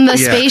on the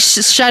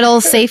space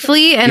shuttle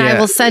safely and I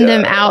will send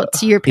him out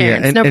to your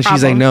parents. And, no problem.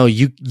 She's like, no,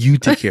 you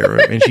take care of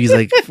him. And she's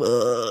like,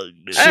 fuck.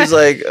 She's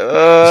like,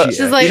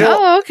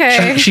 oh,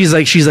 okay. She's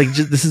like,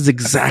 this is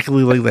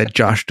exactly like that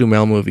Josh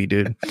Duhamel movie,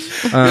 dude.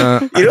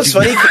 What's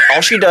funny?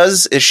 All she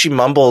does is she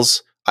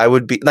mumbles, I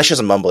would be, no, she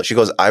doesn't mumble it. She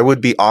goes, I would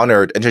be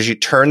honored. And she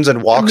turns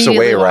and walks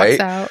away,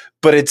 right?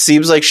 but it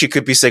seems like she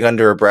could be saying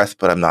under her breath,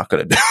 but I'm not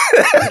going to do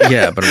it.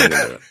 Yeah, but I'm not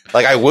going to do it.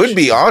 Like, I would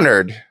be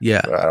honored.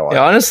 Yeah. But I don't want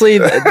Yeah, honestly,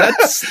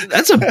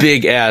 that's a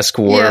big ask,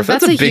 Worf. Yeah,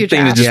 that's a big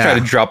thing to just try to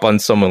drop on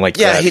someone like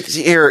that.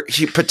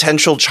 He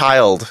potential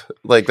child.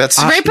 Like,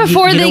 that's right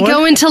before they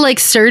go into like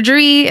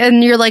surgery,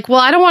 and you're like,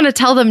 well, I don't want to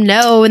tell them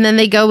no, and then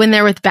they go in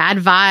there with bad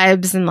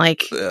vibes and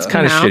like it's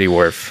kind of shitty,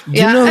 Worf. Do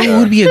you know who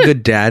would be a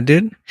good dad,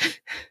 dude?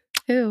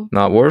 Who?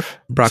 Not Worf?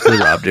 Broccoli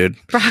Rob, dude.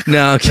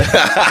 No,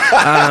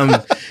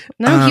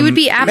 he would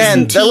be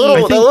absentee.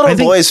 Man, the little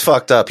boy's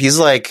fucked up. He's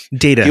like,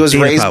 Data. He was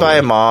Data raised probably. by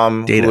a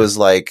mom who was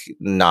like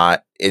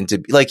not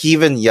into, like, he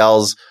even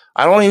yells,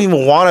 I don't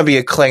even want to be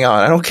a Klingon.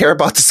 I don't care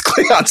about this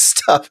Klingon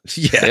stuff.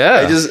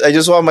 Yeah. I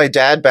just want my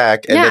dad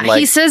back. And then, like,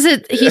 he says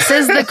it. He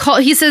says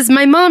he says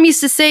my mom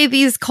used to say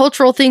these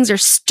cultural things are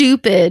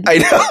stupid. I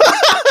know.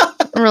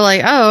 And we're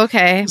like, oh,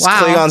 okay, This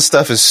wow. Klingon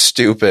stuff is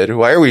stupid.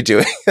 Why are we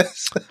doing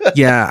this?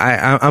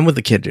 Yeah, I'm with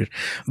the kid, dude.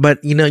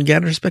 But, you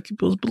gotta respect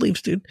people's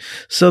beliefs, dude.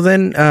 So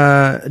then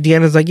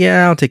Deanna's like,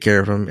 yeah, I'll take care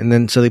of him. And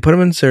then so they put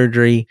him in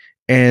surgery,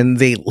 and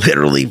they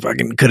literally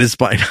fucking cut his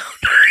spine out.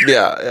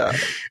 Yeah.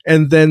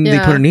 And then they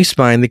put a new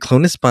spine, they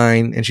clone his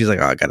spine, and she's like,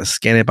 oh, I gotta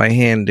scan it by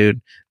hand,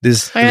 dude.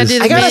 I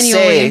gotta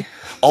say,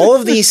 all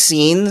of these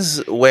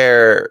scenes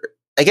where,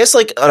 I guess,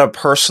 like, on a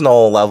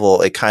personal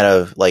level, it kind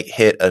of like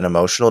hit an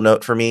emotional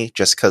note for me,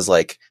 just because,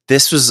 like,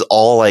 this was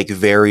all like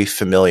very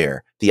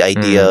familiar. The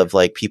idea of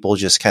like people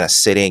just kind of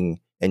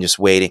sitting and just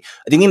waiting.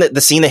 I think that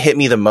the scene that hit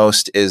me the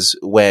most is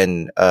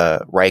when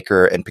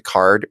Riker and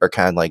Picard are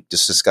kind of like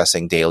just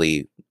discussing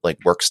daily like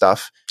work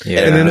stuff. Yeah.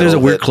 And then there's a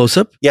weird close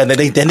up. Yeah. And then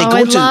they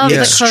go to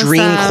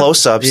extreme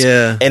close ups.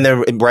 Yeah. And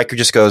then Riker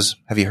just goes,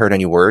 have you heard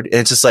any word? And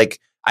it's just like,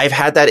 I've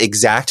had that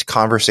exact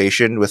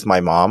conversation with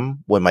my mom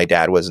when my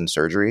dad was in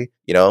surgery,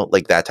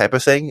 like that type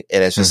of thing.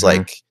 And it's just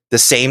like the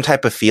same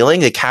type of feeling.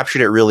 They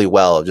captured it really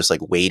well of just like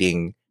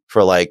waiting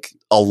for like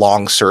a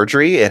long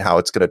surgery and how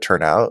it's going to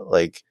turn out.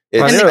 Like,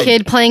 and the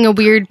kid playing a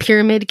weird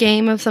pyramid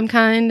game of some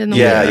kind. In the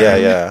yeah.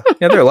 Yeah,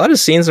 there are a lot of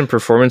scenes and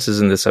performances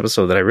in this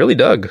episode that I really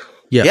dug.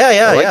 Yeah.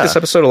 I like this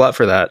episode a lot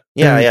for that.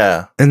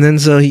 Yeah. And then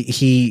so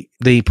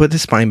they put the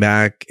spine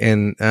back,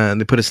 and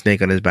they put a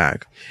snake on his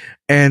back.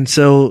 And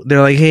so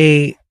they're like,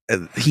 hey,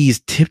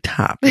 he's tip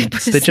top.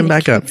 Stitch him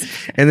back up.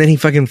 And then he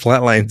fucking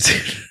flatlines.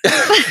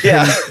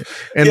 Yeah.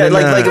 And then,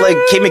 like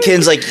Kate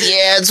McKinnon's like,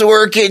 yeah, it's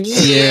working.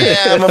 Yeah,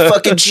 I'm a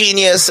fucking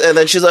genius. And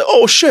then she's like,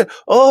 oh shit.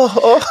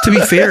 Oh. To be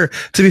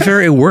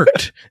fair, it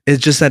worked.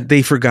 It's just that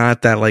they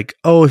forgot that, like,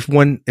 oh,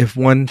 if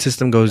one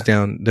system goes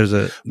down, there's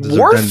a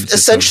Worf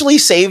essentially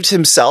saved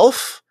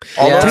himself.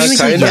 Almost,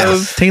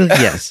 Technically,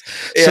 yes.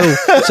 Yeah.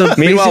 So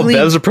meanwhile,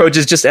 Bev's approach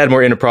is just add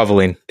more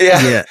inaprovaline.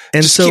 Yeah.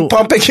 And just keep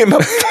pumping him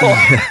up.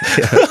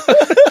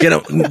 Get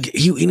him.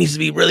 He needs to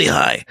be really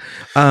high.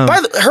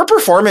 Her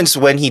performance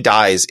when he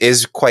dies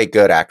is quite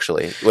good,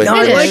 actually.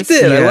 I liked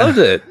it. Yeah. I loved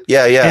it.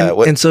 Yeah.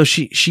 And so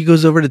she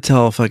goes over to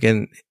tell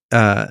fucking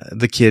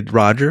the kid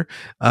Roger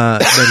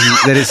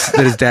that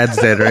his dad's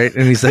dead, right?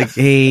 And he's like,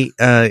 hey,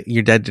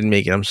 your dad didn't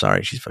make it, I'm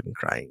sorry. She's fucking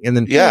crying. And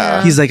then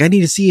he's like, I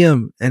need to see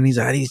him. And he's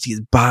like, I need to see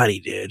his body,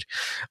 dude.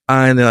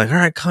 And they're like, all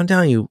right, calm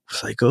down, you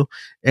psycho.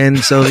 And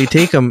so they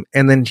take him,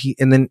 and then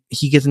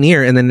he gets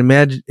near, and then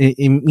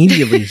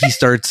immediately he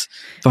starts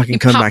fucking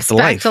coming back to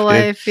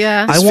life.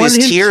 Yeah.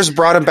 His tears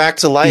brought him back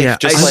to life. Yeah,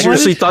 just I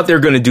seriously thought they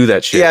were going to do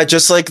that shit. Yeah,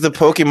 just like the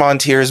Pokemon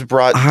tears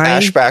brought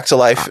Ash back to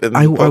life in the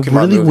Pokemon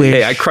really movie. wish.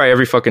 Hey, I cry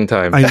every fucking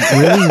time.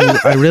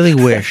 I really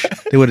wish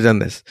they would have done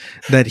this.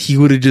 That he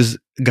would have just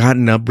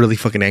gotten up really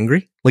fucking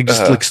angry, like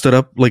just like stood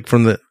up, like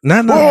from the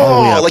not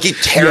all the way up. Like he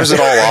tears it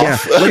all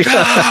off,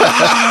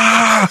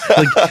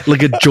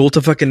 like a jolt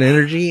of fucking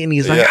energy, and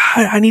he's like,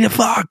 I need to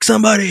fuck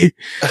somebody.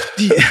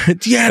 Yeah, and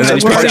then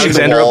he picks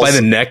Alexander up by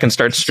the neck and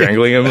starts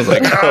strangling him.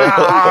 Like, who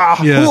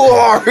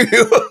are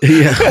you?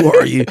 Yeah, who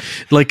are you?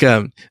 Like,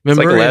 remember it's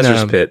like a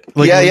Lazarus Pit?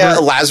 Like,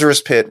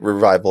 Lazarus Pit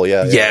revival.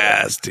 Yeah.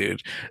 Yes,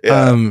 dude.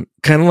 Yeah.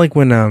 Kind of like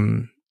when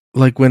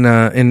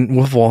in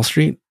Wolf of Wall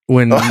Street,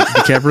 when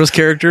DiCaprio's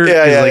character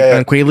is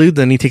on Quaalude,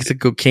 then he takes the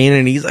cocaine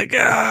and he's like,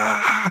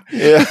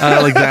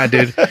 like that,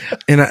 dude.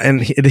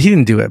 And he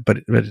didn't do it, but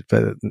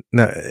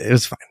no, it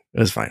was fine. It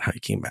was fine how he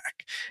came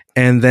back.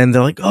 And then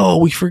they're like, oh,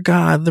 we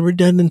forgot the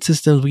redundant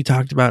systems we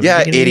talked about.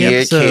 Yeah,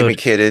 idiot Kate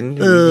McKinnon.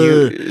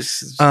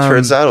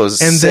 Turns out it was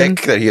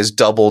sick that he has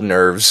double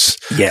nerves.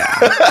 Yeah.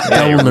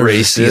 Double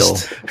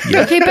racist.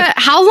 Yeah. Okay, but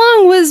how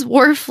long was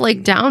Worf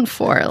like down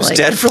for? He was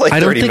dead for like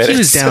 30 minutes. He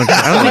was down.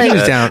 I don't think he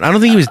was down. I don't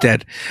think he was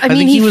dead. I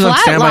mean, he was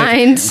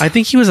flatlined. I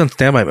think he was on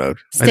standby mode.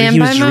 I think he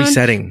was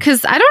resetting.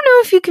 Because I don't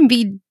know if you can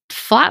be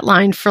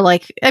flatlined for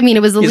like, I mean, it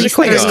was at least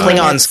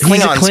Klingons.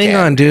 He's a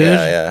Klingon, dude.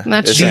 Yeah.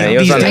 That's true. He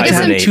was on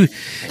hibernate.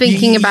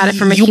 Thinking about it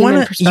from a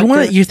human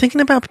perspective. You're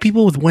thinking about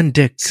people with one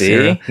dick. See?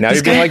 Sarah. Now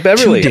you're being like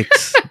Beverly.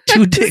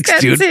 Two dicks,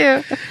 dude.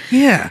 Too.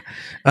 Yeah.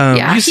 He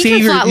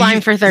can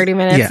flatline for 30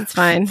 minutes. Yeah. It's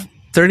fine.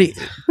 30.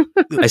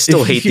 I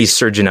still hate these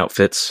surgeon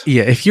outfits.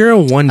 Yeah, if you're a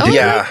one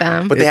dick,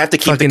 but they have to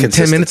keep fucking the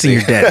 10 minutes and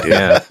you're dead,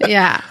 dude.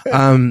 Yeah.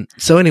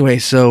 So anyway,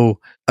 so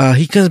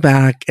he comes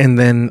back, and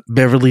then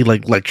Beverly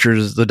like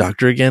lectures the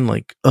doctor again,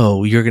 like,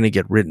 "Oh, you're gonna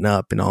get written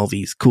up and all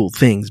these cool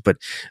things, but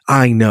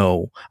I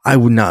know I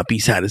would not be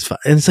satisfied."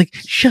 And it's like,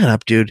 shut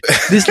up, dude.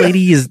 This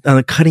lady is on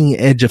the cutting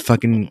edge of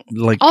fucking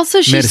like.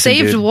 Also, she medicine,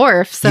 saved dude.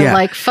 Worf, so Yeah.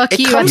 like, fuck It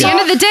you. At comes the end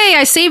off- of the day,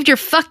 I saved your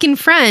fucking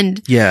friend.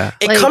 Yeah,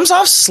 It Like- comes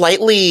off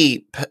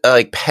slightly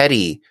like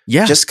petty,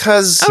 yeah. just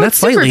because. Oh, not it's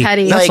super slightly,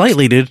 petty. not Like,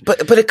 slightly, dude.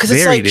 But because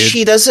it's Very, like dude.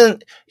 she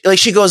doesn't like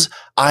she goes,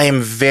 I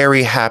am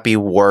very happy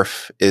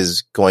Worf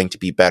is going to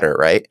be better,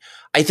 right?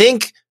 I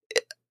think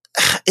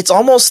it's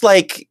almost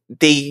like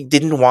they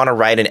didn't want to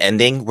write an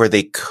ending where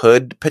they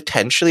could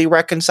potentially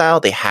reconcile.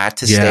 They had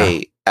to Yeah.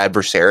 stay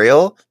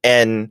adversarial.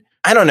 And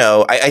I don't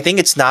know. I think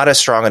it's not as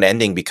strong an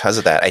ending because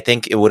of that. I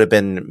think it would have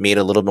been made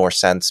a little more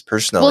sense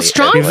personally. Well,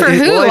 strong if- for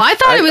who? well, I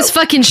thought it was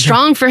fucking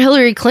strong for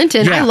Hillary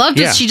Clinton. Yeah, I loved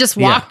yeah, it. She just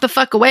yeah. walked the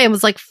fuck away and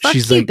was like, fuck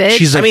She's you, like, bitch.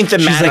 she's like, I mean, she's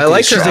thematically, like, I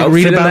like she's her like, outfit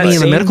read in about that me in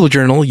the scene. medical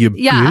journal, you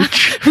yeah.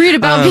 bitch. Read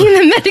about me in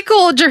the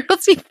medical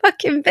journals, you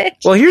fucking bitch.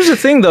 Well, here's the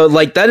thing, though.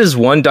 Like, that is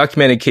one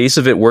documented case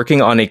of it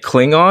working on a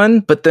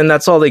Klingon, but then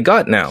that's all they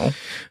got now.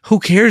 Who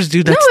cares,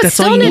 dude? No, That's it's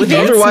all still you an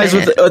need.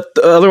 advancement.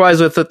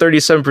 Otherwise with the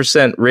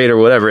 37% rate or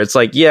whatever, it's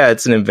like, yeah,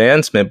 it's an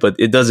advancement, but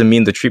it doesn't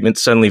mean the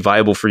treatment's suddenly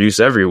viable for use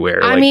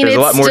everywhere. I Like, mean, there's it's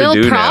a lot more still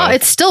to do now.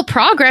 it's still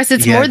progress.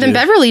 It's Yeah, more than dude.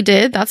 Beverly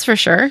did, that's for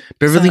sure.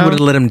 Beverly So, would have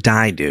let him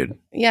die, dude.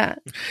 yeah.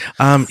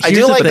 I Here's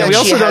do the like thing. that we she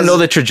also don't has- know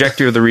the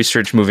trajectory of the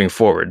research moving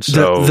forward.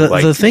 So,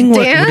 the thing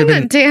would have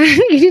been. Dan,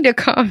 you need to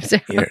calm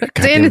down. You're Dan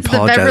goddamn is the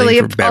Beverly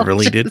apologizing for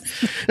Beverly, dude.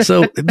 apologist.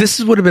 So this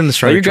would have been the well,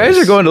 stronger you guys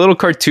choice. are going a little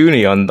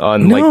cartoony on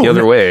like the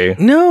other way.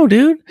 No,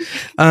 dude.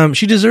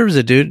 She deserves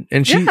it, dude.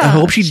 And I Yeah,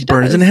 hope she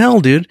burns does. in hell,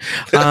 dude.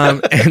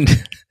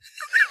 And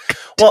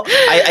Well,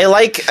 I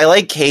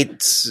like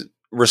Kate's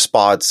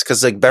response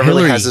because like Beverly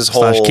Hillary has this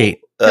slash whole Kate.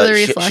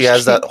 Hillary she slash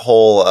has that Kate.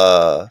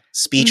 whole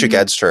speech Mhm.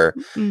 against her,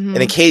 Mhm. and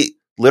then Kate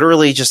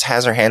literally just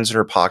has her hands in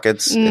her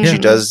pockets and she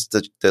Mhm. does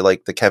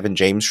the Kevin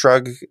James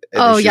shrug and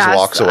Oh, then she just yes.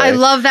 walks away. I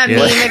love that Yeah.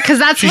 meme because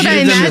that's She what I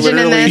should've done- imagine in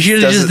literally- you this. should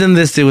have just doesn't- done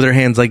this, dude, with her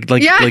hands, like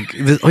Yeah.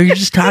 this. Oh, you're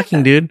just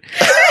talking, dude.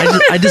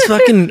 I just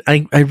fucking I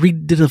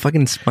redid the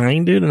fucking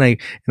spine, dude, and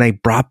I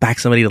brought back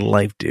somebody to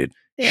life, dude.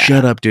 Yeah.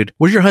 Shut up, dude.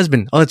 Where's your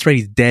husband? Oh, that's right,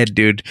 he's dead,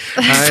 dude.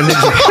 And then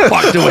just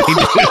walked away,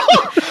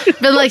 dude.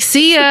 But like,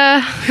 see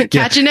ya.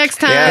 Catch you next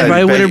time. If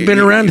I would have been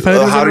around, if I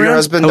would have how been did your around,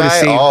 husband I would've die?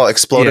 saved- Oh,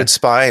 exploded Yeah.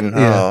 spine.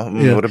 Yeah. Oh,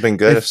 Yeah. would have been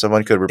good if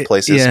someone could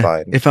replace his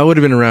spine. If I would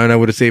have been around, I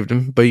would have saved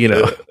him. But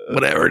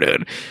whatever,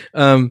 dude.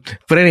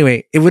 But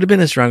anyway, it would have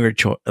been a stronger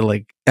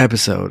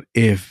episode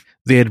if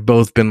they had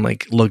both been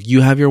like, "Look,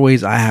 you have your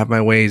ways, I have my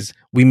ways.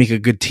 We make a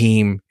good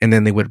team," and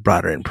then they would have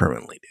brought her in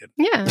permanently, dude.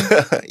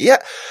 Yeah. Yeah.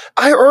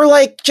 Or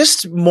like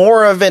just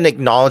more of an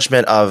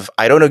acknowledgement of,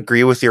 I don't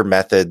agree with your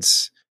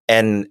methods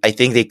and I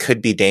think they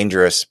could be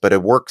dangerous, but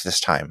it worked this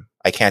time.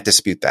 I can't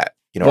dispute that.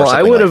 You know, or Well, I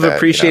something would like have that,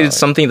 appreciated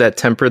something that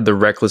tempered the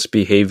reckless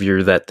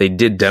behavior that they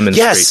did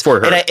demonstrate Yes, for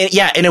her.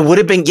 and it would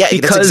have been that's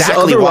Because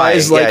exactly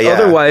otherwise, why.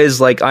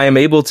 otherwise, like I am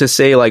able to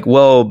say, like,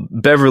 well,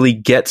 Beverly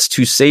gets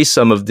to say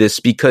some of this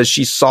because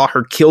she saw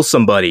her kill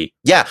somebody.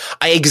 Yeah,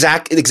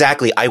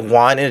 exactly. I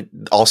wanted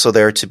also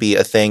there to be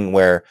a thing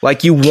where,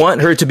 Like, you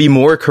want her to be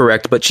more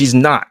correct, but she's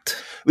not.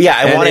 yeah,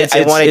 I wanted.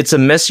 It's a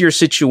messier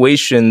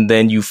situation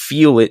than you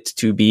feel it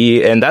to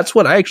be, and that's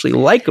what I actually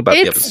like about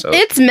the episode.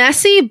 It's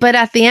messy, but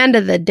at the end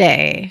of the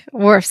day,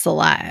 Worf's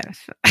alive.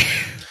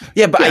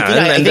 yeah, but Yeah,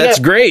 I think that's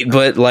great.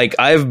 But like,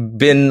 I've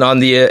been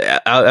on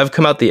I've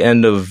come out the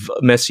end of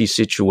messy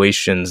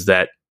situations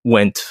that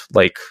went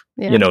like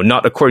Yeah.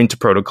 not according to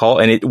protocol,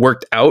 and it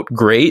worked out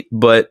great.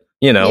 But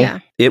Yeah.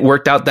 it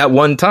worked out that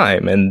one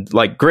time, and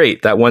like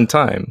great that one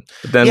time.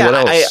 But then what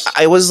else?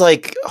 I was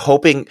like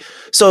hoping.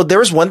 So there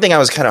was one thing I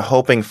was kind of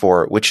hoping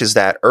for, which is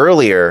that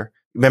earlier,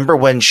 remember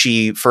when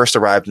she first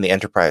arrived in the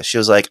Enterprise, she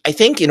was like, I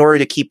think in order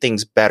to keep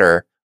things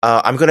better,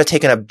 I'm going to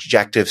take an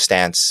objective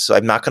stance. So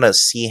I'm not going to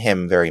see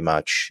him very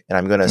much and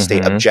I'm going to stay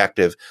Mhm.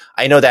 objective.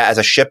 I know that as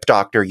a ship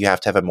doctor, you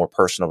have to have a more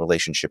personal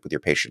relationship with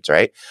your patients,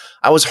 right?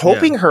 I was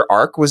hoping her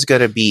arc was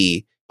going to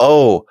be,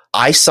 oh,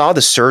 I saw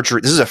the surgery.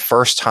 This is the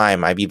first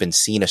time I've even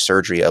seen a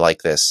surgery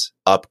like this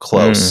up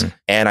close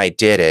and I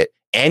did it.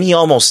 And he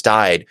almost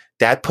died.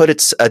 That put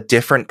a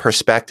different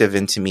perspective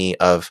into me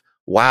of,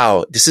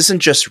 wow, this isn't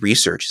just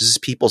research. This is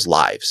people's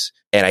lives.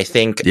 And I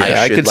think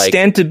I should could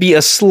stand to be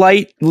a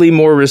slightly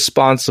more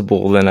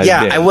responsible than I've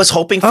been. I was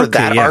hoping for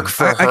that arc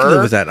for her. I can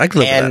live with that. I can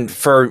live and with that.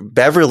 for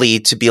Beverly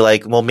to be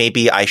like, well,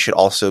 maybe I should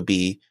also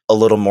be a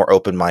little more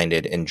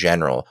open-minded in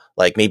general.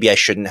 Like maybe I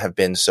shouldn't have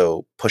been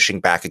so pushing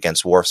back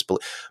against Worf's.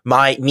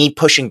 Me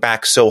pushing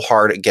back so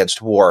hard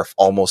against Worf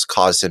almost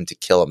caused him to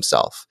kill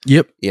himself.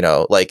 Yep.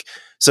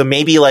 So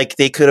maybe like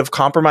they could have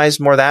compromised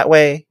more that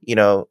way,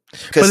 because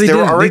But they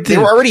were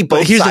already But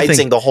both here's the sidesing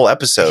thing. the whole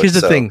episode. Here's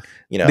the thing.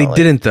 They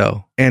didn't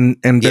though, and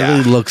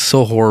Beverly looks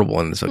so horrible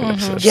in this fucking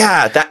episode.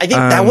 Yeah, I think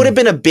that would have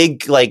been a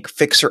big like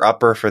fixer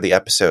upper for the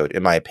episode,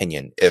 in my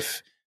opinion,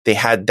 if they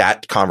had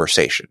that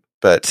conversation.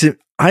 But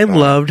I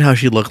loved how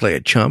she looked like a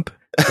chump,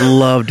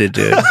 Loved it,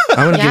 dude.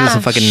 I'm gonna give this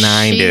a fucking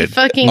 9, dude.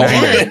 Fucking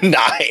did.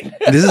 9.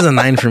 This is a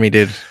 9 for me,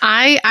 dude.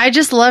 I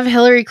just love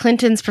Hillary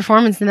Clinton's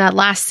performance in that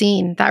last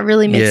scene. That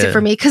really makes it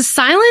for me, because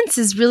silence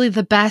is really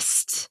the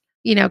best,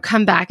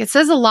 comeback. It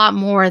says a lot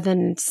more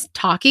than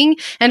talking,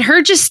 and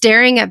her just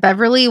staring at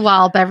Beverly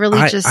while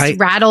Beverly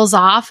rattles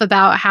off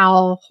about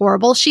how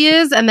horrible she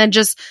is, and then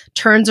just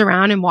turns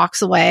around and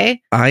walks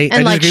away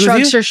and like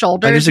shrugs her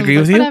shoulders. I disagree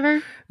with you.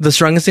 Whatever. The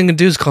strongest thing to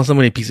do is call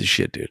somebody a piece of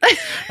shit, dude.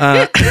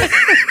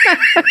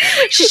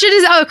 She should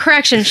have. Oh,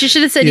 correction. She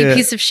should have said, "You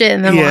piece of shit,"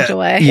 and then walked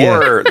away. Yeah.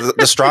 Or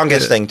the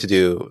strongest thing to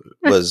do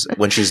was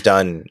when she's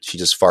done, she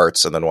just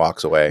farts and then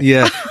walks away.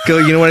 Yeah. Go.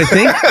 You know what I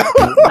think?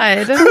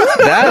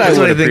 That's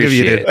what I think of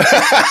you, dude.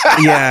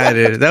 Yeah,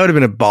 dude. That would have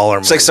been a baller.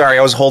 It's like, sorry,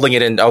 I was holding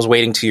it in. I was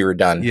waiting till you were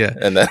done. Yeah.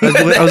 And then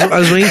I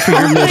was waiting for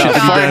your bullshit to be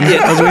done.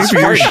 I was waiting for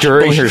your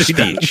during her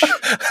speech.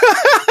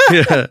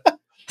 Yeah.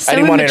 So I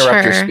didn't want to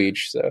interrupt your immature.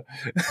 speech, so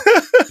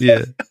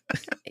Yeah.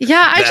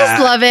 Yeah, I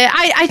just love it.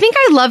 I think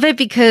I love it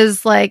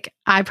because, like,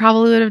 I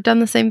probably would have done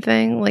the same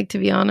thing, like, to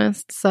be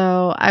honest.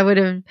 So I would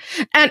have,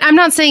 and I'm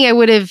not saying I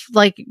would have,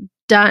 like,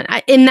 done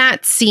in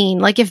that scene.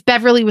 Like, if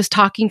Beverly was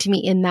talking to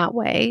me in that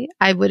way,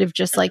 I would have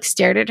just, like,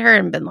 stared at her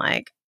and been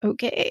like,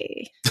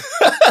 okay,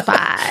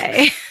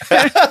 bye.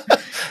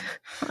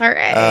 All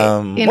right.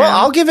 Well,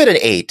 I'll give it an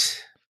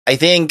 8. I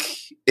think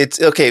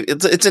it's okay.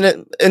 It's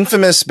an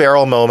infamous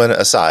barrel moment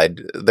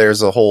aside.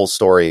 There's a whole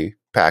story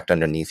packed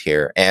underneath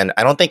here, and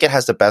I don't think it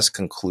has the best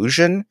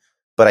conclusion,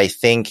 but I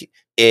think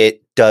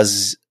it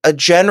does a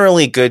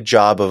generally good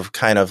job of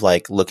kind of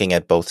like looking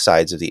at both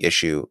sides of the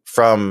issue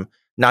from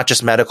not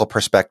just medical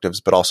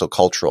perspectives, but also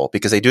cultural,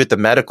 because they do it the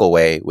medical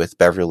way with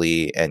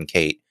Beverly and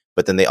Kate,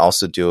 but then they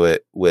also do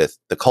it with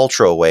the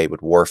cultural way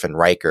with Worf and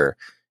Riker.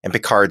 And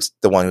Picard's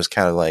the one who's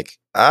kind of like,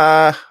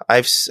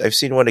 I've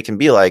seen what it can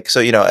be like. So,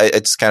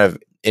 it's kind of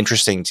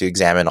interesting to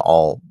examine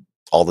all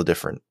the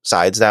different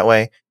sides that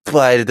way,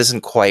 but it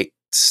doesn't quite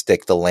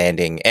stick the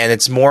landing. And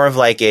it's more of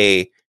like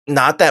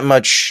not that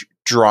much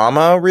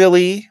drama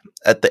really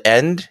at the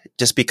end,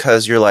 just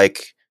because you're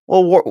like,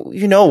 well,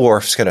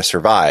 Worf's going to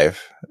survive.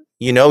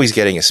 He's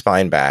getting his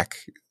spine back.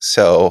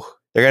 So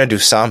they're going to do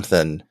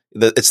something.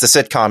 It's the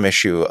sitcom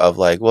issue of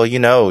like, well,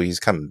 he's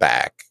coming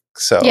back.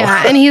 So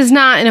yeah, and he's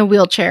not in a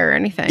wheelchair or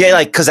anything. Yeah,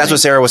 like, because that's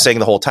what Sarah was saying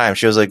the whole time.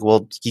 She was like,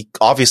 well, he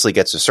obviously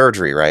gets a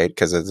surgery, right?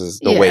 Because it's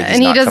the way he's and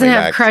he not doesn't coming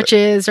have back,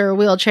 crutches or a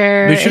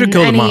wheelchair. They should have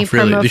killed him off,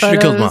 really. They should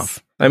have killed him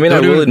off. I mean, I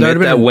will admit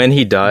that when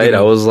he died,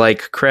 I was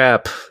like,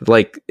 crap.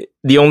 Like,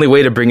 the only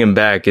way to bring him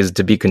back is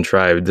to be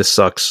contrived. This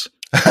sucks.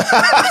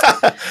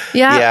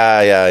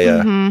 Yeah.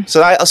 Mm-hmm.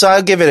 So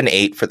I'll give it an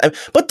 8 for that.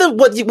 But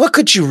what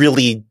could you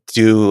really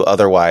do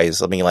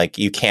otherwise? I mean, like,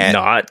 you can't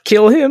not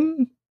kill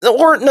him.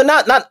 Or no,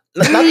 not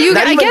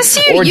I guess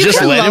you just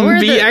can let him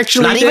be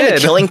actually not dead. Even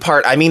the killing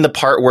part. I mean, the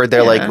part where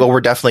they're like, well,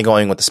 we're definitely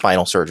going with the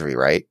spinal surgery,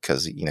 right?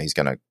 Because he's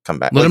gonna come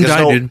back. Let him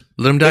die, dude.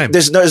 Let him die.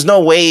 There's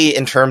no way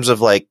in terms of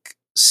like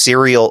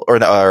serial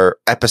or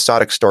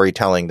episodic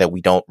storytelling that we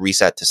don't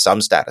reset to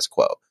some status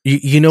quo.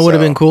 You know what would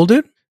have been cool,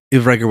 dude?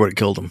 If Riker would have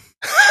killed him.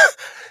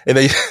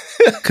 And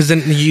because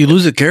then you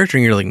lose a character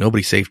and you're like,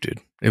 nobody's safe, dude.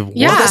 Well,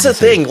 that's the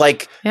thing.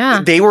 Like,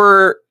 they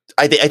were.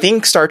 I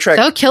think Star Trek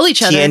they'll kill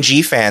each other.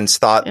 TNG fans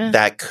thought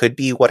that could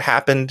be what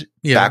happened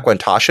back when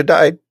Tasha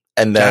died.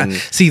 And then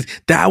see,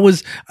 that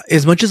was,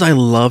 as much as I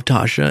love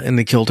Tasha and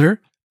they killed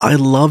her, I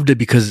loved it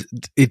because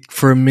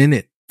for a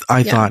minute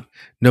I thought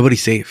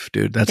nobody's safe,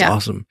 dude. That's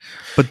awesome.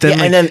 But then,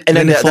 and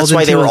then that's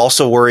why they were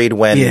also worried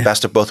when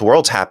Best of Both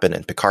Worlds happened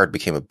and Picard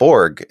became a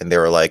Borg, and they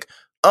were like,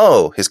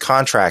 "Oh, his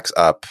contract's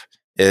up.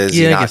 Is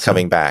he not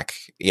coming back?"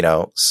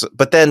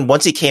 But then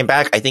once he came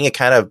back, I think it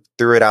kind of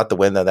threw it out the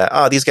window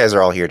that, these guys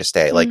are all here to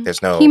stay. Like,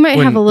 there's no. He might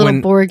have a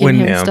little Borg in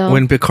him still.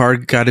 When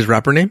Picard got his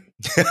rapper name,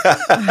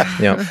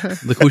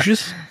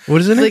 Lacucius. What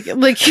is it?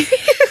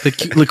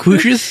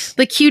 Lacucius.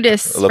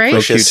 Lacutus, right?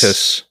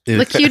 Locutus.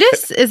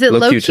 Lacutus? Is it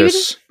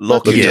Locutus?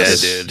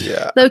 Locutus. Yeah, dude.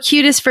 Yeah.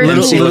 Locutus for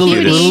Little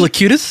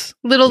Locutus.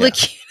 Little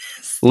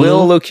Locutus.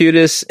 Lil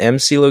Locutus.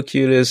 MC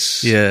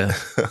Locutus. Yeah.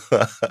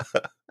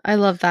 I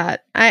love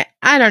that. I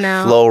don't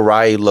know. Flo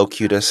Rye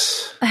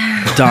Locutus.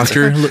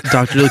 Dr.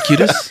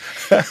 Locutus.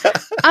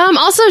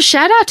 Also,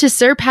 shout out to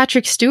Sir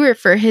Patrick Stewart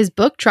for his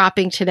book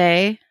dropping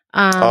today.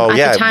 At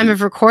the time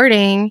of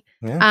recording.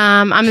 Yeah.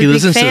 I'm a big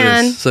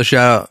fan. To this, so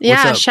shout out.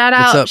 Yeah, shout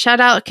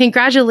out.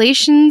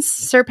 Congratulations,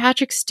 Sir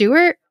Patrick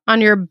Stewart,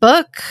 on your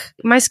book.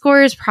 My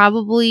score is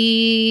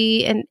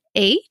probably an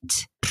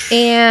 8.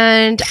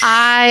 And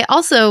I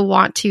also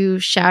want to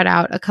shout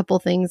out a couple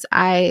things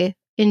I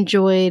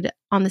enjoyed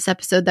on this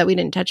episode that we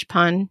didn't touch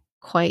upon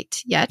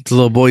quite yet. The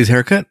little boy's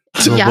haircut?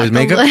 Boys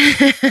makeup.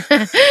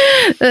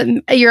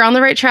 You're on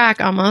the right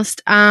track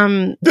almost.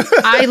 I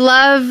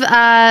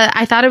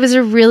thought it was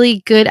a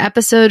really good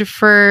episode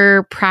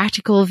for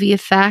practical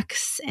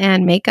VFX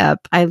and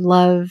makeup. I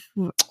love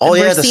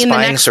the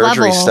spine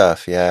surgery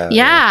stuff. Yeah,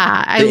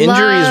 the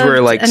injuries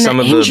were like some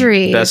of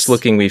the best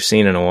looking we've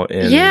seen in the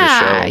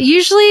show.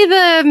 Usually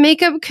the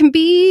makeup can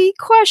be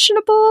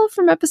questionable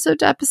from episode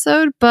to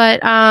episode,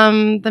 but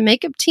the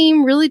makeup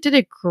team really did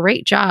a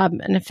great job,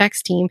 an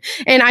effects team.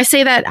 And I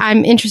say that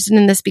I'm interested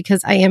in this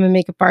because I am a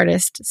makeup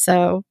artist.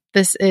 So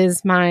this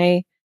is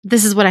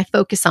what I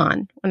focus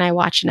on when I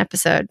watch an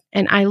episode.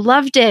 And I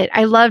loved it.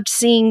 I loved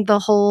seeing the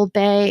whole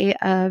bay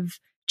of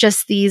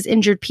just these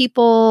injured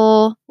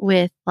people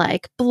with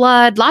like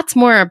blood, lots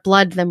more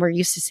blood than we're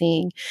used to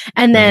seeing.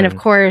 And then of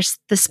course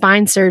the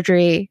spine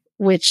surgery,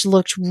 which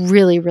looked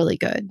really, really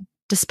good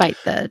despite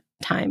the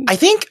time. I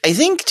think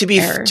to be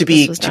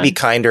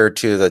kinder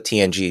to the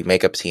TNG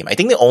makeup team, I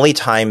think the only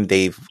time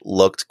they've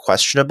looked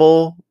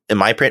questionable, in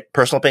my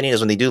personal opinion,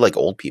 is when they do like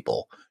old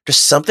people.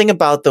 Just something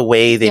about the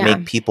way they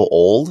make people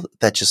old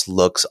that just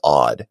looks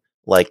odd,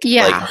 like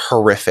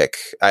horrific.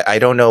 I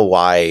don't know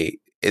why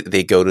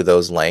they go to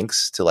those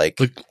lengths to like.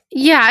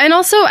 Yeah, and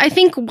also I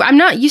think I'm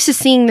not used to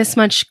seeing this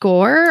much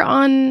gore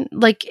on,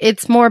 like,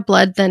 it's more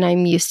blood than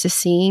I'm used to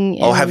seeing.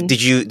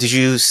 Did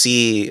you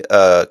see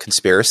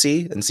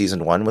Conspiracy in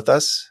season 1 with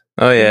us?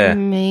 Oh yeah,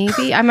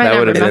 maybe I might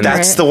not remember.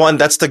 That's the one.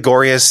 That's the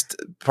goriest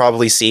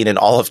probably scene in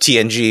all of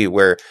TNG,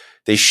 where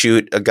they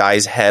shoot a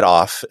guy's head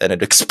off and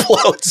it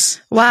explodes.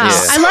 Wow.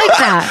 Yeah. I like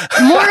that.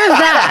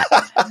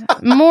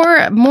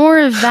 More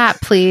of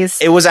that, please.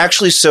 It was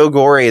actually so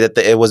gory that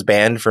it was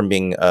banned from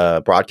being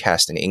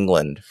broadcast in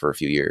England for a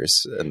few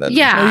years. And then,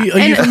 are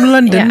you from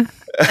London?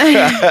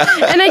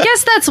 Yeah. And I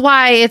guess that's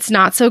why it's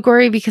not so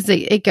gory, because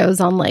it goes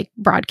on like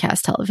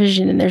broadcast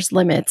television and there's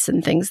limits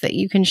and things that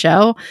you can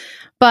show.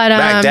 But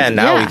back then,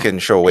 now we can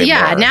show way more.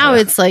 Yeah, now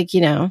it's like,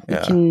 we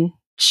can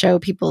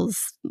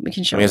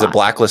show as a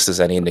blacklist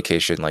is any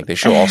indication, like they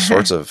show all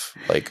sorts of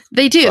like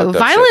they do.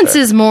 Violence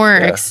is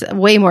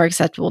way more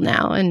acceptable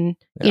now, and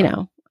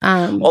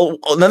well,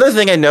 another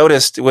thing I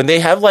noticed when they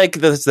have like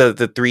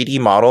the 3D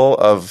model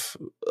of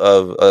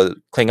a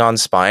Klingon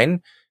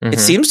spine,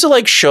 it seems to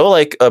like show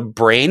like a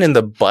brain in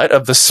the butt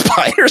of the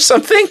spine or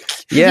something.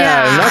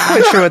 Yeah, I'm not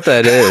quite sure what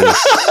that is.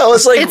 I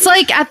was like, it's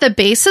like at the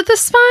base of the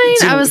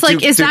spine. I was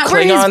like, is that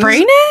where his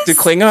brain is? Do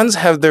Klingons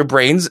have their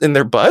brains in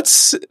their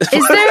butts?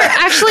 Is there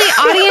actually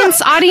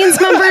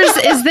audience members?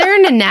 Is there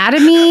an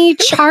anatomy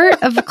chart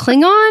of a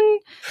Klingon?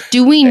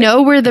 Do we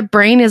know where the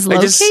brain is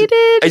located?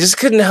 I just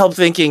couldn't help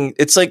thinking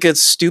it's like a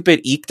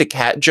stupid Eek the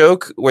Cat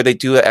joke where they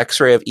do an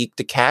X-ray of Eek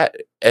the Cat,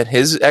 and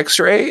his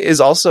X-ray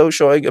is also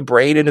showing a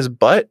brain in his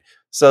butt.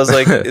 So I was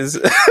like,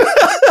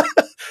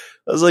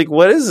 I was like,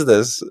 what is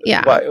this?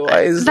 Yeah.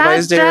 Why is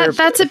there...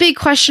 That's a big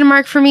question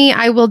mark for me.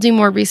 I will do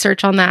more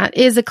research on that.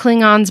 Is a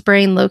Klingon's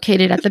brain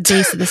located at the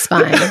base of the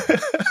spine?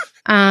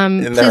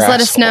 Please let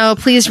us know.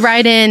 Please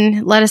write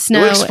in. Let us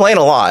know. You explain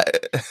a lot.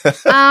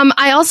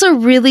 I also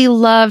really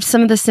loved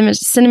some of the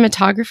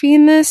cinematography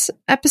in this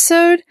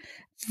episode.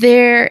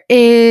 There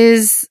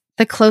is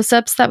the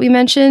close-ups that we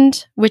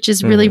mentioned, which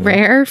is really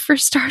rare for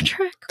Star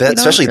Trek.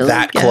 Especially really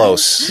that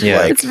close.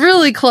 Yeah. It's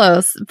really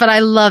close, but I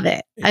love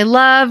it. I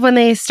love when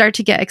they start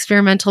to get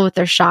experimental with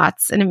their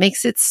shots, and it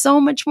makes it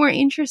so much more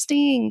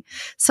interesting.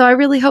 So I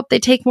really hope they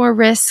take more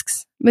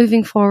risks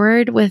moving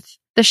forward with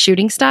the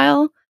shooting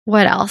style.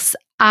 What else?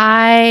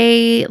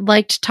 I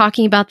liked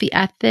talking about the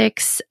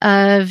ethics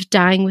of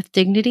dying with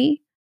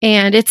dignity.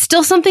 And it's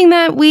still something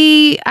that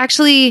we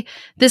actually,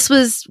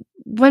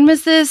 when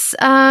was this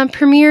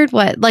premiered?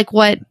 What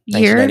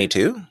year?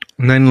 1992?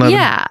 9/11.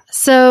 Yeah.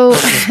 So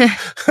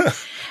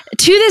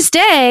to this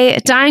day,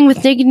 dying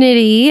with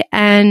dignity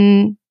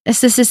and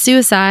assisted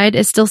suicide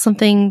is still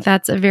something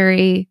that's a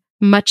very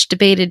much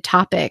debated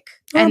topic.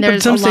 And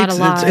there's a lot of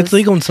laws. It's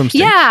legal in some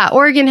states. Yeah.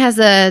 Oregon has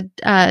a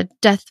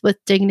death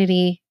with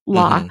dignity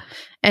law.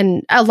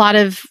 And a lot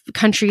of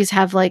countries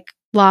have like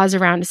laws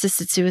around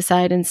assisted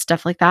suicide and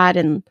stuff like that.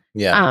 And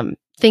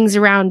things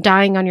around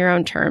dying on your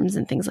own terms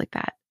and things like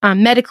that.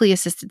 Medically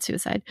assisted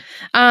suicide.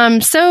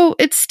 So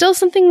it's still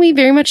something we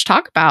very much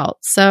talk about.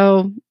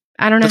 So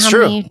I don't know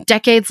many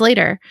decades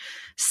later.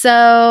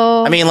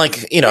 So I mean,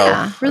 like,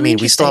 really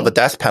we still have the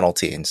death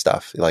penalty and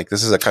stuff. Like,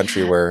 this is a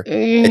country where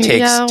it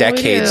takes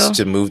decades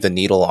to move the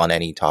needle on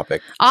any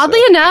topic. Not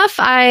oddly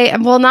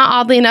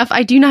enough,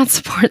 I do not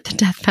support the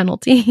death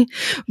penalty,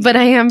 but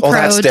I am pro.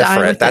 That's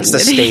different. That's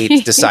dignity. The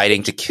state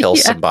deciding to kill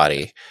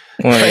somebody.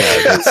 Well,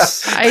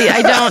 yeah,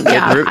 I don't.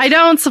 Yeah, I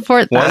don't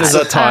support that. One is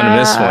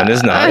autonomous, one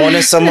is not. One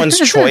is someone's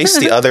choice.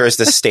 The other is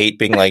the state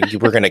being like,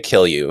 "We're going to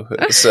kill you."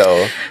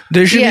 So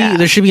there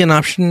should be an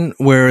option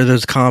where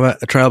there's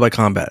a trial by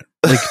combat.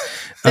 Like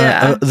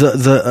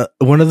the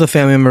one of the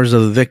family members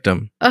of the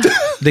victim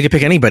They could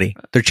pick anybody.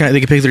 They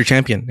could pick their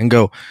champion and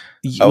go,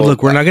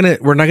 look, we're not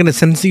gonna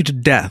sentence you to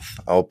death.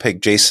 I'll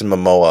pick Jason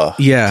Momoa.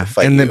 Yeah, to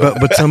fight and then you.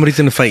 but somebody's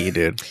gonna fight you,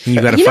 dude. And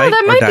you got to fight.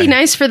 That might die. be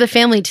nice for the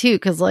family too,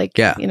 because it might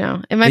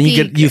And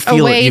be you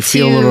feel a way a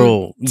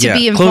little to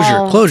be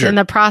involved closure in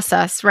the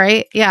process,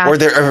 right? Yeah. Or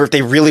if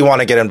they really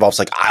want to get involved, it's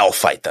like, I'll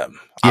fight them.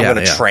 I'm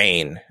going to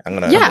train. I'm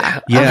going to. Yeah.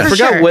 I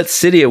forgot what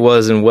city it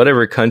was in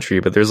whatever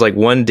country, but there's like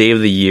one day of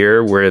the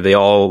year where they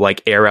all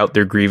like air out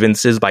their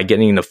grievances by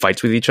getting into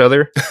fights with each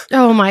other.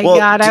 Oh my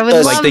God. I would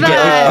love they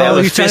that. have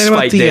a fist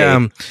fight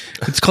day.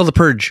 It's called the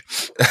Purge.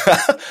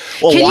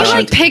 Well,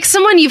 Can you pick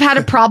someone you've had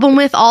a problem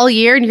with all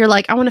year and you're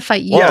like, I want to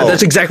fight you? Yeah,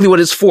 that's exactly what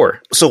it's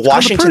for. So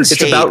Washington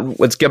State.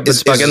 It's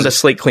about getting the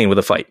slate clean with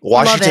a fight.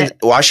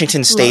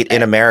 Washington State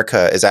in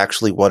America is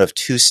actually one of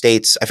 2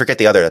 states. I forget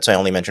the other. That's why I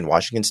only mentioned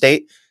Washington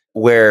State,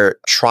 where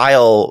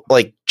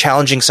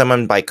challenging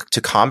someone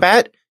to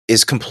combat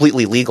is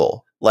completely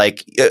legal.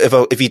 Like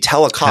if you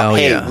tell a cop,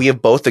 we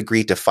have both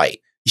agreed to fight.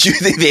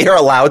 They are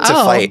allowed to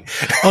fight.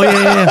 Oh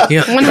yeah.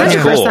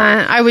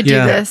 100%. I would do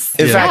this.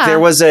 In fact,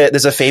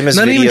 there's a famous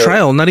not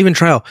video. Not even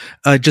trial.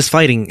 Just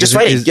fighting.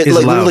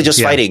 Literally just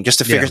fighting, just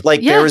to figure.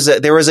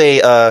 There was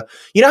a.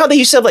 You know how they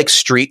used to have like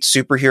street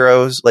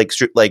superheroes,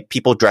 like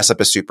people dress up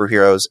as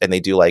superheroes and they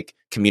do like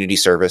community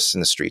service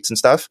in the streets and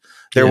stuff.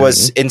 There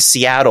was in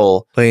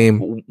Seattle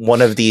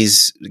one of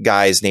these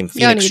guys named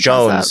Phoenix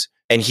Jones.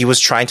 And he was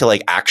trying to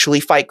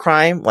actually fight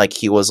crime. Like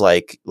he was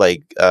going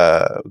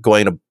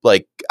to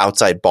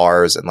outside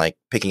bars and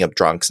picking up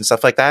drunks and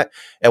stuff like that.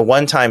 And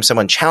one time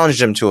someone challenged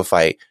him to a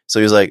fight. So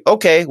he was like,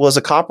 okay, well, there's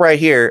a cop right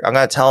here. I'm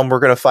going to tell him we're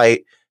going to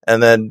fight.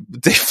 And then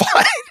they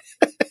fight.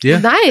 Yeah.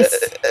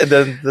 Nice. And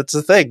then that's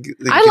the thing.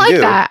 I like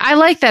that. I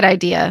like that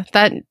idea.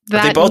 That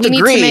they both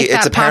agree.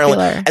 It's apparently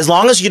popular. As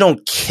long as you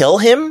don't kill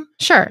him.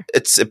 Sure.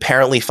 It's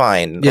apparently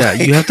fine. Yeah,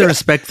 you have to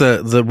respect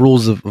the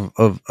rules of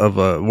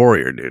a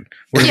warrior, dude.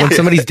 When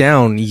somebody's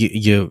down,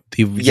 you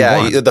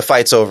the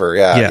fight's over.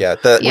 Yeah.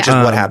 Which is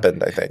what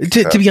happened, I think.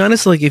 To be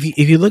honest, if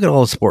you look at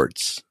all the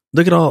sports,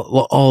 look at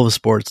all the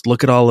sports,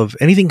 look at all of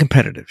anything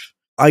competitive.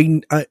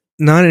 I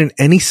not in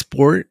any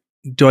sport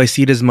do I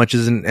see it as much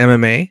as in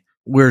MMA,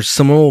 where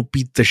someone will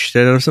beat the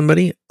shit out of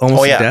somebody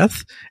almost to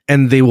death,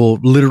 and they will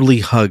literally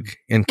hug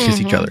and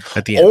kiss each other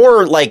at the end,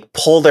 or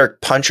pull their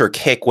punch or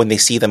kick when they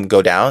see them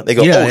go down. They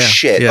go,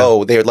 shit! Yeah.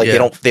 Oh, they're they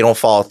don't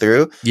follow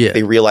through. Yeah,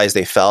 they realize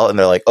they fell, and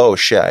they're like, oh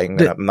shit!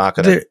 I'm not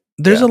gonna.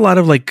 There's a lot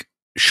of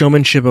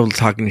showmanship of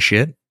talking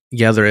shit.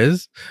 Yeah, there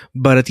is,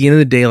 but at the end of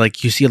the day,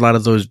 you see a lot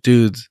of those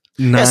dudes.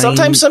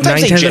 Sometimes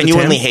they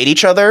genuinely hate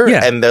each other,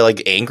 and they're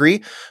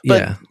angry.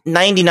 But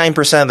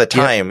 99% of the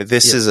time,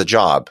 this is a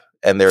job.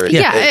 And they're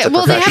they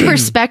have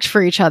respect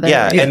for each other.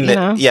 And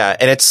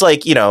it's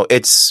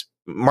it's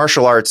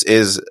martial arts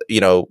is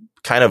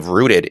kind of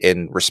rooted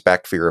in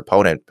respect for your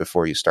opponent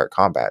before you start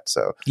combat.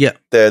 So I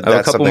have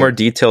a couple more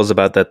details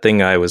about that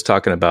thing I was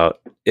talking about.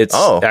 It's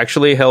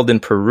actually held in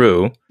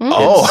Peru.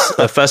 It's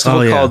a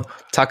festival called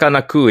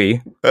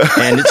Takanakui,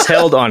 and it's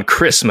held on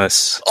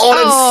Christmas.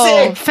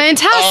 Oh, that's sick!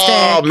 Fantastic!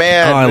 Oh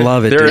man, I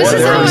love it. There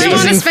are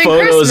amazing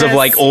photos of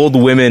old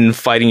women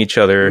fighting each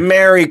other.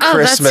 Merry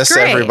Christmas,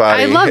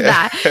 everybody! I love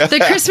that. The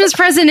Christmas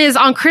present is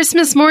on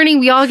Christmas morning.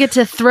 We all get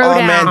to throw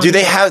down. Man, do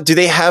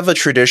they have a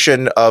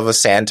tradition of a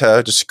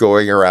Santa just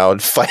going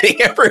around fighting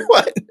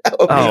everyone?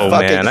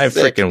 Man, I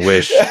freaking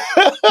wish.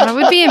 That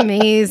would be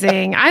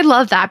amazing. I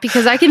love that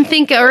because I can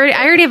think. I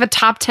already have a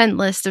top 10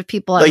 list of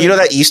people. You know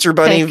that Easter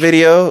Bunny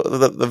video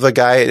of the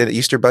guy in an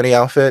Easter Bunny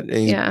outfit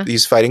and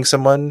he's fighting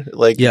someone?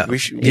 We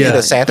need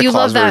a Santa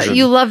Claus version.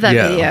 You love that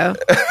video.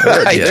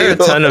 There are a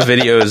ton of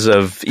videos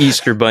of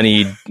Easter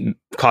Bunny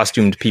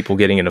costumed people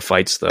getting into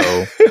fights,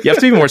 though. You have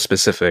to be more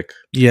specific.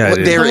 Yeah,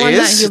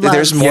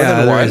 there's more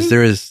than one.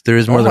 There is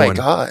more than one. Oh my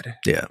god!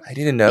 Yeah, I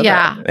didn't know.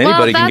 Yeah, that.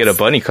 Anybody can get a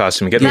bunny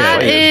costume. And get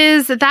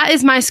that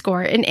is my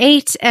score, an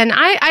 8, and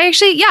I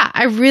actually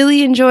I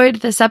really enjoyed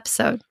this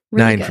episode.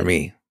 Really 9 good. For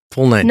me.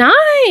 Full 9.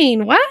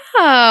 9.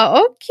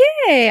 Wow.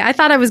 Okay. I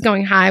thought I was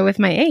going high with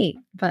my 8,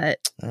 but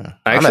I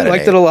actually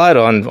liked it a lot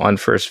on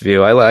first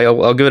view.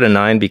 I'll give it a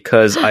 9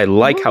 because I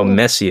like how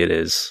messy it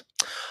is.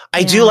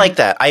 I do like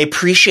that. I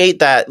appreciate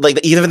that.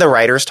 Even the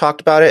writers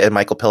talked about it, and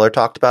Michael Pillar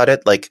talked about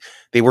it.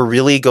 They were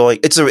really going.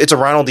 It's a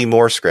Ronald D.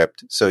 Moore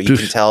script, so you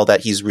can tell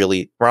that he's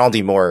really Ronald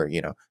D. Moore.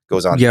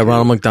 Goes on. Yeah,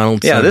 Ronald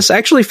McDonald. Yeah, this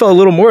actually felt a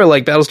little more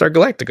like Battlestar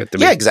Galactica to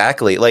me. Yeah,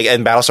 exactly.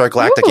 And Battlestar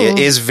Galactica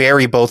is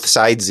very both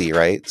sidesy,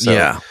 right? So,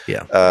 yeah.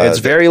 It's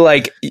very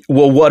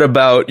well, what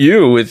about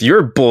you with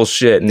your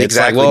bullshit? And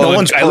exactly. It's no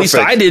one's at least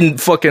I didn't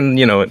fucking,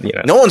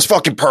 No one's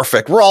fucking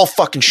perfect. We're all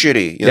fucking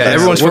shitty.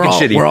 Everyone's fucking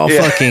shitty. We're all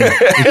fucking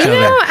each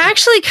other.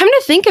 Actually, come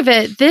to think of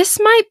it,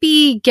 this might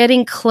be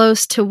getting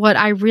close to what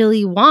I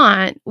really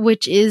want, which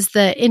which is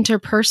the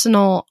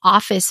interpersonal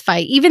office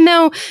fight. Even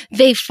though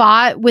they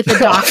fought with a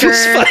doctor.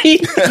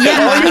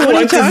 Yeah. What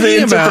are you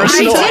talking about?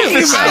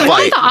 I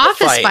want the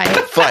office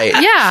fight.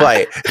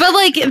 Yeah. But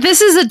like,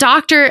 this is a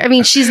doctor. I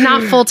mean, she's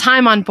not full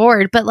time on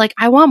board, but like,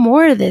 I want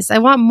more of this. I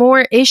want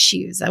more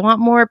issues. I want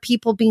more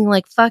people being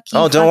like, fuck you.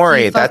 Oh, don't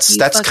worry.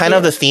 That's kind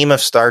of the theme of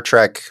Star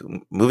Trek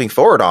moving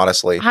forward,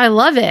 honestly. I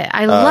love it.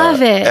 I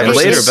love it. And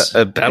later,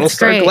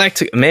 Battlestar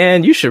Galactica.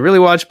 Man, you should really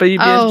watch BSG.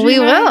 Oh, we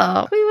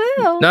will. We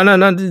will. No.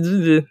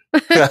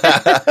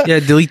 Yeah,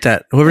 delete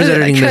that. Whoever's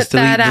editing this,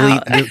 delete,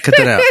 cut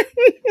that out.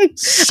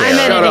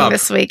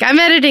 I'm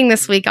editing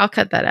this week. I'll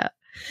cut that out.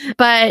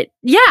 But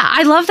yeah,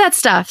 I love that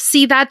stuff.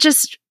 See, that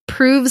just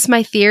proves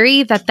my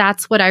theory that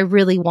that's what I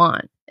really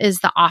want is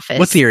the Office.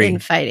 What theory? In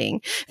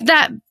fighting.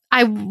 That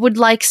I would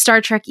like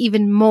Star Trek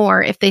even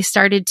more if they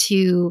started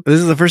to. This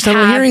is the first time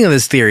I'm hearing of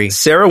this theory.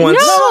 Sarah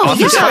wants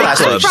Office Fight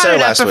Club. I've brought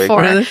it up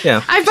before. Really?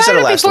 Yeah. I've brought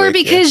it up before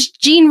because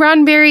Gene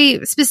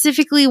Roddenberry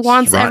specifically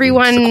wants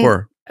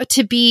everyone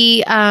to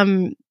be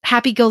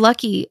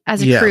happy-go-lucky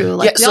as a crew.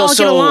 Like, we all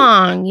get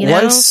along, you know?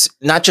 Once,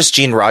 not just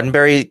Gene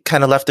Roddenberry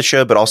kind of left the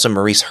show, but also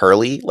Maurice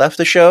Hurley left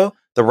the show.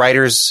 The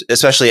writers,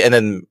 especially, and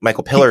then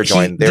Michael Pillar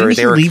joined. They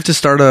were leave to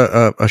start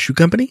a shoe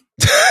company?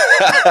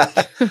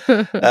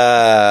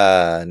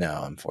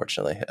 No,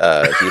 unfortunately.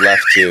 He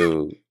left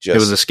to just... It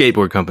was a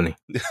skateboard company.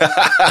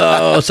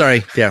 Oh,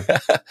 sorry. Yeah.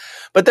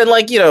 But then,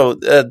 like,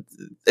 I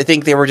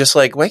think they were just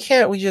like, why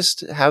can't we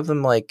just have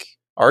them, like,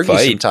 argue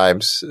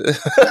sometimes?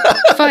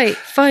 Fight.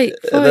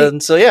 And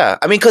then, so, yeah.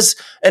 I mean,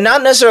 and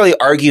not necessarily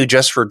argue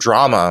just for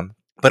drama,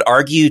 but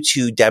argue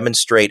to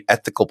demonstrate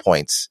ethical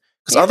points.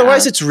 Because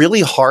otherwise it's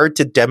really hard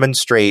to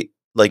demonstrate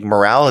like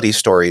morality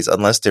stories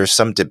unless there's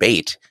some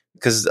debate.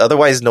 Because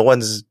otherwise no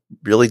one's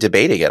really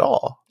debating at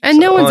all. And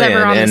no one's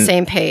ever on the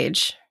same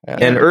page. Yeah.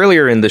 And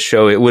earlier in the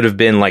show, it would have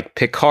been like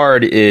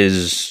Picard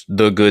is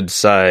the good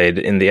side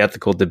in the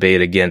ethical debate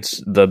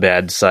against the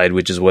bad side,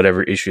 which is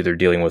whatever issue they're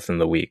dealing with in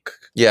the week.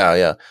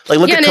 Yeah. Like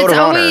look at Code of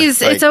Honor.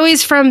 It's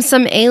always from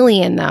some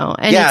alien though,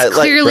 and it's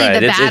clearly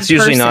the bad person. It's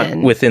usually not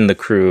within the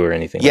crew or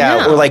anything.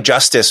 Yeah, or like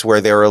Justice, where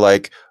they were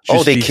like,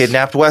 they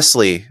kidnapped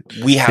Wesley.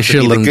 We have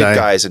to be the good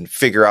guys and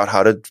figure out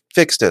how to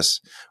fix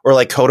this. Or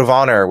like Code of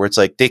Honor, where it's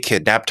like they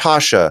kidnapped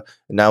Tasha,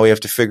 and now we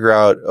have to figure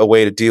out a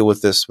way to deal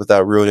with this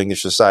without ruining their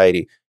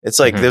society. It's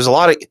like there's a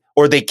lot of,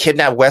 or they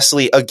kidnap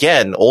Wesley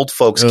again. Old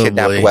folks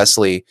kidnapped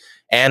Wesley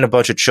and a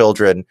bunch of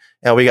children,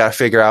 and we got to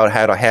figure out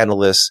how to handle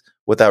this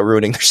without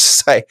ruining their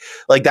society.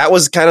 Like that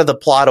was kind of the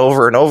plot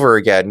over and over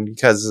again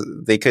because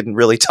they couldn't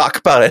really talk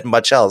about it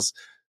much else.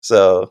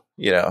 So,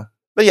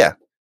 but yeah,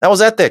 that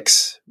was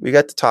ethics. We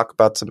got to talk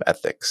about some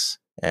ethics,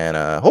 and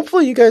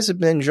hopefully you guys have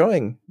been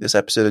enjoying this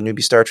episode of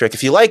Newbie Star Trek.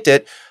 If you liked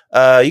it,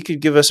 you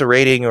could give us a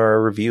rating or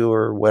a review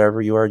or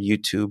whatever you are,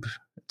 YouTube,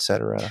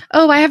 etc.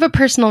 Oh, I have a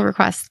personal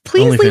request.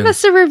 Please leave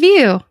us a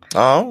review.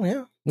 Oh,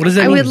 yeah. What does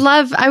that mean?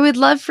 I would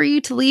love for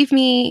you to leave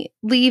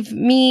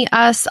me,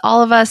 us,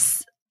 all of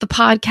us, the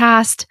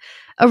podcast,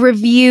 a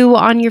review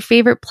on your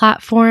favorite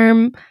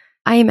platform.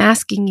 I am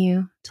asking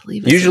you to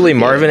leave us Usually a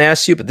review. Marvin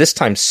asks you, but this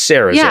time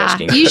Sarah's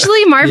asking.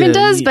 Usually Marvin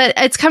does, but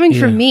it's coming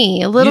from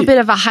me. A little bit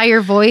of a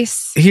higher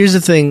voice. Here's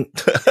the thing.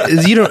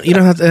 Is you don't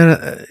have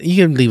to,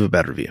 you can leave a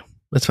bad review.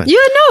 That's fine. You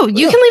can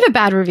leave a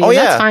bad review.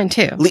 That's fine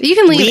too. You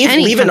can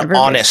leave an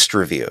honest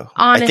review.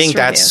 I think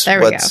that's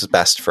what's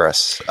best for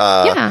us.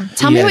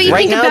 Tell me what you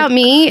think about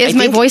me. Is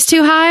my voice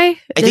too high?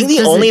 I think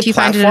the only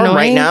platform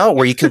right now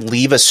where you can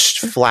leave a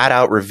flat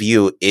out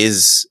review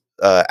is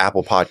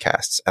Apple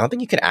Podcasts. I don't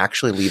think you can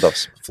actually leave a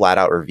flat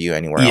out review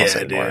anywhere else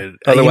anymore. Dude.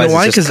 Otherwise, you know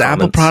why? Because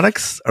Apple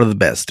products are the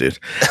best, dude.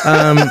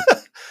 I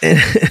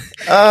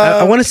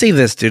want to say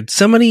this, dude.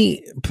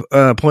 Somebody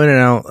pointed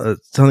out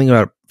something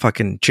about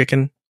fucking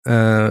chicken.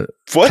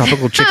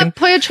 Tropical chicken.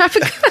 Pollo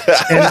tropical.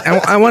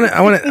 And I want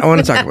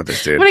to talk about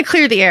this, dude. I want to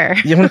clear the air.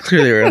 You want to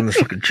clear the air on this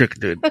fucking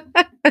chicken, dude.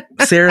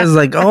 Sarah's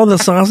like, oh, the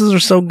sauces are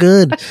so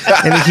good.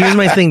 And here's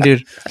my thing,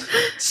 dude.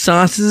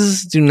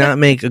 Sauces do not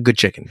make a good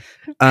chicken.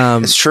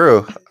 It's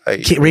true.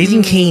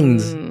 Raising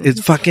Cane's is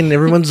fucking,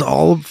 everyone's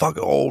all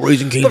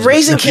Raising Cane's. But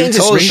Raising Cane's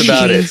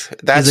is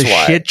That's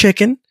why. Shit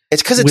chicken.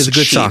 It's because it's with cheap.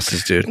 Good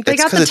sauces, dude. They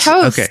got the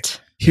toast. Okay.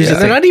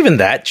 They're not even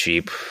that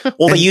cheap.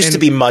 Well, they used to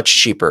be much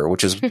cheaper,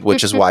 which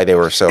is why they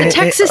were so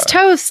Texas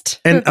toast.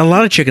 And a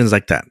lot of chickens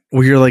like that,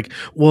 where you're like,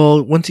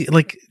 well, once you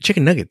like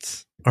chicken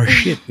nuggets are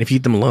shit if you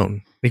eat them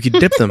alone. If you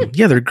dip them,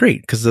 they're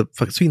great because the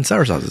fucking sweet and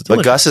sour sauce is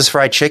delicious. But Gus's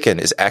fried chicken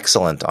is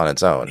excellent on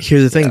its own.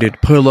 Here's the thing,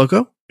 dude. Pollo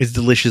Loco is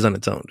delicious on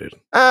its own, dude.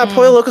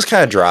 Pollo Loco's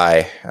kind of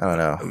dry. I don't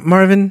know.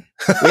 Marvin,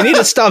 we need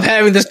to stop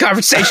having this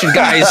conversation,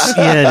 guys.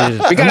 Yeah,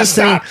 dude. We gotta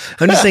stop.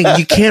 I'm just saying,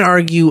 you can't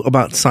argue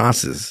about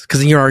sauces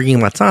because you're arguing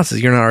about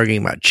sauces. You're not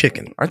arguing about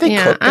chicken. Aren't they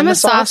cooked I'm in a the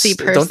sauce? saucy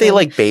person. Don't they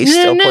like baste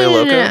Pollo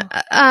Loco?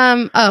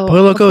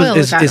 Pollo Loco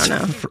is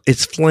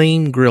it's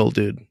flame grilled,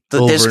 dude.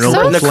 In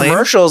the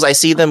commercials, I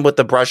see them with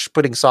the brush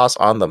putting sauce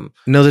on them.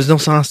 No, there's no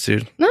sauce,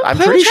 dude. No, I'm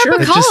Pollo pretty sure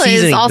Tropical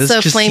is also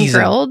flame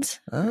grilled.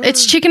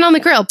 It's chicken on the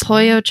grill.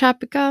 Pollo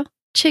Tropical.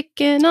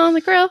 chicken on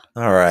the grill.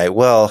 All right.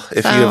 Well,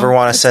 if you ever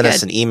want to send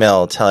us an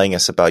email telling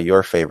us about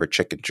your favorite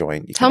chicken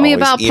joint, you tell can me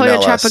always about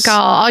Pollo Tropical.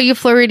 All you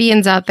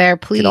Floridians out there,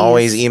 please. You can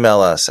always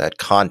email us at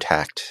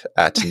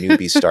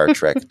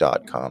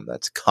contact@newbiestartrek.com.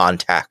 That's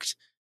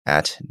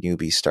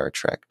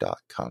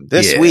contact@newbiestartrek.com.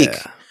 This week,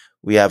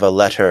 we have a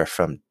letter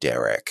from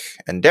Derek.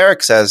 And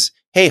Derek says,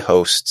 "Hey,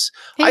 hosts.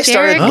 Hey, I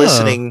started Derek.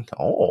 listening.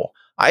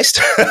 I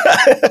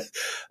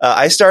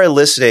started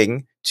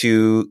listening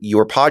to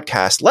your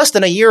podcast less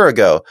than a year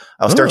ago.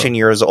 I was 13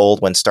 years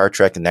old when Star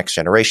Trek: The Next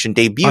Generation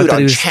debuted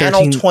on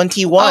Channel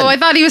 21. Oh, I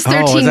thought he was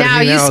 13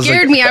 now. You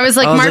scared me. I was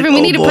like, Marvin,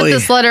 we need to put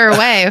this letter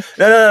away.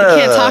 No.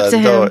 Can't talk to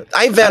him.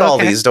 I vet all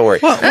these. Don't worry.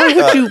 Why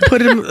would you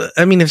put him?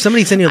 I mean, if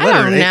somebody sent you a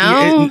letter, I don't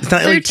know. It's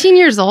not 13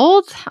 years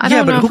old? I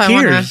don't know who if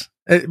cares?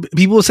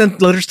 People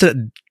send letters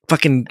to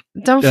fucking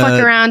don't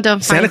fuck around.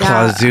 Don't Santa find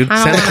Claus, out. dude.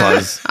 Santa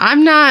Claus.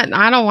 I'm not.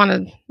 I don't want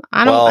to.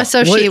 I don't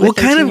associate with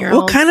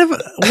 13-year-olds.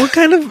 What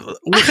kind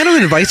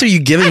of advice are you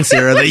giving,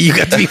 Sarah, that you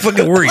got to be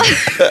fucking worried?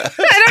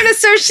 I don't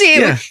associate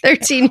with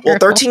 13-year-olds. Well,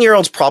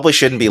 13-year-olds probably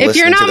shouldn't be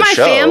listening to the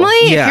show.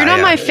 If you're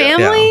not my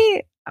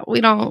family,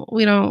 we don't.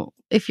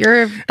 If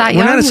you're that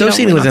young, we're not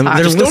associating with them.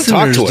 They're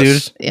listeners,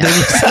 dude. Yeah.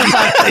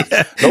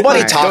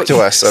 Nobody talk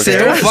to us. Okay?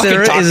 Sarah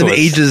is an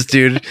ageist,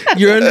 dude.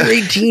 You're under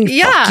 18.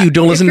 Yeah. Fuck you.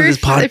 Don't listen to this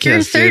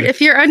podcast, dude. If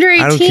you're under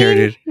 18, I don't care,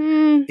 dude.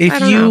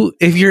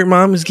 If your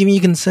mom is giving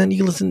you consent, you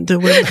can listen to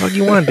whatever the fuck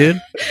you want,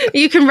 dude.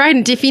 You can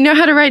write. If you know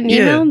how to write an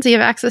email, do you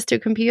have access to a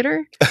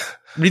computer?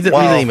 Read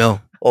the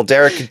email. Well,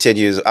 Derek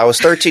continues. I was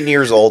 13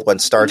 years old when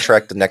Star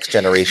Trek: The Next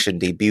Generation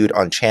debuted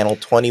on Channel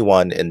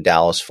 21 in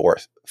Dallas,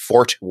 Fort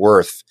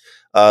Worth.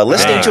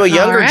 Listening to a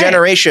younger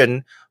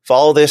generation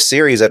follow this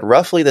series at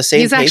roughly the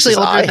same pace as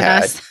I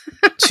had.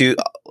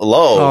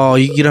 Oh,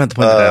 you don't have to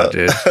point that out,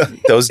 dude.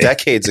 Those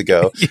decades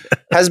ago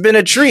has been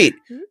a treat.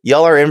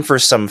 Y'all are in for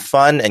some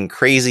fun and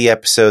crazy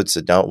episodes,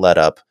 so don't let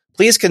up.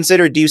 Please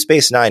consider Deep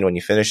Space Nine when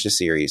you finish the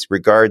series.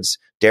 Regards,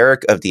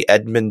 Derek of the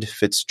Edmund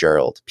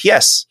Fitzgerald.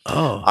 P.S.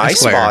 I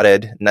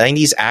spotted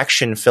 90s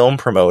action film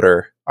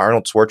promoter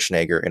Arnold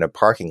Schwarzenegger in a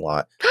parking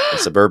lot in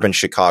suburban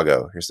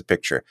Chicago. Here's the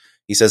picture.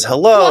 He says,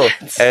 hello,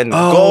 and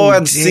go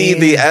and see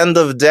The End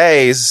of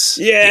Days.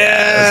 Oh,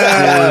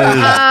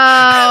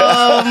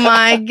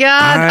 my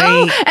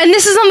God. And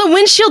this is on the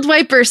windshield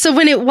wiper, so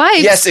when it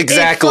wipes, yes,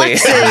 exactly. it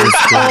flexes.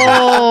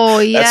 Oh,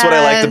 yes. That's what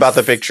I liked about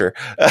the picture.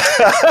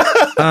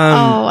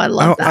 I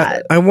love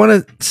that. I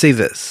want to say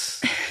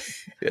this.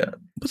 Yeah.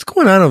 What's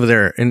going on over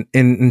there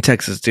in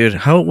Texas, dude?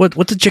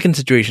 What's the chicken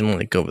situation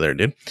like over there,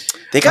 dude?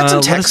 They got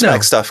some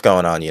Tex-Mex stuff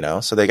going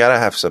on, so they got to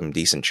have some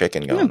decent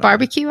chicken going on.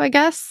 Barbecue, I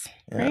guess.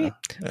 Yeah. Right?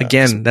 Yeah.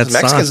 Again, that's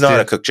Mexicans sauce, know how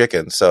to dude. cook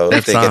chicken, so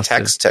if they get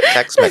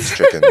Tex-Mex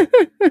chicken.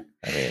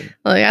 I mean,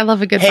 I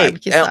love a good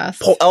barbecue sauce.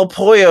 El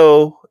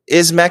Pollo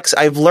is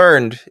I've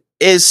learned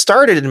is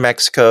started in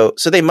Mexico,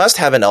 so they must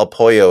have an El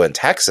Pollo in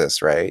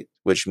Texas, right?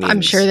 Which means I'm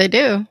sure they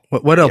do.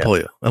 What El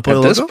Pollo? El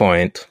Pollo At this Loco?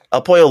 point,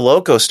 El Pollo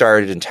Loco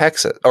started in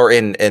Texas or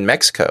in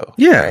Mexico.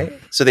 Yeah. Right?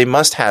 So they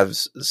must have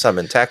some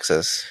in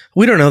Texas.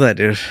 We don't know that,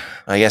 dude.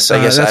 I guess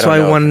that's I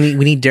don't why know.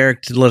 we need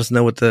Derek to let us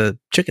know what the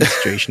chicken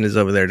situation is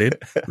over there, dude.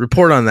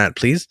 Report on that,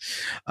 please.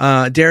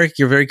 Derek,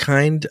 you're very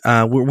kind.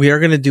 We are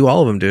going to do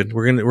all of them, dude.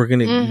 We're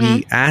gonna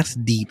be ass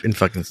deep in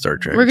fucking Star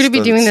Trek. We're going to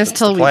be doing this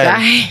till we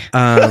die.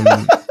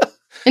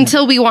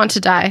 Until we want to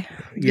die.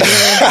 Yeah.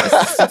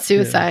 It's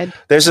suicide.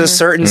 There's a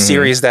certain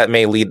series that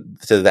may lead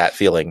to that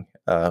feeling,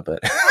 but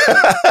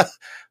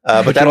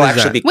that'll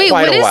actually be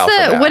quite a while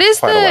from now.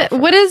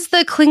 What is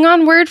the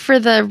Klingon word for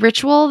the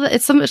ritual?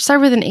 It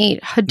started with an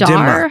 8.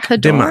 Hadar?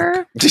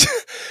 Dimak.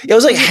 It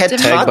was like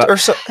Hetat or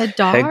so.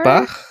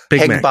 Hadar?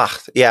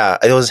 Hegbach. Yeah,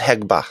 it was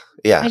Hegbach.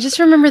 Yeah. I just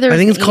remember there was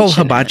I think it's called H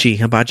in it.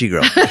 Hibachi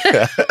girl.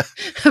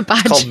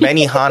 Hibachi. Called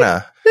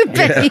Benihana.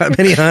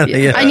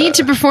 Benihana, yeah. I need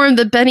to perform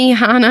the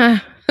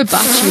Benihana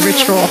hibachi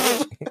ritual.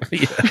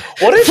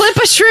 Flip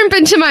a shrimp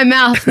into my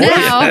mouth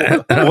now.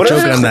 What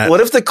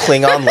if the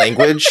Klingon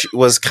language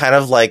was kind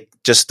of like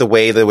just the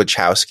way the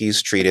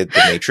Wachowskis treated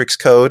the Matrix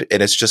Code,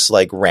 and it's just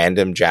like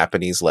random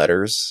Japanese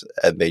letters,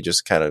 and they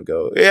just kind of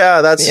go,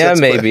 that's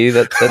maybe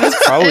that's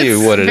probably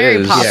what it very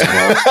is. possible.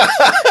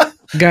 Yeah.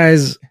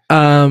 Guys,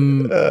 I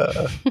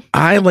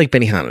like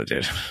Benihana,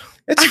 dude.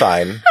 It's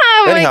fine.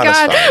 Oh my Benihana's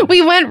God. fine.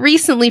 We went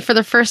recently for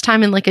the first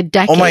time in like a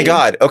decade. Oh my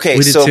God. Okay,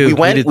 We did so too. we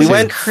went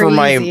Crazy. for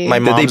my Did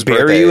mom's they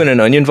bury birthday. you in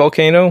an onion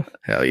volcano?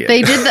 Hell yeah.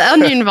 They did the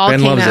onion Ben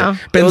volcano.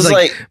 loves it. Ben's was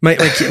like my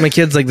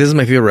kid's like, this is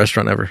my favorite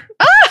restaurant ever.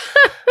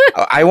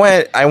 I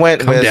went Calm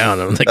with, down.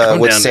 I'm like, calm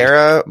with down,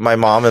 Sarah, my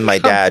mom, and my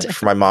dad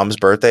for my mom's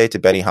birthday to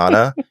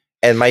Benihana.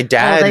 And my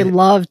dad, they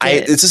loved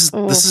it. This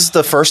is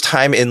the first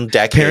time in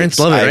decades Parents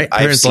love it, right? I've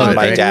Parents seen love it,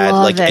 my right? dad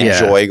Love like it.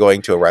 enjoy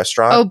going to a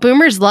restaurant. Oh,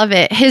 boomers love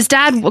it. His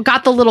dad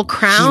got the little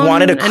crown. He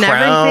wanted a and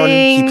crown.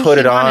 everything. He put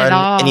it wanted on,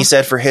 all. and he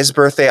said, "For his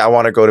birthday, I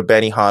want to go to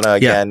Benihana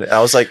again." And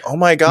I was like, "Oh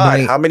my God,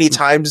 how many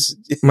times?"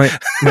 My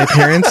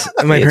parents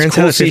had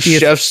a 50th.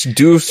 Chefs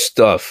do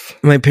stuff.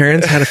 My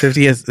parents had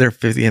their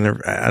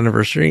 50th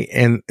anniversary,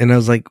 and I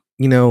was like,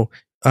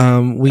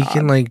 we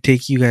can like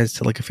take you guys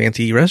to like a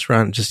fancy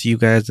restaurant, just you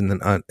guys and then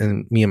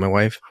and me and my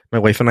wife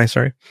and I,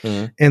 sorry.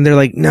 Mm-hmm. And they're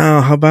like,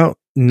 no, how about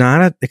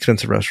not an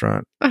expensive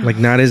restaurant, like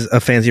not as a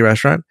fancy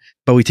restaurant,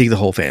 but we take the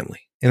whole family.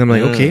 And I'm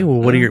like, okay,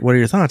 well, what are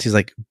your thoughts? He's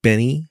like,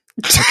 Benny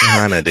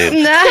Takahana, dude.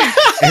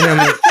 And I'm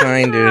like,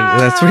 fine, dude.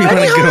 That's where you want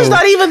to go. It's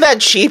not even that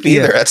cheap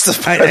either. Yeah. That's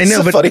the I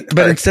know,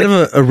 but instead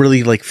of a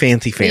really like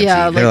fancy,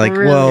 they're like,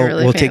 really, well,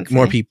 really we'll take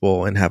more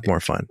people and have more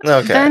fun.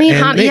 Okay.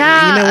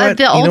 Benihana,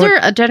 the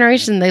older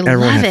generation, they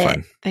love it.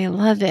 Fun. They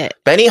love it.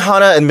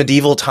 Benihana and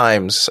medieval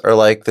times are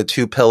like the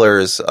two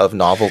pillars of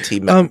novelty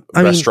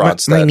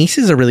restaurants. My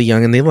nieces are really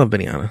young and they love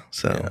Benihana.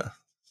 So,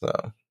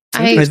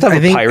 I have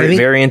a pirate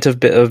variant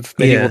of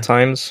medieval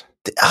times.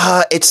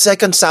 It's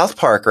like on South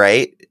Park,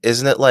 right?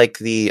 Isn't it like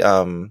the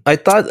I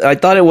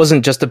thought it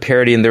wasn't just a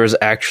parody and there was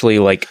actually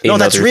like no,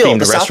 that's real.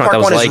 The South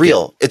Park one is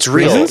real. It's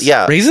real. Raisins?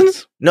 Yeah.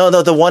 Raisins? No,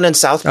 the one in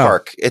South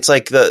Park. It's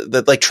like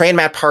the like Train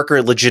Matt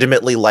Parker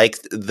legitimately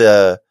liked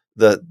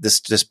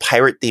this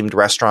pirate themed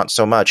restaurant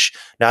so much.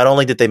 Not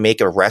only did they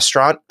make a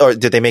restaurant or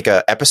did they make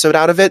an episode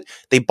out of it,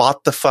 they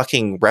bought the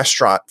fucking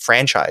restaurant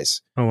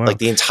franchise. Oh wow. Like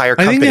the entire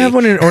company. I think they have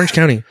one in Orange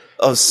County.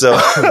 Oh, so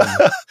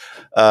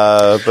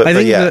I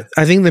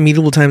think the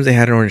medieval times they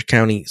had in Orange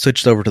County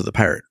switched over to the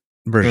pirate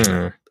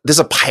version. There's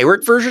a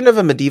pirate version of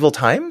a medieval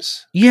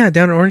times? Yeah,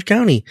 down in Orange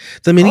County.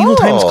 The medieval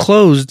times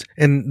closed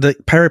and the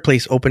pirate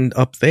place opened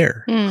up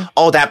there.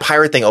 Oh, that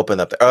pirate thing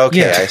opened up there. Okay,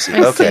 yeah. I see.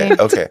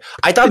 Okay.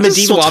 I thought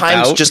medieval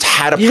times just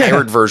had a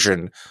pirate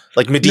version.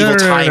 Like medieval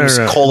times :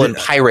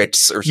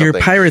 pirates or something. Your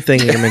pirate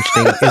thing you're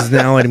mentioning is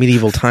now at a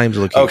medieval times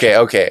location.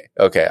 Okay.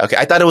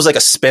 I thought it was like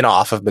a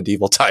spin-off of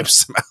medieval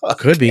times somehow.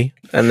 Could be.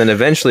 And then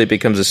eventually it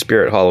becomes a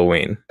Spirit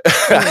Halloween.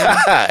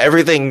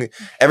 Everything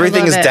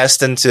is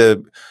destined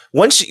to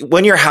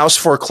when your house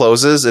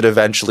forecloses, it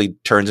eventually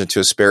turns into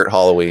a Spirit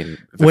Halloween.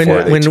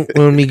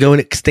 When we go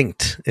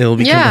extinct, it'll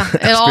become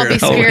all be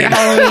Spirit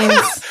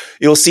Halloweens.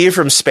 You'll see it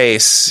from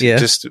space. Yeah.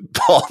 Just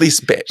all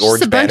these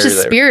orange a bunch of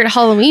Spirit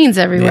Halloweens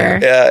everywhere.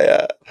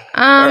 Yeah.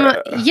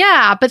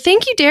 Yeah, but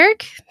thank you,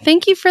 Derek.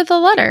 Thank you for the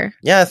letter.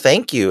 Yeah,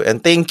 thank you.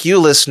 And thank you,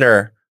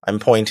 listener. I'm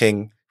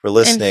pointing for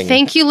listening. And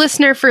thank you,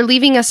 listener, for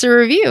leaving us a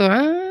review.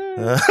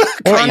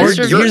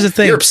 Here's the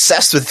thing. You're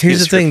obsessed with Here's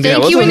the thing.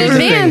 Thank you in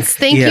advance.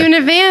 Thank you in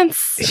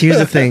advance. Here's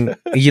the thing.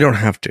 You don't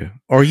have to.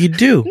 Or you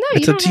do. No,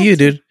 it's up to you,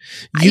 dude.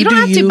 You don't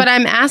have to, but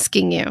I'm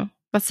asking you.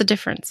 What's the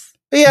difference?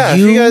 Yeah,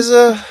 you guys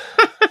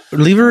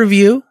leave a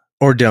review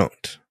or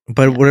don't.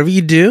 But whatever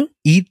you do,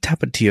 eat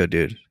Tapatio,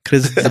 dude.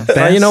 Because it's the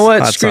best. You know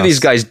what? Screw these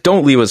guys.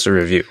 Don't leave us a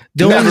review.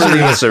 Don't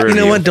leave us a review. You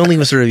know what? Don't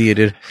leave us a review,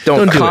 dude.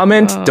 Don't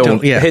comment.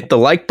 Don't hit the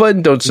like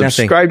button. Don't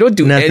subscribe. Don't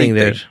do anything.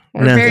 Dude.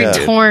 We're very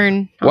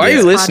torn. Why are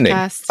you listening?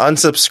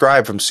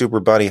 Unsubscribe from Super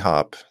Bunny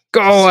Hop.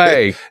 Go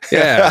away.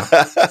 Yeah.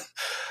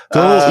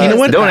 You know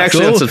what? Don't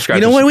actually unsubscribe.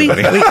 You know what? Wait.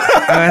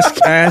 I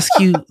ask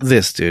you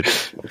this, dude.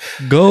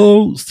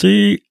 Go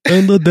see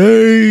in the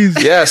days.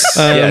 Yes.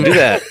 Do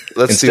that.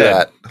 Let's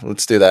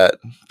do that.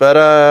 But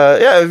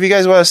if you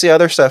guys want to see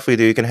other stuff we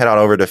do, you can head on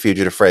over to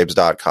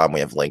fugitiveframes.com. We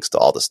have links to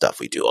all the stuff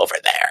we do over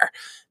there.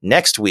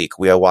 Next week,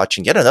 we are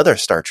watching yet another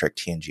Star Trek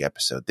TNG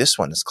episode. This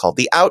one is called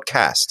The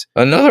Outcast.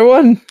 Another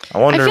one?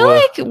 I feel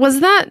like,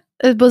 was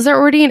there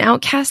already an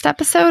Outcast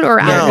episode or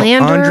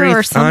Outlander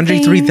or something?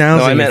 Andre 3000.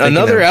 No, I meant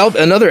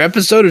another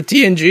episode of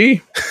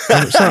TNG.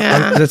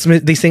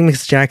 They sing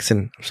Miss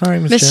Jackson. I'm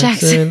sorry, Miss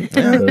Jackson.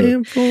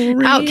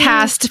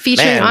 Outcast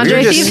featuring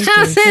Andre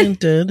 3000.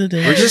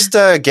 We're just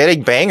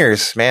getting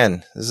bangers,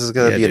 man. This is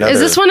going to be another.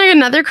 Is this one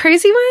another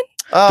crazy one?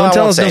 Don't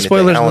tell us. No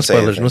spoilers. No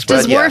spoilers.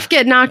 Does Worf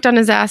get knocked on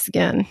his ass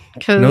again?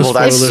 No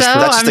spoilers.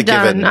 I'm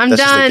done. I'm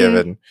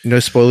done. No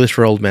spoilers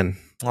for old men.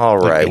 All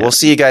right. We'll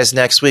see you guys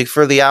next week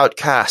for The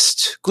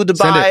Outcast.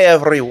 Goodbye,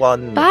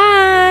 everyone.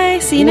 Bye.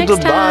 See you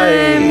next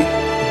time.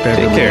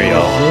 Take care,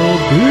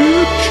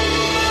 y'all.